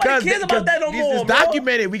 bro? Nobody cares about that no more, it's bro.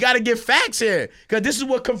 documented. We got to get facts here because this is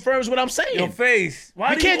what confirms what I'm saying. Your face.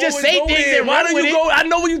 Why We do can't you just always say go things there? and Why run do with you it. go? I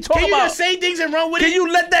know what you talking Can you about. just say things and run with Can it? you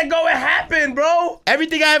let that go and happen, bro?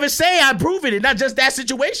 Everything I ever say, I prove it, and not just that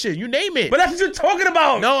situation. You name it. But that's what you're talking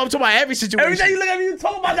about. No, I'm talking about every situation. Every time you look at me, you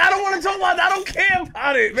talk about that. I don't want to talk about that. I don't care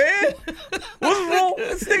about it, man. What's wrong?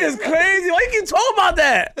 This nigga's crazy. Why you keep talking about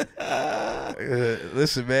that?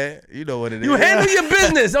 Listen, man, you know what it is. You handle your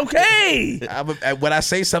business, okay? When I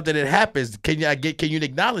say something that happens, can you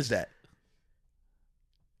acknowledge that?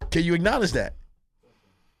 Can you acknowledge that?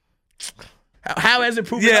 How has it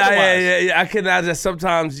proven otherwise? Yeah. I cannot just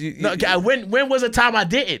sometimes No, when was a time I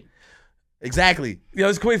didn't? Exactly. Yo,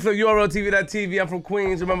 it's Queen Flip, URLTV.tv. I'm from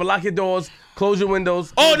Queens. Remember, lock your doors, close your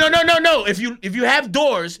windows. Oh, no. If you have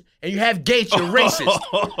doors and you have gates, you're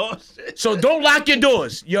racist. So don't lock your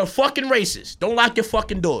doors. You're fucking racist. Don't lock your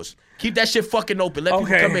fucking doors. Keep that shit fucking open. Let people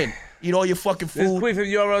come in. Eat all your fucking This is food. Queen Flip,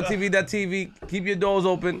 URLTV.tv. Keep your doors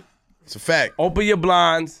open. It's a fact. Open your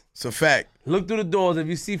blinds. It's a fact. Look through the doors. If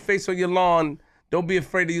you see face on your lawn, don't be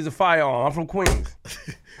afraid to use a firearm. I'm from Queens.